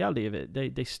the reality of it.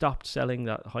 They stopped selling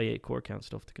that high 8 core count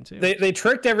stuff to consumer. They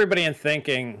tricked everybody in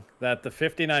thinking that the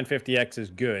 5950X is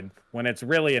good when it's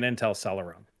really an Intel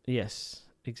Celeron. Yes.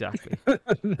 Exactly.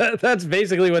 That's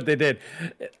basically what they did.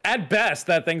 At best,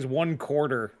 that thing's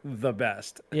 1/4 the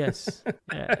best. Yes.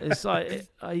 Yeah. It's like,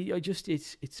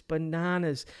 it's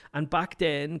bananas. And back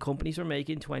then, companies were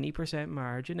making 20%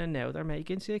 margin, and now they're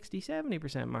making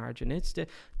 60-70% margin.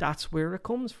 That's where it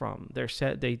comes from. They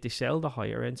sell the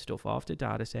higher end stuff off the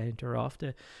data center, off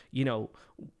the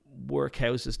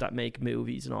workhouses that make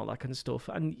movies and all that kind of stuff,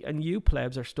 and you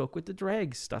plebs are stuck with the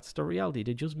dregs. That's the reality.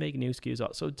 They just make new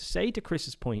SKUs. So to say, to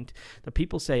Chris's point, that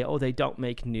people say, oh, they don't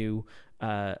make new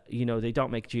they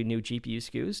don't make new GPU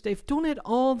SKUs. They've done it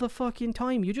all the fucking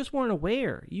time. You just weren't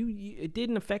aware. It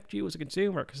didn't affect you as a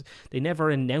consumer because they never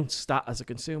announced that as a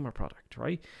consumer product,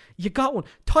 right? You got one.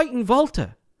 Titan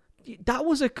Volta. That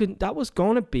was on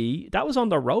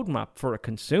the roadmap for a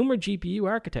consumer GPU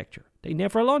architecture. They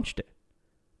never launched it.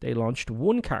 They launched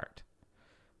one card,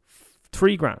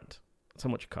 $3,000. That's how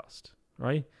much it cost,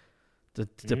 right?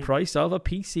 The price of a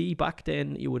PC back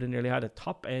then, you would have nearly had a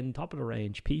top of the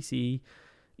range PC.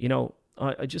 I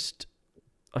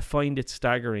find it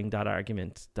staggering, that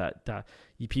argument that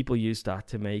people use that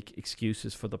to make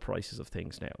excuses for the prices of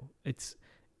things now. It's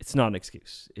not an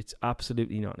excuse. It's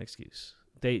absolutely not an excuse.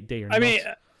 They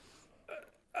are.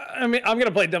 I'm going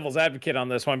to play devil's advocate on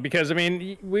this one, because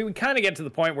we kind of get to the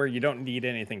point where you don't need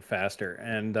anything faster,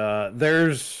 and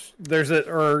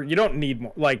you don't need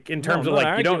more, like, in terms of,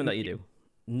 like, you don't that you do.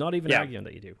 Not even arguing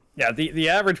that you do. Yeah, the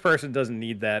average person doesn't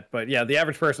need that, but yeah, the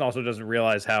average person also doesn't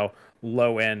realize how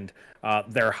low end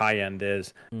their high end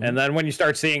is. Mm-hmm. And then when you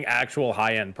start seeing actual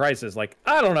high end prices, like,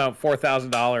 I don't know,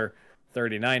 $4,000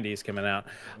 3090s coming out,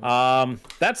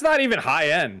 that's not even high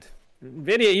end.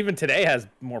 NVIDIA even today has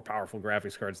more powerful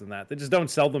graphics cards than that. They just don't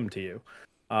sell them to you.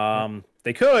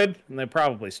 They could, and they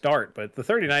probably start, but the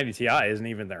 3090 Ti isn't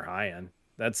even their high end.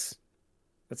 That's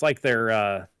like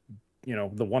their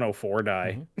the 104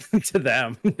 die to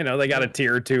them. They got a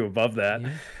tier or two above that.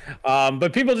 Yeah.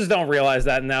 But people just don't realize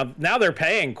that. Now they're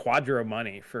paying Quadro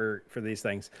money for these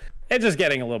things. It's just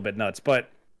getting a little bit nuts. But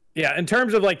Yeah, in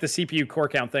terms of like the CPU core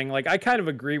count thing, like I kind of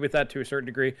agree with that to a certain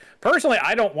degree. Personally,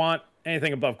 I don't want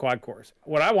anything above quad cores.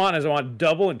 What I want is I want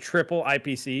double and triple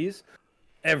IPCs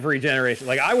every generation.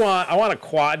 Like I want a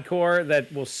quad core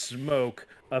that will smoke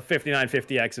a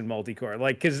 5950X in multi-core.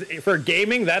 Like cuz for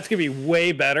gaming that's going to be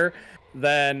way better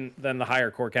than the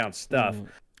higher core count stuff.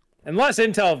 Unless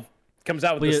Intel comes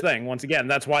out with this thing. Once again,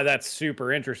 that's why that's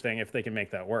super interesting if they can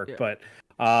make that work. Yeah. But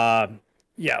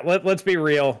yeah, let's be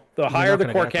real. The higher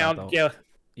the core count, yeah.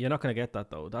 You're not going to get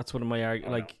that though. That's one of my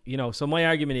like, you know, so my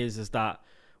argument is that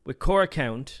with core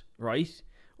count, right?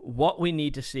 What we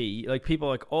need to see, like people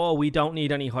are like, oh, we don't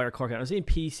need any higher core count. I've seen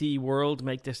PC World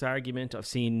make this argument. I've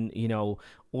seen, you know,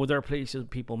 other places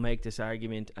people make this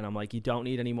argument, and I'm like, you don't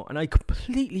need any more. And I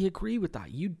completely agree with that.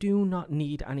 You do not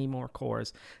need any more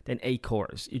cores than 8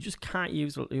 cores. You just can't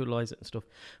utilize it and stuff.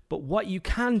 But what you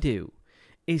can do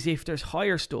is if there's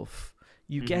higher stuff,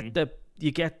 you get the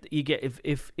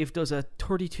if there's a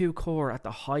 32 core at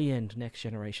the high end next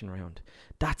generation round,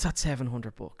 that's at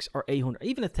 $700 or $800,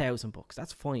 even $1,000.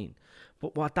 That's fine.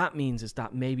 But what that means is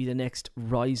that maybe the next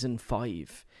Ryzen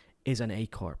 5 is an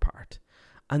 8 core part,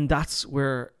 and that's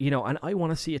where, you know, and I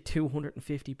want to see a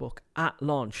 $250 at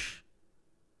launch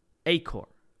 8 core,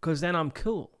 because then I'm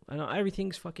cool. I know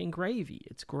everything's fucking gravy.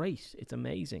 It's great. It's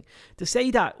amazing. To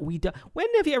say that when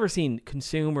have you ever seen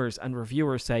consumers and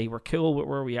reviewers say we're cool with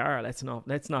where we are? Let's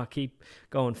not keep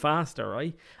going faster,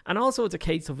 right? And also it's a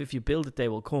case of if you build it, they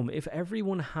will come. If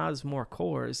everyone has more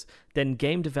cores, then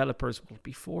game developers will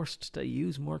be forced to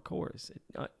use more cores.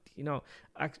 You know,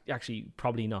 actually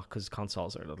probably not, because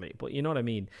consoles are late, but you know what I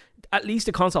mean. At least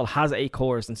a console has 8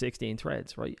 cores and 16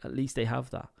 threads, right? At least they have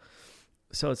that.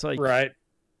 So it's like, right.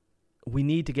 We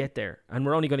need to get there, and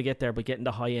we're only going to get there by getting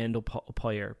the high end up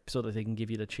higher, so that they can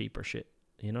give you the cheaper shit.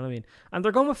 You know what I mean? And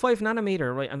they're going with 5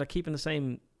 nanometer, right? And they're keeping the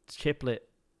same chiplet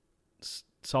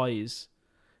size.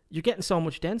 You're getting so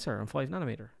much denser on 5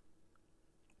 nanometer.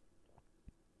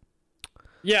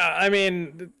 Yeah, I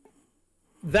mean,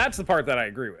 that's the part that I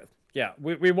agree with. Yeah,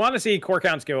 we want to see core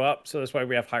counts go up, so that's why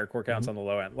we have higher core counts on the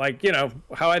low end. Like, you know,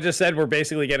 how I just said, we're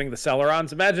basically getting the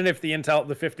Celerons. Imagine if the $50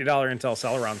 Intel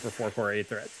Celerons were 4-core 8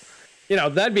 threads. You know,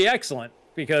 that'd be excellent,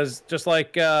 because just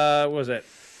like, what was it?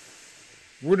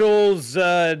 Rudol's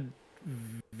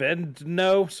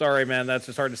Vendno? Sorry, man, that's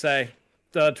just hard to say.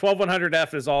 The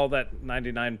 12100F is all that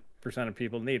 99% of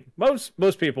people need.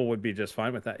 Most people would be just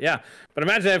fine with that. Yeah, but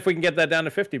imagine if we can get that down to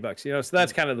 $50, you know, so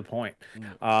that's kind of the point.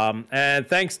 And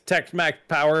thanks TechMac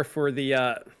Power for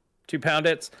the 2 pound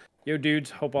hits. Yo dudes,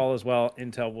 hope all is well.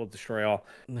 Intel will destroy all.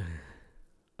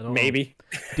 Maybe.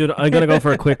 Dude, I'm gonna go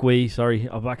for a quick wee. Sorry,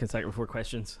 I'll be back in a second before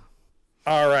questions.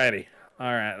 Alrighty.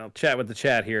 Alright, I'll chat with the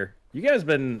chat here. You guys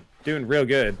been doing real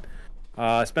good.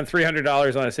 I spent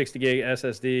 $300 on a 60 gig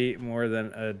SSD more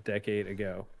than a decade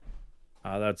ago.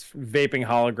 That's vaping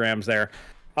holograms there.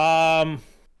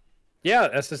 Yeah,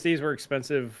 SSDs were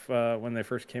expensive when they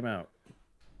first came out.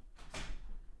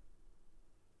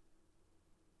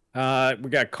 We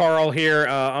got Carl here.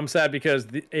 I'm sad because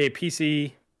a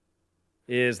PC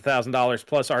is $1,000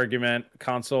 plus argument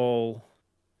console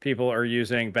people are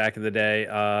using back in the day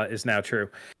is now true.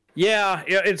 Yeah,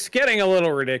 it's getting a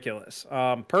little ridiculous.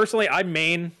 Personally, I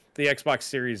main the Xbox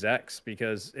Series X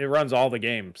because it runs all the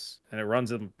games and it runs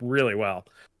them really well.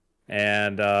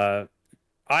 And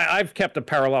I've kept a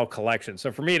parallel collection.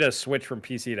 So for me to switch from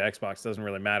PC to Xbox doesn't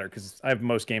really matter because I have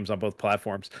most games on both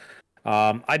platforms.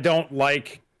 I don't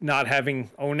like not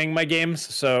owning my games.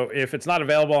 So if it's not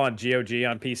available on GOG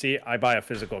on PC, I buy a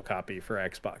physical copy for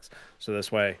Xbox. So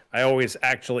this way I always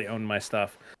actually own my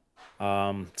stuff.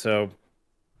 So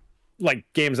like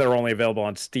games that are only available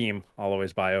on Steam, I'll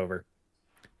always buy over.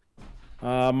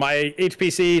 My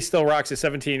HPC still rocks a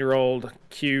 17-year-old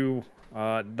Q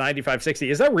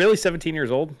 9560. Is that really 17 years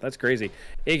old? That's crazy.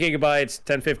 8 gigabytes,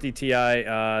 1050 Ti,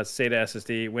 SATA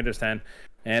SSD, Windows 10,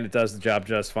 and it does the job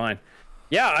just fine.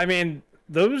 Yeah, I mean,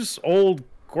 those old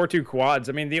Core 2 quads,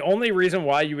 I mean, the only reason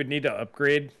why you would need to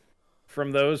upgrade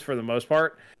from those for the most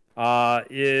part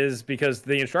is because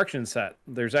the instruction set.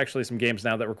 There's actually some games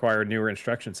now that require newer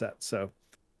instruction sets, so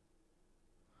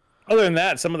other than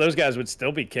that, some of those guys would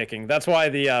still be kicking. That's why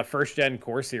the first-gen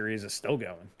Core series is still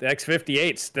going. The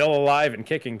X58 is still alive and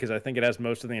kicking because I think it has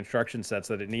most of the instruction sets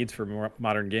that it needs for more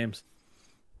modern games.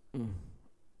 Do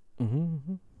you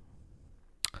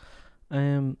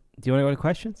want to go to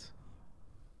questions?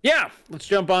 Yeah, let's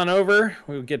jump on over.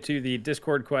 We'll get to the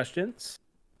Discord questions.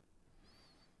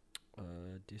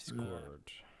 Discord.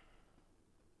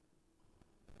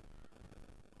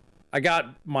 I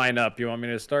got mine up. You want me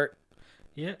to start?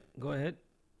 Yeah, go ahead.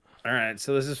 All right,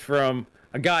 so this is from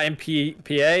a guy in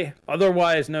PA,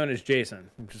 otherwise known as Jason.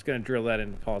 I'm just gonna drill that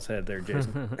into Paul's head there,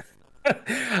 Jason.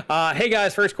 Hey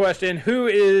guys, first question: who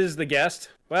is the guest?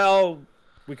 Well,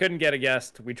 we couldn't get a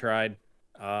guest. We tried.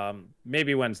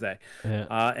 Maybe Wednesday,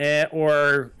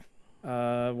 or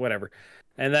whatever.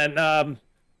 And then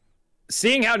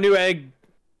seeing how the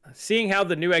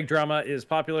Newegg drama is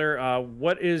popular,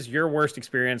 what is your worst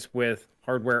experience with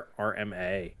hardware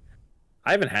RMA?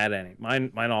 I haven't had any.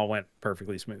 Mine all went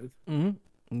perfectly smooth.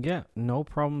 Mm-hmm. Yeah, no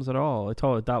problems at all. I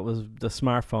thought that was the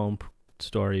smartphone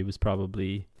story was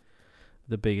probably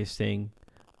the biggest thing.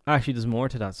 Actually, there's more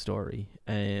to that story.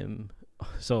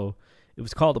 So it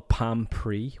was called a Palm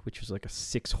Pre, which was like a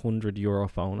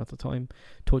 €600 phone at the time.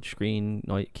 Touchscreen,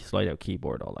 slide out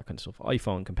keyboard, all that kind of stuff.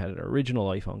 iPhone competitor, original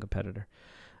iPhone competitor.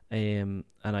 And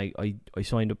I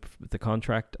signed up with the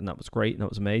contract, and that was great, and that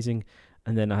was amazing.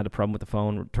 And then I had a problem with the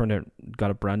phone. Returned it, got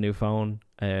a brand new phone.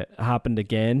 It happened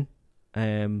again.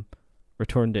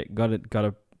 Returned it, got a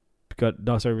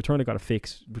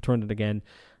fix. Returned it again,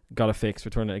 got a fix.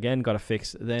 Returned it again, got a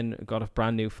fix. Then got a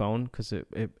brand new phone because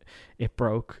it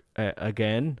broke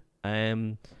again.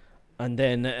 And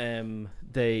then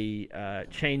they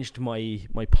changed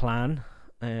my plan.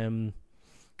 Oh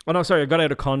no, sorry, I got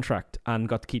out of contract and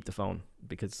got to keep the phone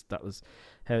because that was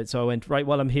how. So I went, right,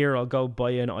 while I'm here, I'll go buy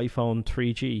an iPhone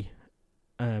 3G,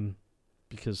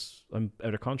 because I'm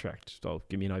out of contract. So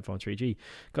give me an iPhone 3G.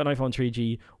 Got an iPhone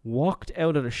 3G. Walked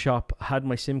out of the shop, had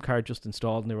my SIM card just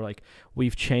installed, and they were like,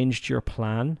 "We've changed your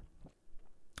plan."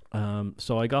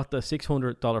 So I got the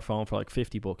 $600 phone for like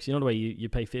 $50. You know the way you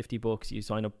pay $50, you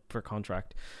sign up for a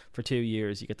contract for 2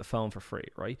 years, you get the phone for free,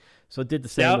 right? So I did the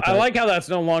same. Yeah, I like how that's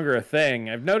no longer a thing.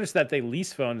 I've noticed that they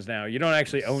lease phones now. You don't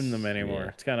actually own them anymore. Yeah.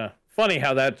 It's kind of funny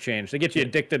how that changed. They get you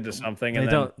addicted to something.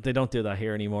 They don't do that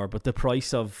here anymore. But the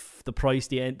price, because the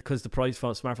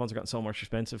smartphones are gotten so much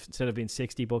expensive. Instead of being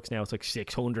 $60 now, it's like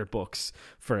 $600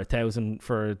 for a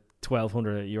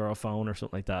 €1,200 phone or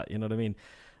something like that. You know what I mean?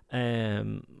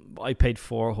 I paid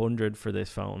 $400 for this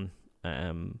phone,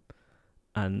 and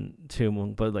 2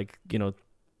 months, but like, you know,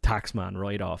 taxman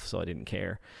write off, so I didn't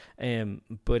care.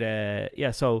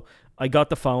 So I got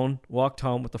the phone, walked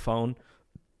home with the phone,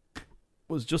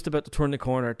 was just about to turn the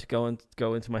corner to go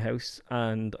into my house,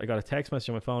 and I got a text message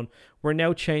on my phone. We're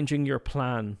now changing your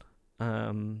plan,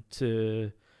 and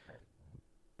it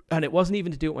wasn't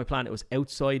even to do with my plan. It was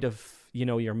outside of, you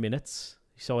know, your minutes.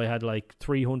 So I had like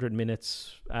 300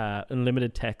 minutes,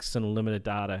 unlimited text and unlimited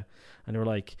data. And they were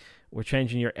like, we're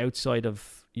changing your outside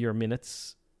of your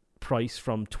minutes price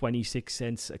from 26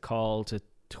 cents a call to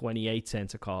 28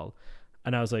 cents a call.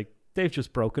 And I was like, they've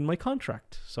just broken my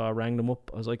contract. So I rang them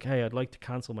up. I was like, hey, I'd like to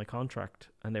cancel my contract.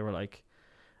 And they were like,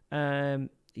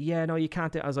 yeah, no, you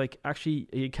can't. I was like, actually,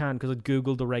 you can, because I'd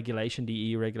Googled the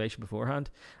EU regulation beforehand.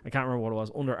 I can't remember what it was,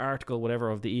 under article, whatever,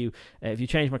 of the EU. If you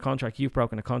change my contract, you've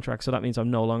broken a contract, so that means I'm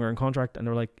no longer in contract. And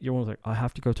they're like, your one's like, I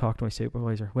have to go talk to my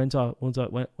supervisor. Went off,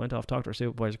 talked to our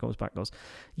supervisor, comes back, goes,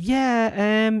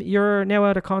 yeah, you're now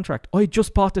out of contract. I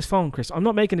just bought this phone, Chris. I'm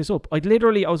not making this up. I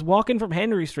was walking from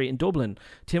Henry Street in Dublin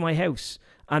to my house,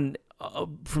 and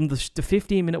from the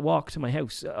 15-minute walk to my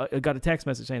house, I got a text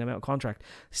message saying I'm out of contract.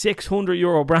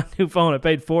 €600 brand new phone. I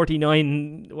paid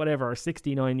 49 whatever or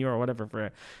 €69 whatever for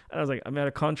it. And I was like, I'm out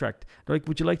of contract. They're like,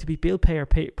 would you like to be bill pay or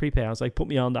prepay? I was like, put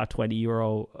me on that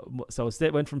 €20. So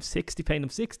it went from paying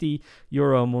them €60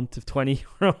 a month to €20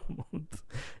 a month.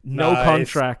 No nice.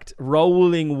 Contract,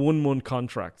 rolling 1 month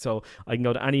contract. So I can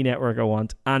go to any network I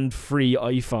want and free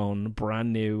iPhone,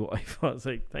 brand new iPhone. I was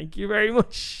like, thank you very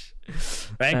much.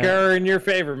 Banker in your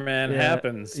favor, man. Yeah,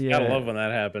 happens. Yeah. Gotta love when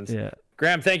that happens. Yeah.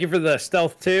 Graham, thank you for the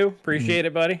Stealth 2. Appreciate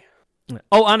it, buddy.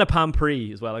 Oh, and a Palm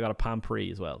Pre as well. I got a Palm Pre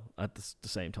as well at the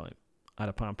same time. I had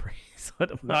a Palm Pre.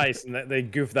 Nice. And they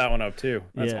goofed that one up too.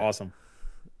 That's awesome.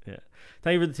 Yeah.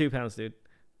 Thank you for the £2, dude.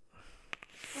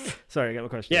 Sorry, I got my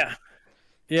question. Yeah.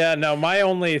 Yeah, no, my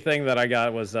only thing that I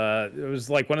got was it was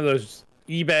like one of those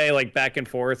eBay like back and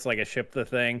forth, like I shipped the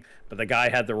thing, but the guy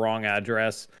had the wrong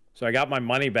address. So I got my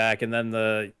money back, and then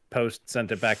the post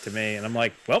sent it back to me, and I'm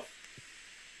like, well,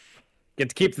 get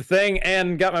to keep the thing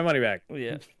and got my money back.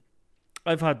 Yeah.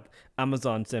 I've had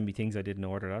Amazon send me things I didn't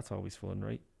order. That's always fun,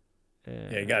 right?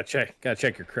 Yeah, you gotta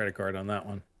check your credit card on that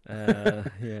one.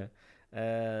 Yeah.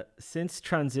 Since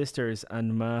transistors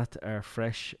and math are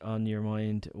fresh on your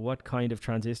mind, what kind of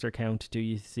transistor count do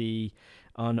you see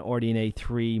on RDNA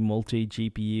 3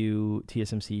 multi-GPU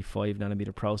TSMC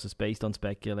 5nm process based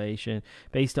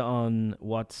on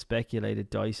what speculated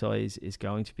die size is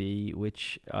going to be,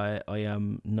 which I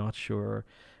am not sure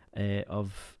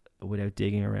of without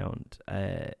digging around.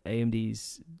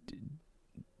 AMD's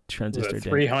transistor density.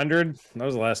 300? That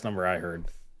was the last number I heard.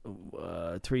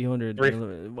 300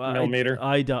 millimeter.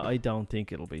 I don't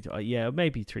think it'll be. Yeah,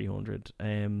 maybe 300.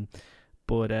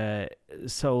 But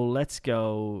so let's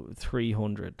go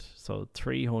 300. So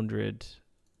 300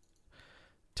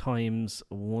 times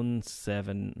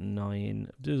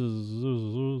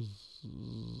 17900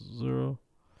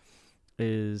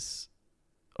 is.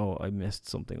 Oh, I messed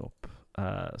something up.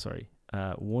 Sorry.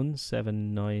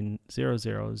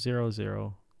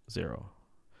 1790000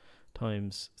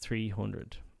 times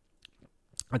 300.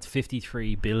 That's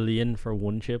 53 billion for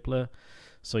one chiplet.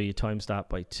 So you times that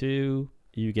by 2,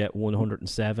 you get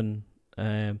 107.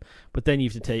 But then you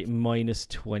have to take minus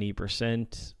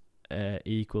 20%.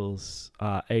 Equals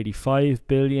 85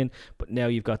 billion. But now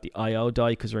you've got the I/O die,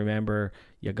 because remember,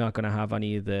 you're not going to have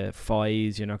any of the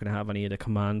PHYs, you're not going to have any of the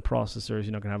command processors,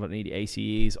 you're not going to have any of the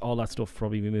ACEs. All that stuff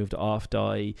probably be moved off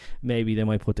die. Maybe they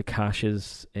might put the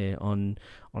caches on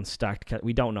stacked.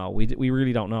 We don't know. We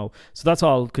really don't know. So that's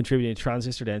all contributing to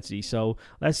transistor density. So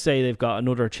let's say they've got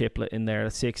another chiplet in there,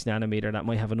 6 nanometer, that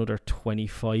might have another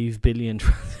 25 billion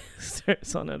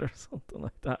transistors on it or something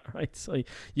like that, right? So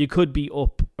you could be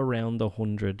up around the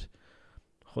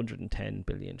 110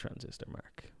 billion transistor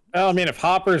mark. Well, I mean, if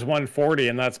Hopper's 140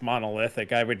 and that's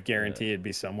monolithic, I would guarantee it'd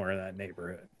be somewhere in that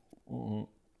neighborhood. Mm-hmm.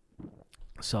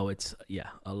 So it's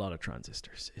a lot of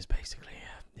transistors is basically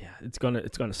it's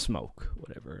gonna smoke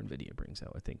whatever NVIDIA brings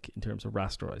out, I think, in terms of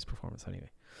rasterized performance anyway.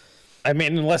 I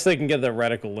mean, unless they can get the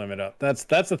reticle limit up. That's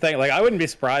the thing. Like, I wouldn't be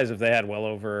surprised if they had well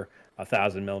over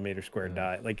 1,000 millimeter squared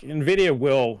die. Like, NVIDIA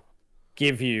will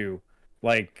give you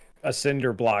like a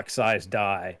cinder block size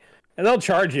die, and they'll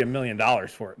charge you $1 million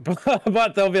for it.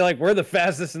 But they'll be like, "We're the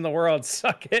fastest in the world.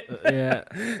 Suck it." Yeah.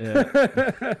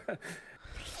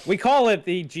 We call it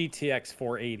the GTX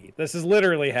 480. This has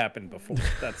literally happened before.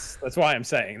 That's why I'm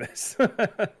saying this.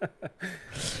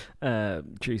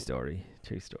 True story.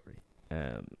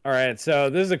 All right,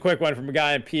 so this is a quick one from a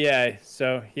guy in PA.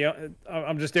 So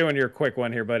I'm just doing your quick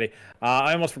one here, buddy.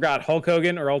 I almost forgot, Hulk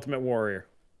Hogan or Ultimate Warrior?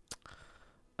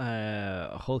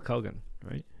 Hulk Hogan,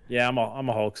 right? Yeah, I'm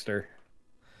a Hulkster.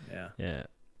 Yeah,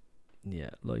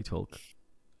 liked Hulk.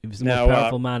 He was the most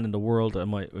powerful man in the world in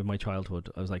my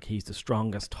childhood. I was like, he's the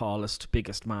strongest, tallest,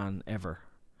 biggest man ever.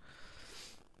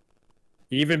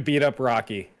 He even beat up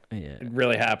Rocky. Yeah. It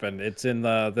really happened. It's in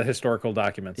the historical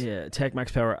documents. Yeah, Tech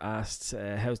Max Power asked,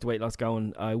 how's the weight loss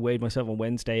going? I weighed myself on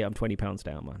Wednesday. I'm 20 pounds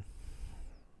down, man.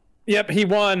 Yep, he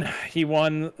won. He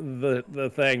won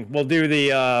the thing. We'll do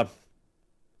the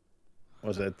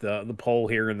the poll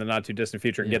here in the not too distant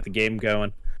future and get the game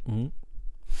going. Mm-hmm.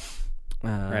 All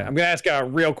right, I'm going to ask a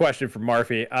real question from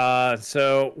Marfy.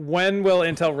 So when will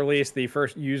Intel release the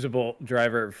first usable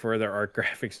driver for their ARC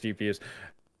graphics GPUs?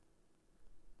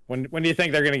 When do you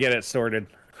think they're going to get it sorted?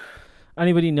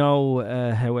 Anybody know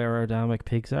how aerodynamic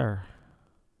pigs are?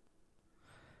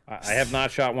 I have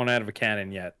not shot one out of a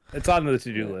cannon yet. It's on the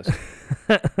to-do list.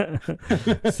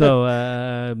 So,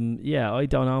 I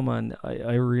don't know, man.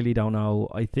 I really don't know.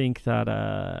 I think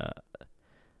that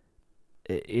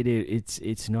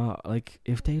it's not like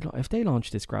if they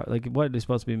launch this like what is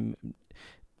supposed to be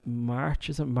March,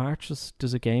 is it March?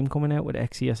 There's a game coming out with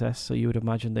XeSS, so you would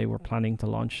imagine they were planning to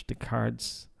launch the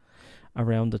cards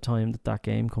around the time that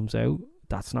game comes out.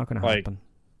 That's not going to happen.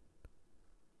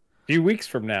 A few weeks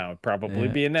from now, probably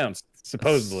be announced.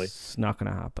 Supposedly, it's not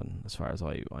going to happen, as far as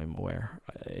I'm aware.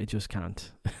 It just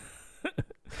can't.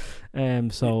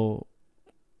 So.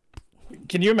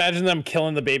 Can you imagine them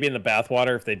killing the baby in the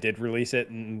bathwater if they did release it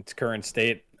in its current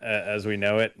state as we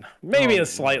know it? Maybe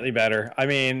it's slightly better. I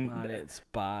mean, man, it's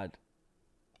bad.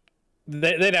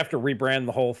 They'd have to rebrand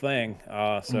the whole thing.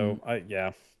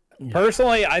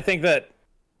 Personally, I think that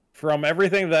from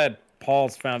everything that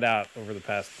Paul's found out over the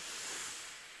past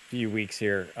few weeks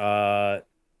here, I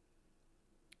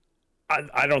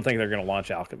don't think they're going to launch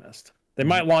Alchemist. They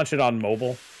might launch it on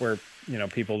mobile, where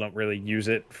people don't really use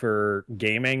it for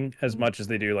gaming as much as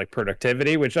they do like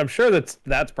productivity, which I'm sure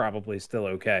that's probably still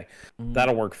okay.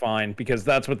 That'll work fine because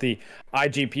that's what the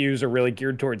iGPUs are really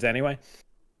geared towards anyway.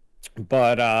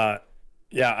 But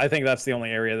I think that's the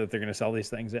only area that they're going to sell these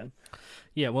things in.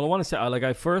 Yeah, well, I want to say,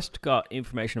 I first got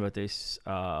information about this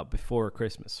before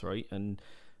Christmas, right? And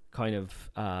kind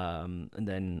of, and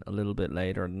then a little bit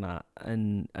later than that,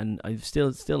 and I'm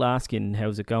still asking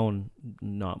how's it going.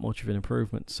 Not much of an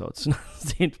improvement, so it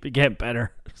seems to be getting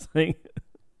better.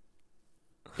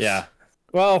 Yeah,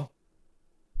 well,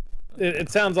 it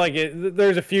sounds like it.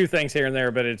 There's a few things here and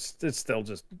there, but it's still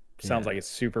just sounds like it's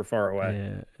super far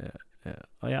away. Yeah.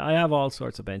 I have all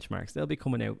sorts of benchmarks. They'll be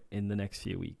coming out in the next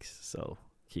few weeks, so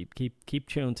keep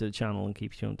tuned to the channel and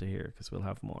keep tuned to here because we'll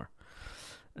have more.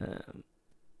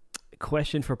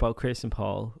 Question for both Chris and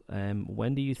Paul.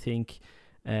 When do you think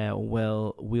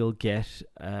we'll get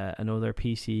another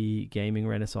PC gaming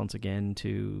renaissance again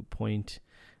to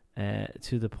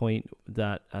the point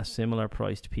that a similar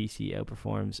priced PC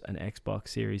outperforms an Xbox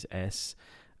Series S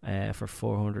for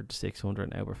 400 to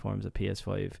 600 and outperforms a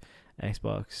PS5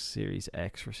 Xbox Series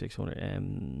X for 600?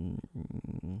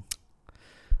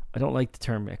 I don't like the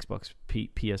term Xbox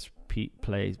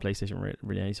PlayStation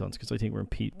Renaissance, because I think we're in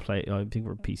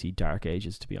PC dark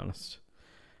ages, to be honest.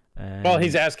 Well,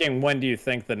 he's asking, when do you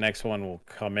think the next one will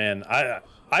come in? I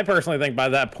personally think by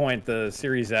that point the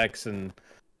Series X and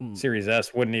Series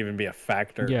S wouldn't even be a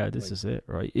factor. Yeah, this is it,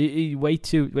 right? Wait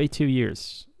 2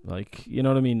 years. Like, you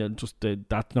know what I mean?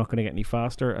 That's not going to get any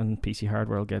faster, and PC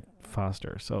hardware will get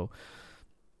faster. So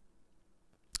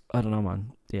I don't know,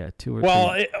 man. Yeah, 2 or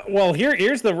 3.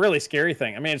 Here's the really scary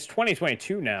thing. I mean, it's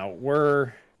 2022 now.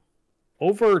 We're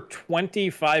over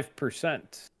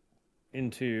 25%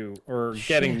 into, or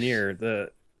getting near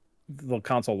the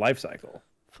console life cycle.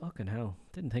 Fucking hell.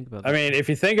 Didn't think about that. I mean, if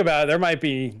you think about it, there might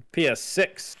be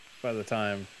PS6 by the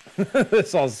time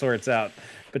this all sorts out,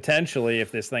 potentially,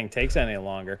 if this thing takes any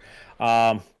longer.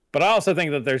 But I also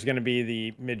think that there's going to be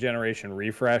the mid-generation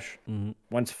refresh. Mm-hmm.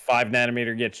 Once 5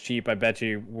 nanometer gets cheap, I bet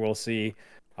you we'll see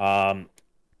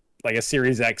like a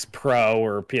Series X Pro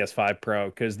or PS5 Pro,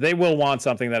 because they will want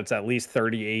something that's at least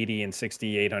 3080 and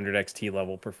 6800 XT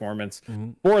level performance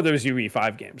for those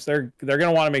UE5 games. They're going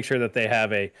to want to make sure that they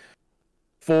have a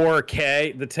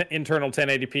 4K, the internal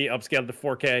 1080p upscaled to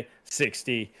 4K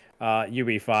 60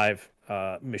 UE5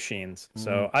 machines.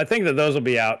 So I think that those will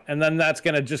be out, and then that's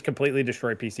going to just completely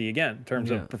destroy PC again in terms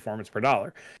of performance per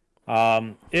dollar.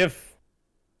 If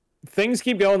things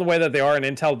keep going the way that they are, and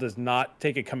Intel does not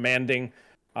take a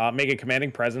make a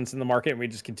commanding presence in the market, and we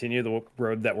just continue the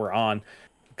road that we're on,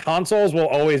 consoles will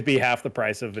always be half the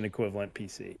price of an equivalent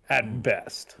PC at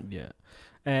best. Yeah.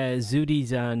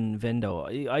 Zudis and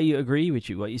Vendo, I agree with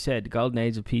you. What you said, the golden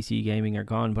age of PC gaming are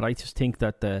gone, but I just think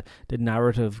that the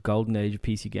narrative golden age of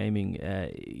PC gaming,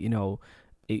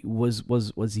 it was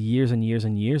years and years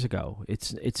and years ago.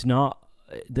 It's not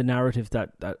the narrative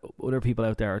that other people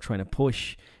out there are trying to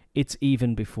push. It's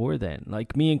even before then.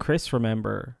 Like, me and Chris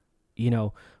remember,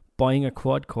 buying a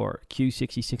quad core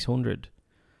Q6600.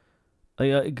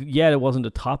 It wasn't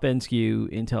a top end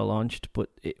SKU Intel launched, but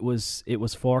it was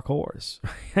 4 cores,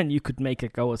 and you could make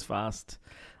it go as fast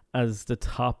as the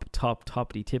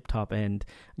toppity tip top end,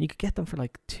 and you could get them for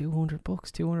like $200,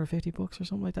 $250 or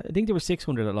something like that. I think they were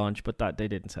 600 at launch, but that they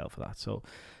didn't sell for that. So,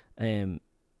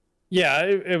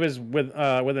 it was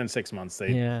within 6 months.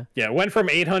 It went from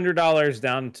 $800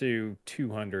 down to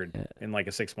 $200 in like a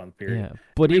 6-month period. Yeah,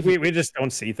 but we just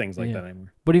don't see things like that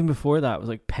anymore. But even before that, it was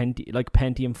like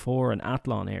Pentium 4 and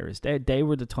Athlon eras. They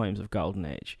were the times of golden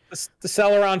age. The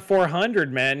Celeron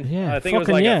 400, man. Yeah, I think it was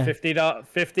like a $50 or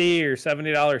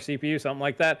 $70 CPU, something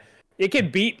like that. It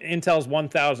could beat Intel's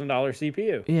 $1,000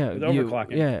 CPU. Yeah, with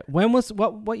overclocking. Yeah. When was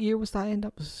what year was that end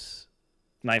up?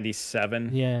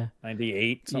 97,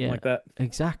 98, something like that.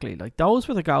 Exactly. Like, those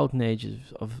were the golden ages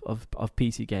of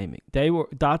PC gaming.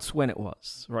 That's when it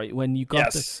was, right? When you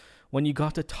got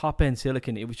the top end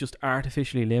silicon, it was just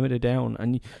artificially limited down,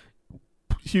 and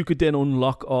you could then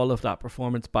unlock all of that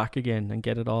performance back again and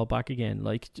get it all back again.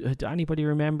 Like, do anybody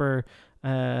remember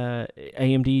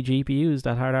AMD GPUs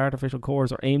that had artificial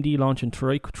cores, or AMD launching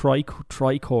tri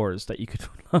cores that you could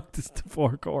unlock this to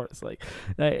 4 cores? Like,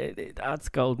 that's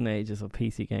golden ages of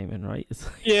PC gaming, right?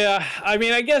 Yeah, I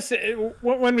mean, I guess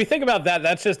when we think about that,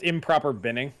 that's just improper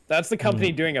binning. That's the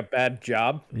company doing a bad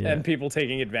job and people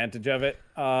taking advantage of it.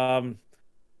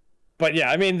 But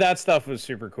yeah, I mean, that stuff was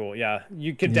super cool. Yeah,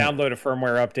 you could download a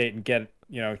firmware update and get,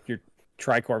 your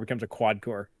tri-core becomes a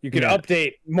quad-core. You could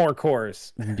update more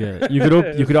cores. Yeah,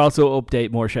 you could also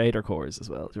update more shader cores as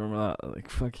well. Do you remember that?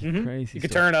 Like, fucking crazy. You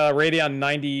could turn a Radeon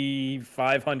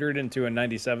 9500 into a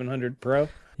 9700 Pro.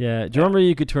 Yeah, do you remember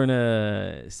you could turn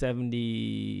a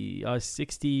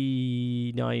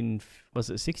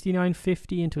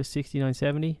 6950 into a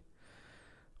 6970?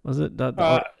 Was it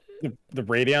that? The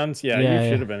Radeons? Yeah, you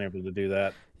should have been able to do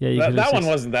that. Yeah, that one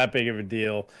wasn't that big of a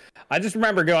deal. I just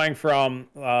remember going from,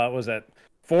 4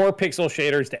 pixel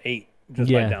shaders to 8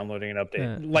 just by downloading an update.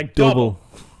 Yeah. Like double.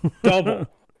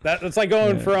 That's like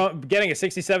going from getting a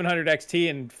 6700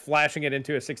 XT and flashing it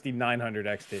into a 6900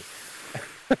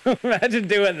 XT. Imagine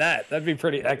doing that. That'd be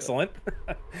pretty excellent.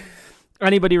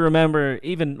 Anybody remember,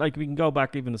 even, like, we can go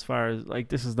back even as far as, like,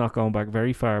 this is not going back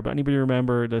very far, but anybody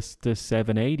remember the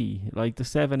 780? Like, the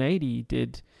 780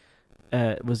 did,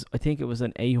 I think it was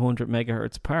an 800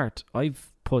 megahertz part.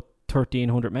 I've put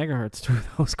 1300 megahertz through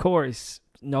those cores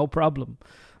no problem.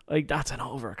 Like, that's an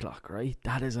overclock, right?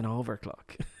 That is an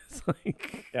overclock. It's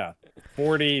like, yeah,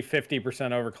 40-50%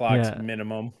 overclocks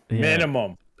minimum.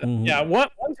 Mm-hmm. Yeah,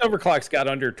 once overclocks got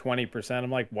under 20%,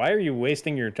 I'm like, why are you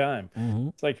wasting your time? Mm-hmm.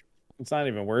 It's like, it's not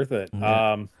even worth it.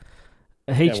 Yeah.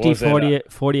 HD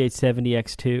 4870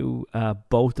 X2,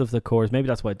 both of the cores, maybe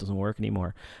that's why it doesn't work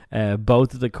anymore.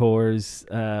 Both of the cores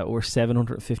were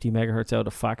 750 megahertz out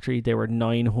of factory. They were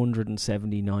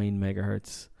 979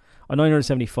 megahertz, or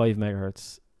 975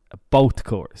 megahertz, both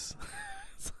cores.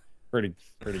 Pretty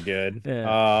good.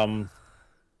 Yeah.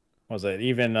 Was it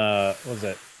even was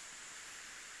it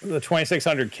the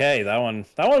 2600K? That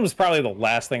one was probably the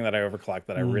last thing that I overclocked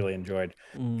that I really enjoyed,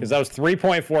 because that was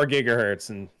 3.4 gigahertz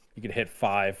and you could hit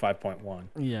 5.1.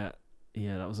 Yeah,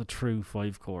 that was a true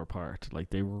 5-core part. Like,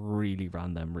 they really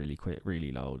ran them really quick,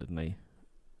 really low, didn't they?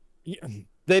 Yeah,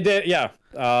 they did. Yeah.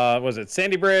 Was it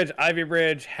Sandy Bridge, Ivy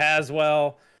Bridge,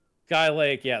 Haswell,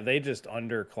 Skylake? Yeah, they just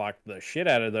underclocked the shit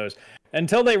out of those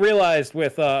until they realized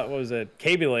with what was it,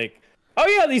 Kaby Lake? Oh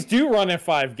yeah, these do run at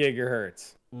 5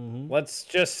 gigahertz. Let's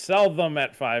just sell them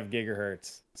at 5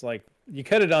 gigahertz. It's like, you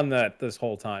could have done that this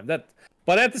whole time.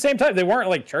 But at the same time, they weren't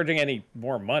like charging any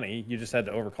more money. You just had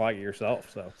to overclock it yourself.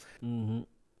 So.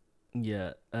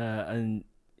 Yeah. And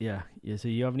yeah. So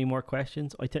you have any more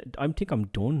questions? I think I'm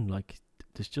done. Like,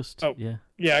 there's just yeah.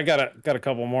 I got a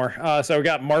couple more. So we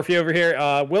got Marfy over here.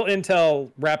 Will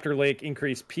Intel Raptor Lake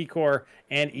increase P core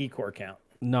and E core count?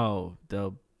 No,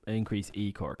 they'll increase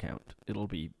E core count. It'll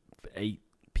be 8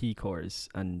 P cores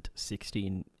and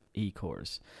 16 E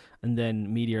cores, and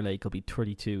then Meteor Lake will be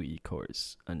 32 E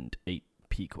cores and 8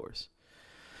 P cores.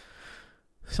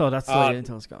 So that's the way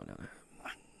Intel's going now.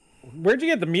 Where'd you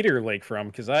get the Meteor Lake from?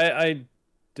 Because I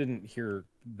didn't hear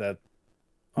that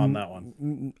on that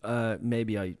one.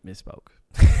 Maybe I misspoke.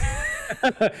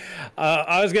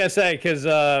 I was gonna say, because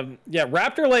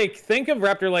Raptor Lake. Think of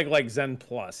Raptor Lake like Zen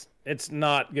Plus. It's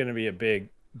not gonna be a big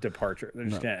departure. They're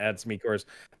just gonna add some E-cores.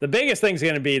 The biggest thing's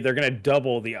gonna be they're gonna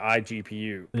double the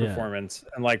iGPU performance,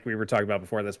 and like we were talking about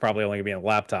before, that's probably only gonna be in a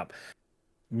laptop.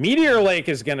 Meteor Lake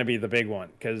is gonna be the big one,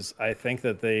 because I think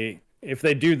that if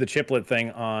they do the chiplet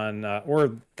thing on,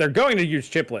 or they're going to use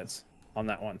chiplets on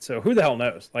that one. So who the hell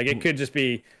knows? Like, it could just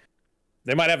be,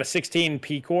 they might have a 16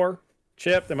 P core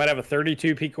chip, they might have a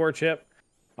 32 P core chip.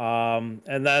 And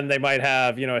then they might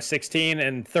have, a 16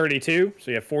 and 32.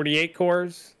 So you have 48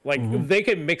 cores. Like, they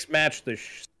could mix match the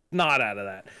snot out of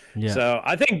that. Yeah. So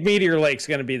I think Meteor Lake's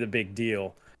going to be the big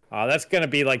deal. That's going to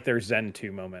be like their Zen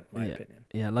 2 moment, in my opinion.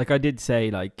 Yeah, like I did say,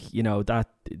 that,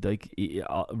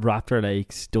 Raptor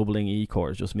Lake's doubling E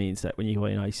cores just means that when you go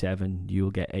in i7,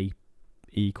 you'll get 8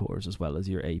 E cores as well as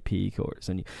your 8 P cores.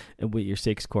 And with your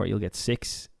 6 core, you'll get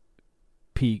 6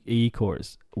 E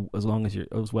cores as well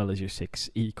as your 6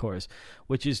 E cores,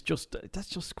 which is that's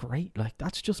just great. Like,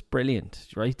 that's just brilliant,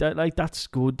 right? That's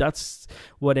good. That's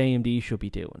what AMD should be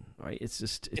doing, right?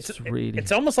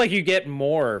 It's almost like you get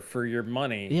more for your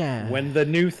money when the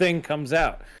new thing comes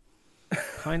out.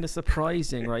 Kind of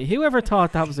surprising, right? Whoever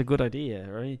thought that was a good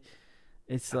idea, right?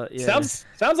 It's sounds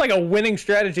like a winning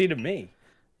strategy to me.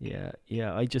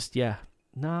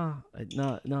 No.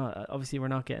 Obviously, we're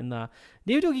not getting that.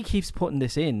 New Dougie keeps putting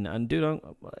this in, and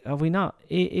have we not?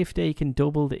 If they can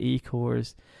double the E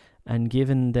cores and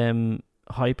giving them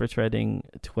hyper threading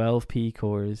 12 P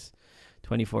cores,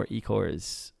 24 E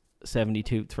cores,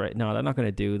 72 thread. No, they're not going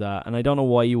to do that, and I don't know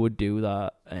why you would do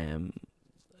that.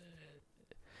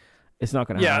 It's not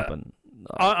going to happen.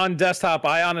 On desktop,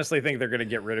 I honestly think they're going to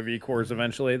get rid of E-cores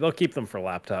eventually. They'll keep them for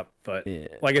laptop, but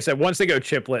like I said, once they go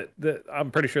chiplet,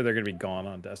 I'm pretty sure they're going to be gone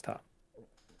on desktop.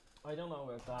 I don't know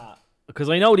about that,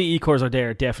 because I know the E-cores are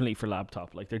there definitely for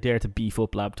laptop. Like, they're there to beef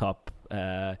up laptop,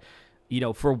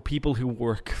 for people who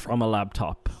work from a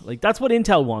laptop. Like, that's what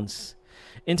Intel wants.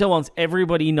 Intel wants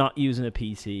everybody not using a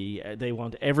PC. They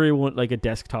want everyone, like a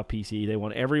desktop PC. They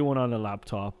want everyone on a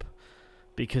laptop,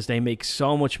 because they make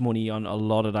so much money on a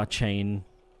lot of that chain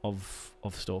of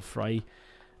stuff, right?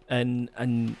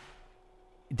 And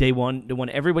they want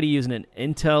everybody using an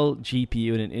Intel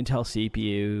GPU and an Intel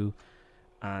CPU,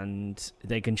 and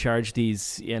they can charge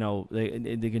these,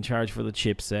 they can charge for the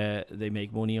chipset. They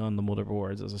make money on the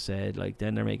motherboards, as I said. Like,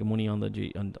 then they're making money on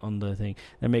the thing.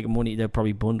 They're making money. They'll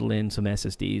probably bundle in some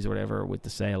SSDs or whatever with the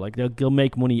sale. Like, they'll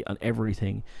make money on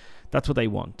everything. That's what they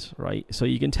want, right? So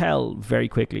you can tell very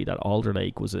quickly that Alder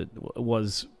Lake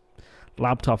was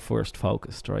laptop first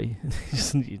focused, right?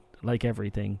 Like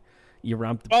everything, you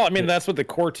ramp. Well, I mean, that's what the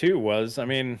Core 2 was. I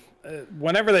mean,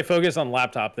 whenever they focus on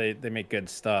laptop, they make good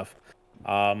stuff.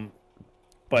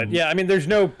 But yeah, I mean, there's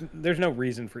no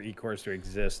reason for E-cores to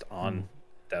exist on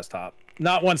desktop.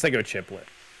 Not once they go chiplet.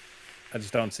 I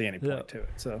just don't see any point to it.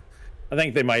 So I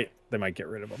think they might get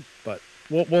rid of them, but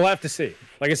we'll have to see.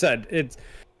 Like I said,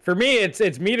 for me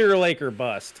it's Meteor Lake or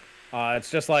bust.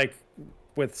 It's just like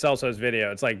with Celso's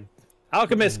video. It's like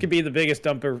Alchemist could be the biggest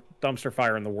dumpster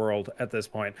fire in the world at this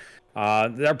point.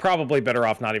 They're probably better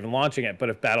off not even launching it. But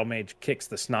if Battle Mage kicks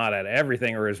the snot out of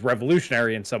everything or is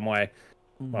revolutionary in some way,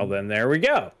 well, then there we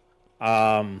go.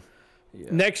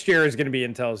 Next year is going to be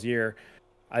Intel's year.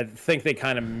 I think they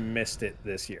kind of missed it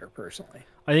this year, personally.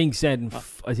 I think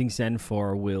Zen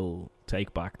 4 will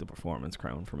take back the performance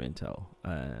crown from Intel.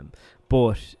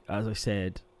 But as I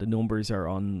said, the numbers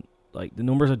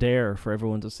are there for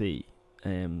everyone to see.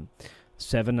 7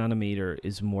 nanometer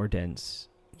is more dense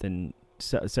than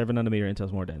 7 nanometer Intel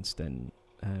is more dense than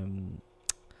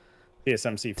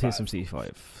TSMC 5. TSMC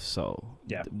 5. So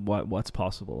yeah, what's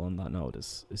possible on that node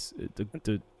is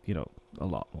a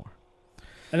lot more.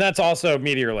 And that's also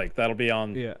Meteor Lake. That'll be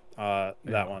on that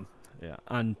one. Yeah,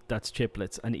 and that's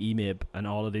chiplets and EMIB and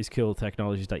all of these cool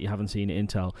technologies that you haven't seen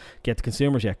Intel get to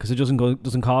consumers yet, because it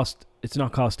doesn't cost. It's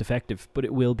not cost effective, but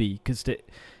it will be, because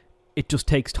it just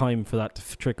takes time for that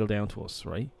to trickle down to us,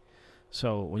 right?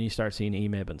 So when you start seeing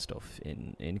EMIB and stuff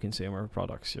in consumer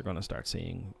products, you're going to start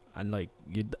seeing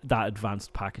that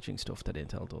advanced packaging stuff that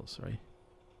Intel does, right?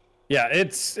 Yeah,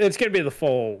 it's going to be the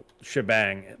full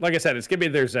shebang. Like I said, it's going to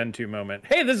be their Zen 2 moment.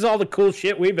 Hey, this is all the cool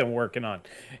shit we've been working on.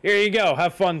 Here you go.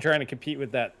 Have fun trying to compete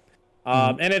with that.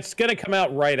 And it's going to come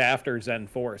out right after Zen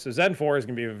 4. So Zen 4 is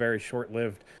going to be a very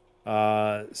short-lived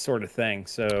sort of thing.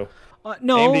 So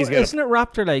no, isn't it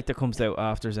Raptor Lake that comes out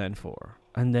after Zen 4?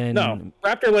 And then no,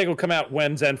 Raptor Lake will come out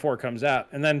when Zen 4 comes out,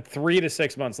 and then 3 to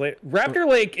 6 months later. Raptor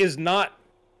Lake is not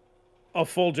a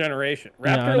full generation.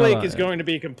 Raptor Lake is going to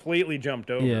be completely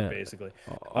jumped over, basically.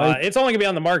 It's only going to be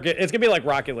on the market. It's going to be like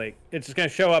Rocket Lake. It's just going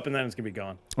to show up, and then it's going to be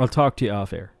gone. I'll talk to you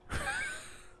off air.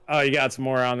 Oh, you got some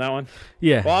more on that one?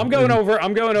 Yeah. Well, I'm going over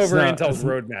Intel's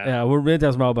roadmap. Yeah,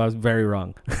 Intel's roadmap is very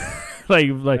wrong.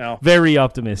 Very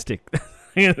optimistic.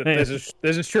 This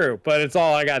is true, but it's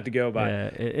all I got to go by. Yeah,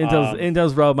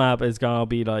 Intel's roadmap is gonna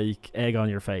be like egg on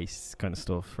your face kind of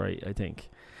stuff, right? I think.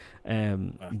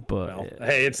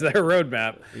 Hey, it's their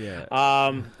roadmap. Yeah.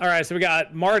 All right, so we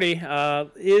got Marty.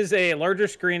 Is a larger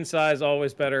screen size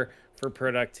always better for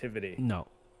productivity? No.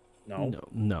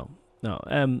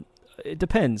 It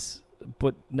depends,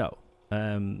 but no.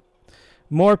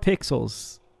 More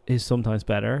pixels is sometimes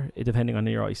better, depending on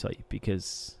your eyesight,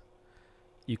 because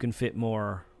you can fit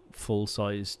more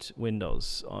full-sized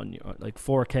windows on your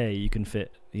 4K. You can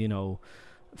fit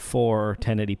 4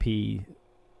 1080p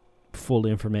full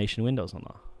information windows on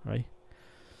that, right?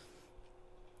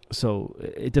 So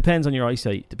it depends on your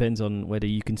eyesight. Depends on whether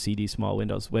you can see these small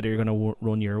windows, whether you're going to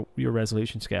run your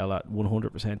resolution scale at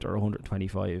 100% or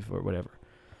 125 or whatever.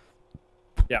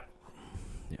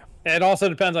 It also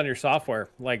depends on your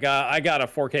software. Like I got a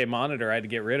 4K monitor. I had to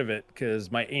get rid of it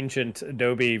because my ancient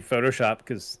Adobe Photoshop,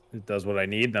 because it does what I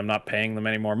need and I'm not paying them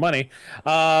any more money,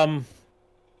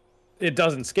 it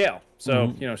doesn't scale.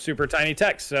 So, super tiny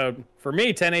text. So for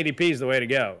me, 1080p is the way to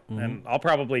go. And I'll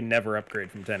probably never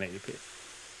upgrade from 1080p.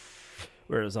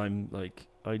 Whereas I'm like,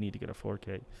 I need to get a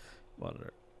 4K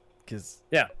monitor. Because,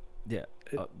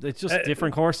 it's just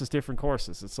different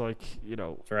courses. It's like,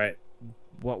 That's right.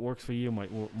 What works for you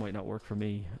might not work for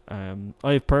me. I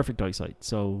have perfect eyesight,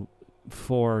 so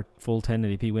 4 full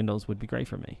 1080p windows would be great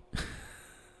for me.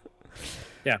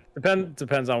 Yeah,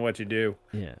 depends on what you do,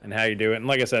 and how you do it, and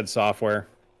like I said, software.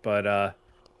 But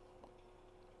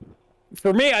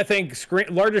for me, I think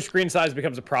larger screen size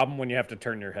becomes a problem when you have to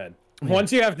turn your head.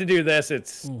 Once you have to do this,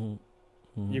 it's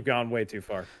you've gone way too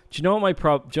far. Do you know what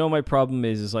my problem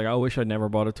is? Is like, I wish I'd never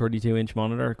bought a 32-inch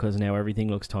monitor, because now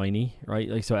everything looks tiny, right?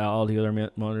 Like, so all the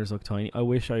other monitors look tiny. I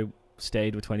wish I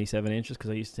stayed with 27 inches, because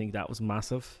I used to think that was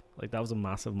massive. Like, that was a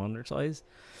massive monitor size.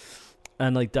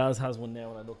 And like, Daz has one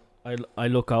now, and I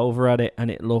look over at it,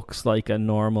 and it looks like a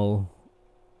normal.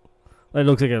 It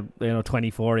looks like a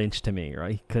 24-inch to me,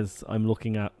 right? Because I'm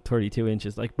looking at 32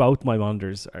 inches. Like, both my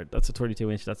monitors are. That's a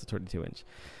 32-inch. That's a 32-inch.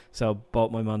 So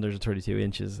both my monitors are 32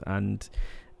 inches,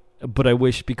 but I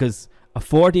wish, because a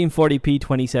 1440p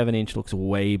 27-inch looks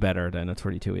way better than a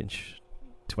 32-inch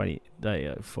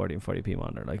 1440p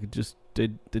monitor. Like, just the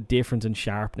difference in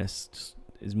sharpness just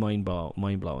is mind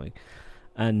blowing.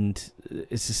 And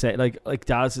it's to say, like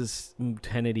Daz's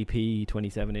 1080p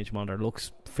 27-inch monitor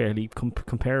looks fairly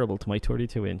comparable to my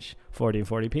 32-inch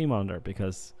 1440p monitor,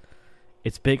 because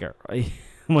it's bigger, right?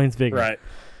 Mine's bigger, right?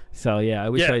 So yeah, I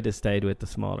wish I'd have stayed with the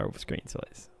smaller screen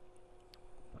size.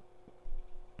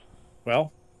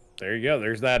 Well, there you go.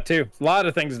 There's that too. A lot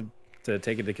of things to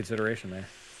take into consideration there.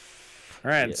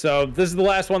 All right, so this is the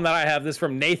last one that I have. This is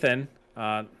from Nathan.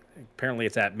 Apparently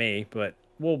it's at me, but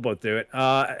we'll both do it.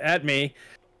 At me,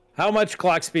 how much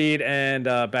clock speed and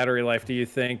battery life do you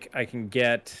think I can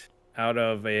get out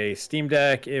of a Steam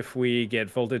Deck if we get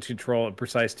voltage control and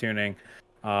precise tuning,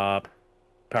 power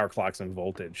clocks and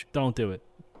voltage? Don't do it.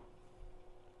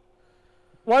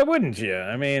 Why wouldn't you?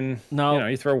 I mean, No. you know,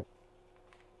 you throw...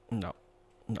 No.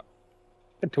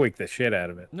 tweak the shit out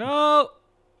of it. No.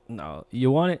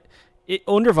 You want it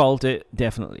undervolt it,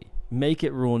 definitely. Make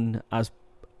it run as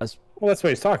Well, that's what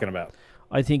he's talking about.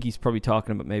 I think he's probably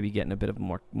talking about maybe getting a bit of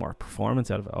more performance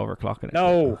out of it, overclocking it.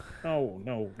 No.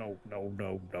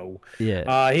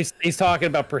 Yeah. He's talking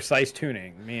about precise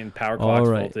tuning, meaning power clocks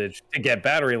voltage to get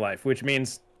battery life, which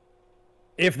means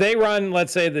if they run,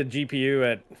 let's say, the GPU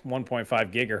at 1.5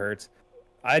 gigahertz,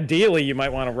 ideally you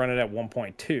might want to run it at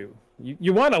 1.2.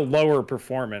 You want a lower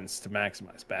performance to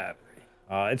maximize battery.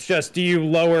 It's just, do you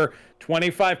lower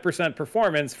 25%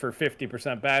 performance for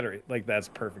 50% battery? Like, that's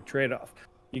a perfect trade-off.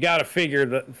 You got to figure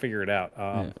it out.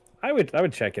 I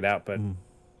would check it out, but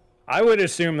I would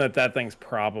assume that thing's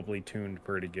probably tuned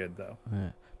pretty good, though. Yeah.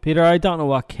 Peter, I don't know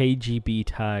what KGB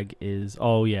tag is.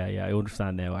 Oh yeah, I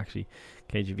understand now. Actually,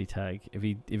 KGB tag. If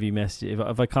he messed,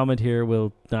 if I comment here,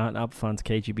 will not fans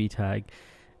KGB tag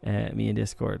me in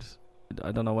Discord.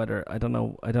 I don't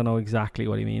know exactly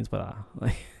what he means by that.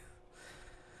 Like,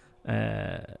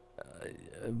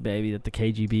 maybe that the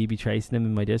KGB be tracing him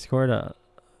in my Discord.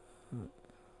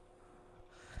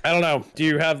 I don't know. Do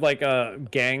you have like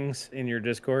gangs in your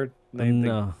Discord?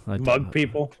 No, I don't mug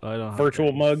people. I don't.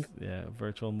 Virtual mug. Yeah,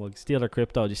 virtual mug. Steal their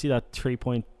crypto. Did you see that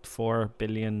 $3.4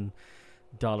 billion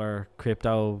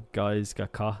crypto guys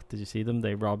got caught? Did you see them?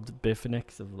 They robbed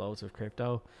Bitfinex of loads of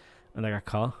crypto, and they got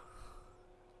caught.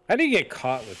 How do you get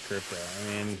caught with crypto?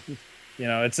 I mean, you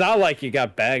know, it's not like you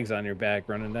got bags on your back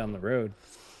running down the road.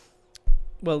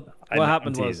 Well, what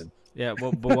happened was,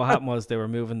 but what happened was they were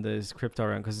moving this crypto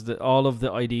around because all of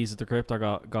the IDs of the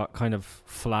crypto got kind of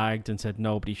flagged and said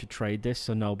nobody should trade this,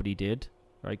 so nobody did,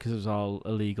 right? Because it was all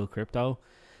illegal crypto.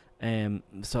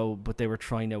 But they were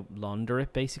trying to launder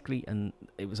it basically, and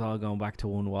it was all going back to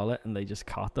one wallet, and they just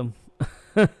caught them.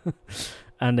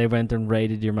 And they went and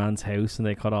raided your man's house, and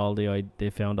they caught they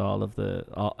found all of the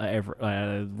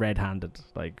red-handed,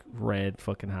 like red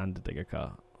fucking handed. They got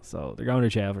caught, so they're going to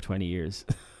jail for 20 years.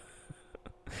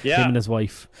 Yeah, him and his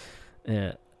wife.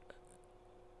 Yeah.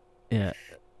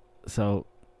 So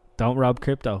don't rob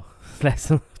crypto.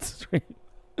 Less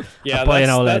yeah, buy an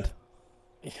OLED.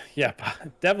 Yeah,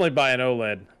 definitely buy an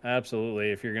OLED.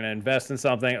 Absolutely, if you're going to invest in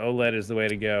something, OLED is the way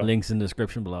to go. Links in the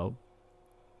description below.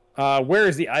 Where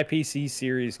is the IPC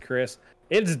series, Chris?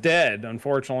 It's dead.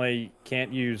 Unfortunately,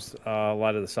 can't use a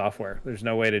lot of the software. There's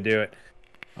no way to do it.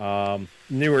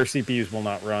 Newer CPUs will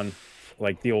not run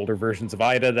like the older versions of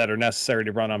IDA that are necessary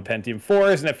to run on Pentium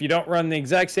 4s. And if you don't run the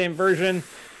exact same version,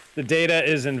 the data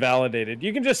is invalidated.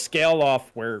 You can just scale off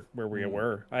where we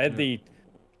were. I had the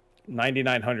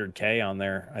 9900K on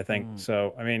there, I think.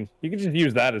 So, I mean, you can just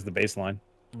use that as the baseline.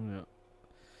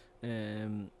 Yeah.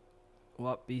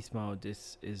 What beast mode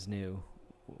this is new?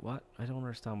 What? I don't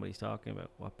understand what he's talking about.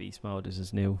 What beast mode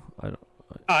is new?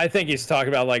 I think he's talking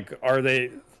about like, are they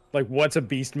like, what's a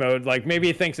beast mode? Like maybe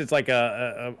he thinks it's like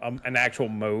an actual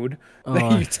mode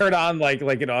that you turn on like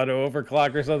an auto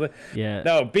overclock or something. Yeah.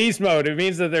 No, beast mode. It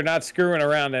means that they're not screwing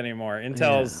around anymore.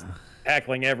 Intel's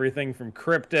tackling everything from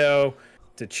crypto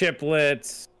to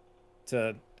chiplets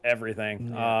to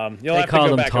everything. Yeah. You'll have to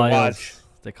go back and watch.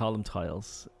 They call them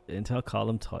tiles. Intel call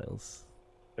them tiles.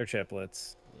 They're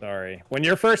chiplets. Sorry. When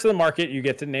you're first to the market, you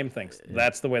get to name things. Yeah.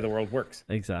 That's the way the world works.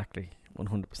 Exactly.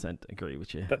 100% agree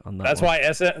with you on that. That's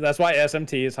why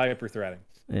SMT is hyper-threading.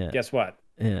 Yeah. Guess what?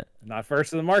 Yeah. Not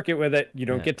first to the market with it. You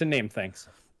don't get to name things.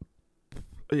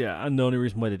 Yeah, and the only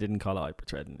reason why they didn't call it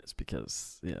hyper-threading is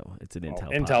because, it's an Intel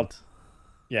patent.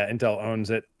 Yeah, Intel owns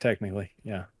it, technically.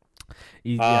 Yeah.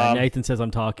 Nathan says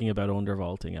I'm talking about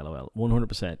undervolting, lol.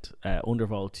 100%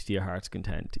 undervolt to your heart's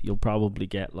content. You'll probably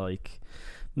get like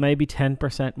maybe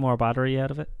 10% more battery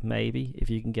out of it. Maybe if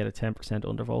you can get a 10%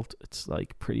 undervolt, it's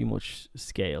like pretty much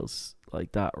scales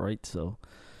like that, right? So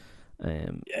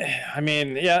I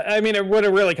mean, what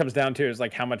it really comes down to is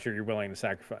like how much are you willing to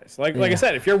sacrifice. Like I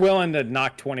said, if you're willing to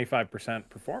knock 25%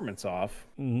 performance off,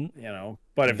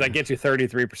 but if that gets you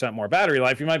 33% more battery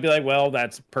life, you might be like, well,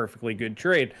 that's a perfectly good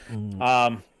trade.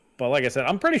 But like I said,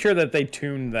 I'm pretty sure that they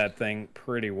tuned that thing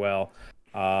pretty well.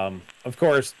 Of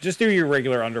course, just do your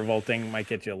regular undervolting, might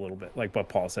get you a little bit, like what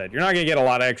Paul said. You're not gonna get a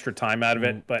lot of extra time out of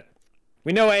it, but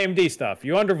we know AMD stuff.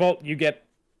 You undervolt, you get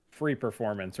free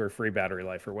performance or free battery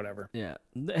life or whatever. Yeah.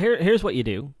 Here's what you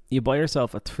do. You buy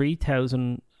yourself a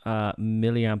 3000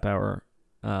 milliamp hour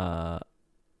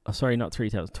sorry, not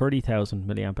 3,000, 30,000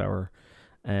 milliamp hour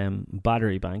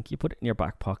battery bank. You put it in your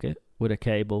back pocket with a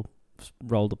cable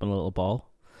rolled up in a little ball.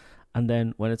 And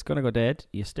then when it's going to go dead,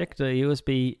 you stick the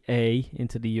USB-A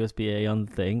into the USB-A on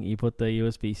the thing. You put the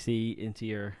USB-C into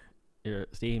your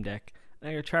Steam Deck.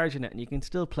 And you're charging it, and you can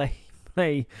still play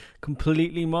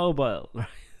completely mobile.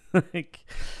 Like,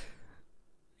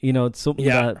 you know, it's something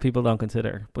that people don't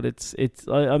consider. But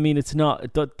I mean, it's not.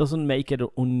 It doesn't make it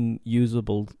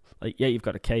unusable. Like, yeah, you've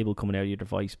got a cable coming out of your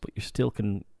device, but you still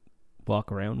can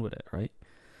walk around with it, right?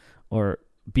 Or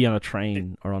be on a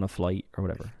train or on a flight or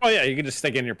whatever. Oh yeah, you can just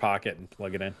stick it in your pocket and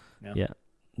plug it in. Yeah.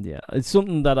 It's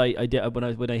something that I did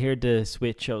when I heard the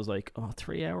Switch. I was like,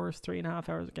 3 hours, 3.5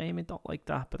 hours of gaming, don't like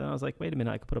that. But then I was like, wait a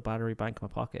minute, I could put a battery bank in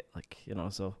my pocket, like, you know.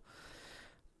 So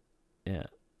yeah.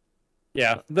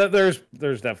 There's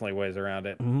definitely ways around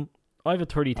it. Mm-hmm. I have a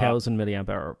 30,000 milliamp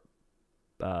hour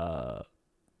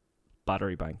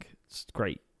battery bank. It's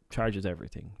great, charges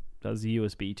everything. That's the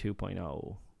USB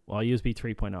 2.0. Well, USB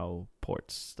 3.0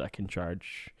 ports that can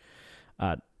charge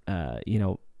at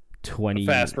 20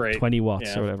 fast rate, 20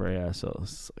 watts or whatever. Yeah, so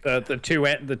it's like the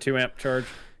 2 amp charge.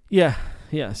 Yeah.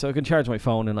 So I can charge my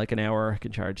phone in like an hour. I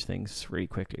can charge things really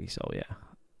quickly. So yeah.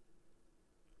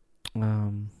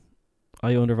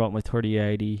 I undervolt my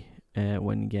 3080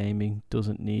 when gaming.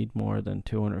 Doesn't need more than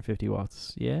 250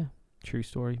 watts. Yeah, true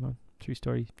story, man. True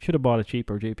story. Should have bought a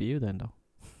cheaper GPU then, though.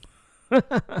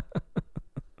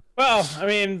 Well, I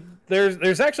mean,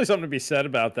 there's actually something to be said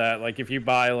about that. Like, if you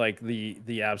buy like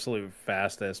the absolute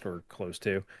fastest or close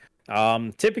to,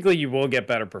 typically you will get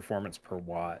better performance per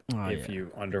watt if you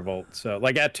undervolt. So,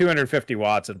 like at 250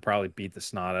 watts, it'd probably beat the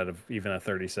snot out of even a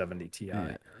 3070 Ti.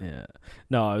 Yeah.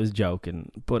 No, I was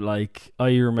joking, but like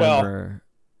I remember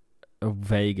a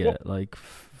Vega,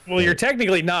 Well, you're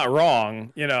technically not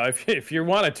wrong. You know, if you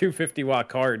want a 250 watt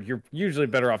card, you're usually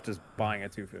better off just buying a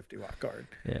 250 watt card.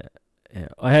 Yeah.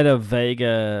 I had a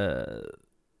Vega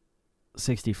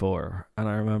 64, and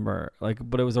I remember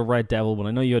but it was a Red Devil one.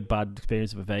 I know you had bad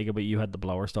experience with a Vega, but you had the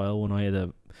blower style one. I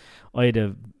had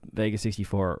a Vega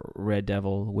 64 Red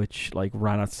Devil, which like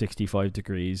ran at 65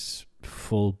 degrees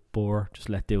full bore, just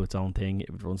let do its own thing.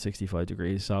 It would run 65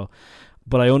 degrees. So,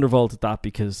 but I undervolted that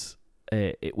because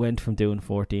it went from doing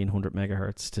 1400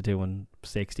 megahertz to doing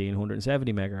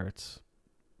 1670 megahertz.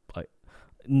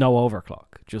 No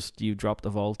overclock, just you drop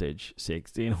the voltage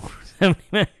 1670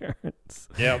 megahertz.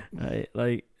 Yep.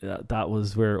 That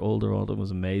was where Older Oldham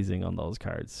was amazing on those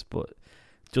cards, but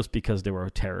just because they were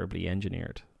terribly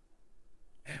engineered.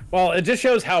 Well, it just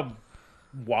shows how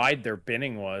wide their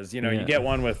binning was. You know, you get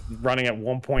one with running at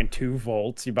 1.2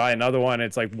 volts, you buy another one,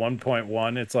 it's like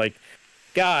 1.1. It's like,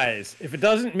 guys, if it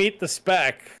doesn't meet the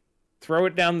spec, throw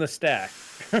it down the stack.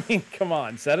 I mean, come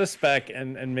on, set a spec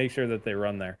and make sure that they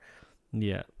run there.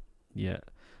 Yeah.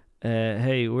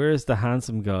 Hey, where's the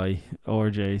handsome guy,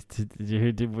 RJ? Did you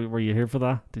hear? Were you here for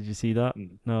that? Did you see that?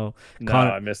 No,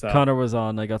 I missed that. Connor was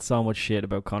on. I got so much shit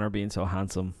about Connor being so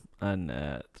handsome and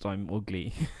that I'm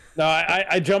ugly. No,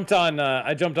 I jumped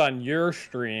on your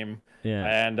stream.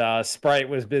 Yeah, and Sprite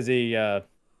was busy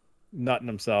nutting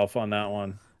himself on that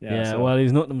one. Yeah. Well,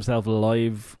 he's nutting himself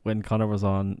live when Connor was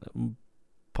on.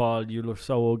 Paul, you look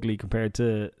so ugly compared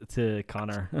to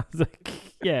Connor. I was like,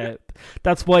 yeah,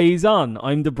 that's why he's on.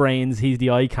 I'm the brains, he's the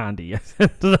eye candy.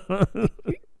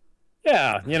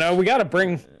 Yeah, you know, we got to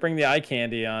bring the eye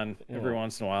candy on every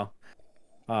once in a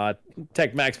while.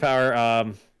 Tech Max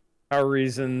Power, Power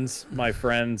Reasons, my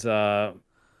friends. Was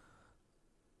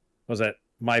it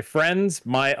my friends?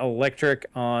 My electric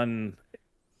on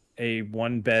a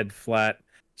 1-bed flat.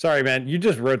 Sorry, man. You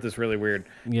just wrote this really weird.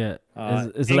 Yeah.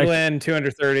 England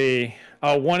 230.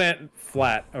 Oh, one at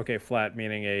flat. Okay, flat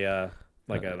meaning a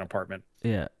an apartment.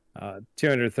 Yeah.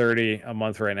 230 a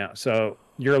month right now. So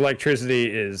your electricity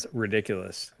is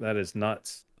ridiculous. That is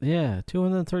nuts. Yeah,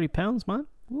 £230, man.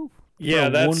 Woo. Yeah,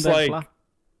 that's like flat.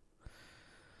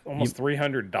 Almost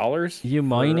 $300. You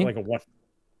mining? Like a one.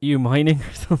 You mining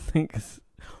or something?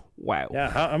 Wow. Yeah.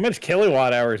 How much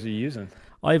kilowatt hours are you using?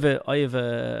 I have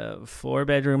a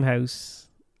 4-bedroom house.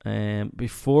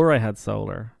 Before I had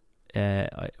solar,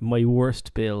 my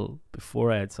worst bill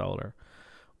before I had solar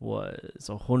was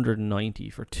 190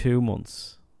 for 2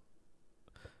 months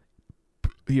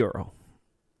euro.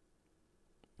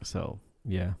 So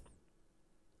yeah,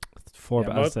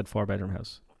 I said 4-bedroom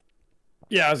house.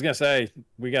 Yeah, I was gonna say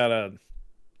we got a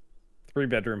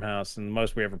 3-bedroom house, and the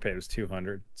most we ever paid was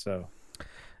 200. So.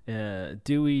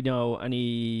 Do we know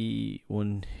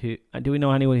anyone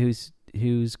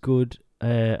who's good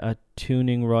at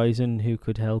tuning Ryzen who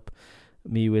could help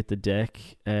me with the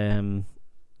deck?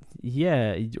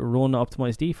 Yeah, run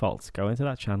optimized defaults. Go into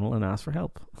that channel and ask for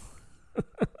help.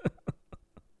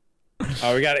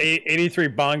 Oh, we got 83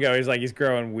 Bongo. He's like, he's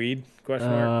growing weed? Question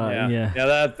mark.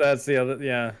 Yeah. That's the other.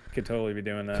 Yeah, could totally be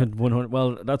doing that. Could 100.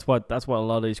 Well, that's what a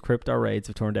lot of these crypto raids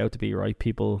have turned out to be, right?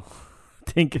 People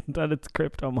thinking that it's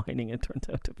crypto mining, it turns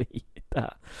out to be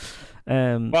that.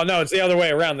 Well, no, it's the other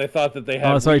way around. They thought that they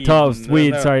had. Oh, sorry, weed thought it was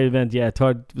weed. no. Sorry, I meant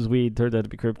thought it was weed. Turned out to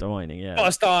be crypto mining. Yeah.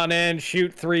 Bust on in,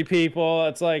 shoot 3 people.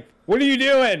 It's like, what are you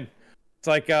doing? It's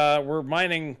like, we're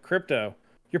mining crypto.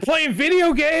 You're playing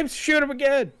video games. Shoot them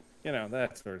again. You know,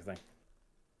 that sort of thing.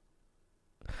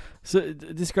 So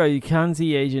this guy,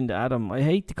 Kanzi Agent Adam, I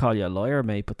hate to call you a liar,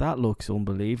 mate, but that looks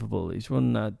unbelievable. He's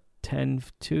running at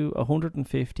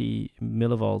 150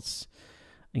 millivolts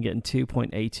and getting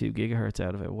 2.82 gigahertz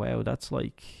out of it. Wow, that's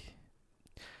like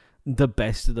the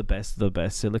best of the best of the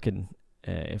best silicon,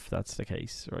 if that's the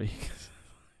case, right?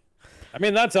 I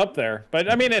mean, that's up there,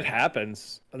 but I mean, it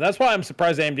happens. That's why I'm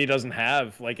surprised AMD doesn't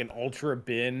have like an ultra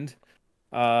binned.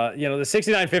 The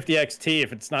 6950 XT,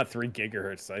 if it's not 3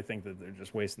 gigahertz, I think that they're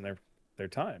just wasting their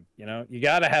time. You know, you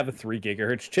got to have a 3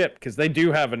 gigahertz chip because they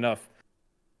do have enough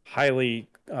highly,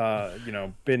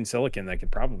 bin silicon that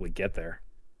could probably get there.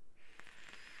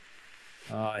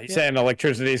 He's saying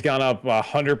electricity's gone up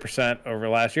 100% over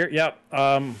last year. Yep.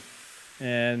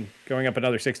 And going up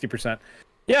another 60%.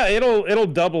 Yeah, it'll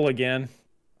double again.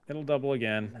 It'll double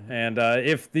again. And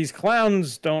if these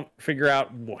clowns don't figure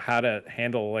out how to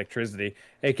handle electricity,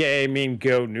 aka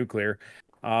go nuclear,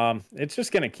 it's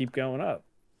just going to keep going up.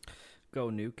 Go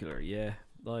nuclear, yeah.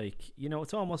 Like,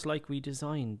 it's almost like we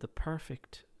designed the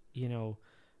perfect,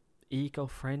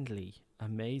 eco-friendly,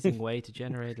 amazing way to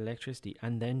generate electricity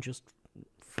and then just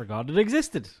forgot it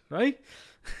existed, right?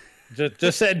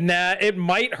 just said, nah, it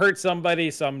might hurt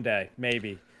somebody someday,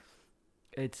 maybe.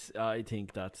 I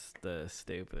think that's the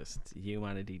stupidest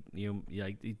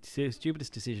the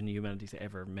stupidest decision humanity's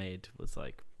ever made was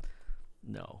like,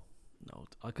 no,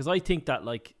 because I think that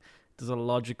like there's a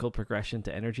logical progression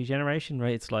to energy generation,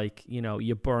 right? It's like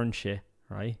you burn shit,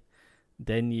 right?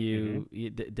 Then you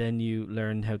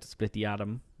learn how to split the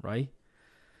atom, right?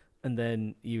 And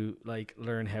then you like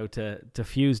learn how to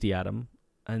fuse the atom,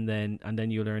 and then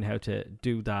you learn how to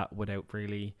do that without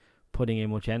really putting in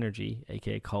much energy,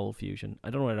 aka cold fusion. I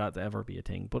don't know whether that'd ever be a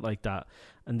thing, but like that.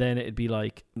 And then it'd be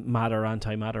like matter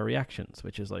antimatter reactions,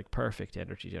 which is like perfect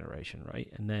energy generation, right?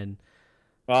 And then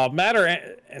matter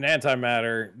and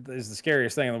antimatter is the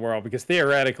scariest thing in the world because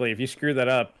theoretically if you screw that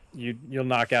up, you'll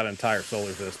knock out an entire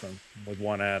solar system with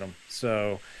one atom.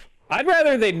 So I'd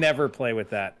rather they never play with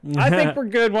that. I think we're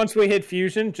good once we hit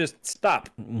fusion. Just stop.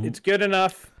 It's good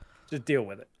enough. Just deal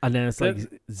with it. And then it's like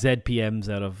ZPMs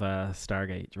out of Stargate.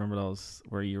 Do you remember those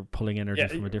where you're pulling energy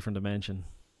from a different dimension?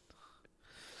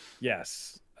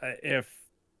 Yes. If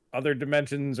other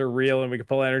dimensions are real and we can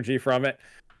pull energy from it.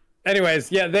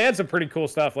 Anyways, yeah, they had some pretty cool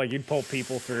stuff. Like you'd pull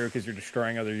people through because you're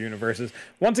destroying other universes.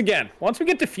 Once again, once we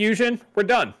get to fusion, we're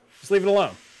done. Just leave it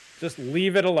alone. Just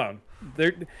leave it alone.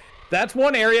 That's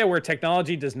one area where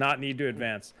technology does not need to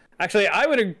advance. Actually, I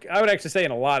would actually say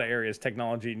in a lot of areas,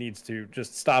 technology needs to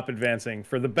just stop advancing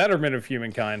for the betterment of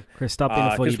humankind. Chris, stop being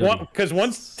a footy-duddy. Because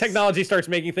once technology starts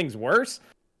making things worse,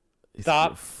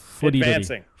 stop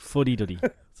advancing. Footy-duddy.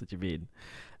 That's what you mean.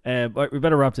 We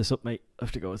better wrap this up, mate. I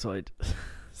have to go outside.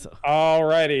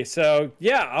 Alrighty, so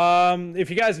yeah,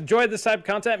 if you guys enjoyed this type of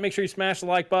content, make sure you smash the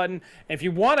like button. And if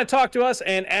you want to talk to us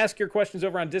and ask your questions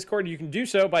over on Discord, you can do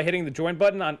so by hitting the join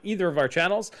button on either of our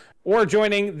channels or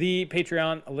joining the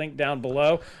Patreon link down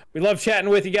below. We love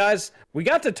chatting with you guys. We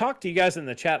got to talk to you guys in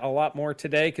the chat a lot more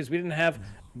today because we didn't have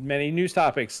many news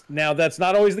topics. Now, that's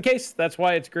not always the case. That's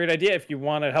why it's a great idea. If you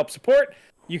want to help support,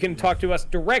 you can talk to us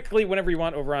directly whenever you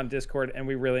want over on Discord, and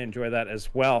we really enjoy that as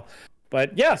well.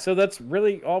 But yeah, so that's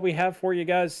really all we have for you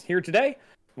guys here today.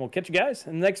 We'll catch you guys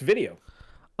in the next video.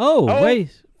 Oh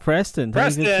wait, Preston.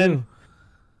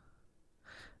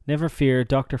 Never fear,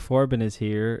 Dr. Forbin is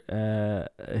here.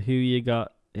 Who you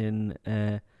got in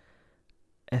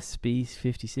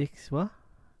SB56? What?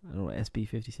 I don't know what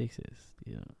SB56 is.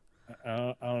 Yeah.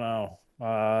 I don't know.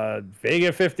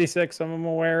 Vega 56, I'm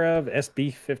aware of.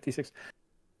 SB56.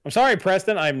 I'm sorry,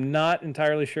 Preston. I'm not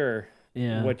entirely sure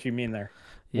what you mean there.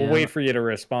 We'll wait for you to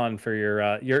respond for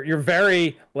your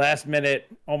very last minute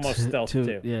almost stealth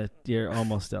too. Yeah, you're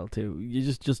almost stealth too. You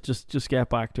just get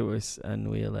back to us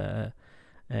and we'll.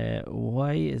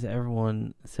 Why is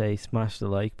everyone say smash the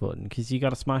like button? Because you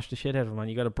got to smash the shit out of it, man.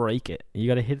 You got to break it. You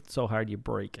got to hit it so hard you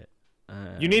break it.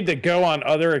 You need to go on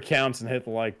other accounts and hit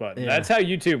the like button. That's how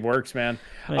YouTube works, man.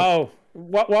 While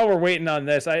we're waiting on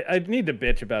this, I need to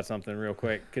bitch about something real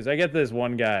quick because I get this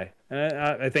one guy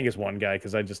I think it's one guy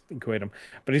because I just equate him.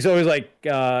 But he's always like,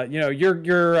 your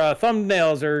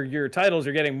thumbnails or your titles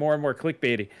are getting more and more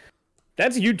clickbaity.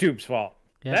 That's YouTube's fault.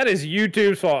 Yeah. That is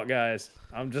YouTube's fault, guys.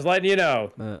 I'm just letting you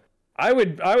know. I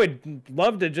would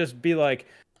love to just be like,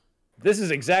 this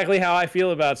is exactly how I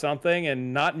feel about something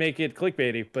and not make it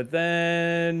clickbaity. But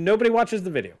then nobody watches the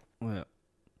video. Yeah.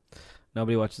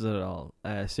 Nobody watches it at all.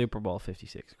 Super Bowl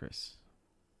 56, Chris.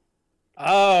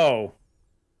 Oh.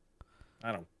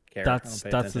 I don't care. That's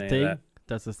the thing.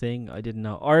 That's the thing. I didn't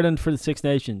know. Ireland for the Six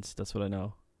Nations. That's what I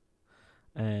know.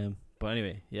 But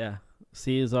anyway, yeah.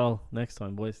 See you all next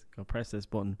time, boys. Go press this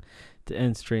button to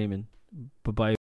end streaming. Bye bye.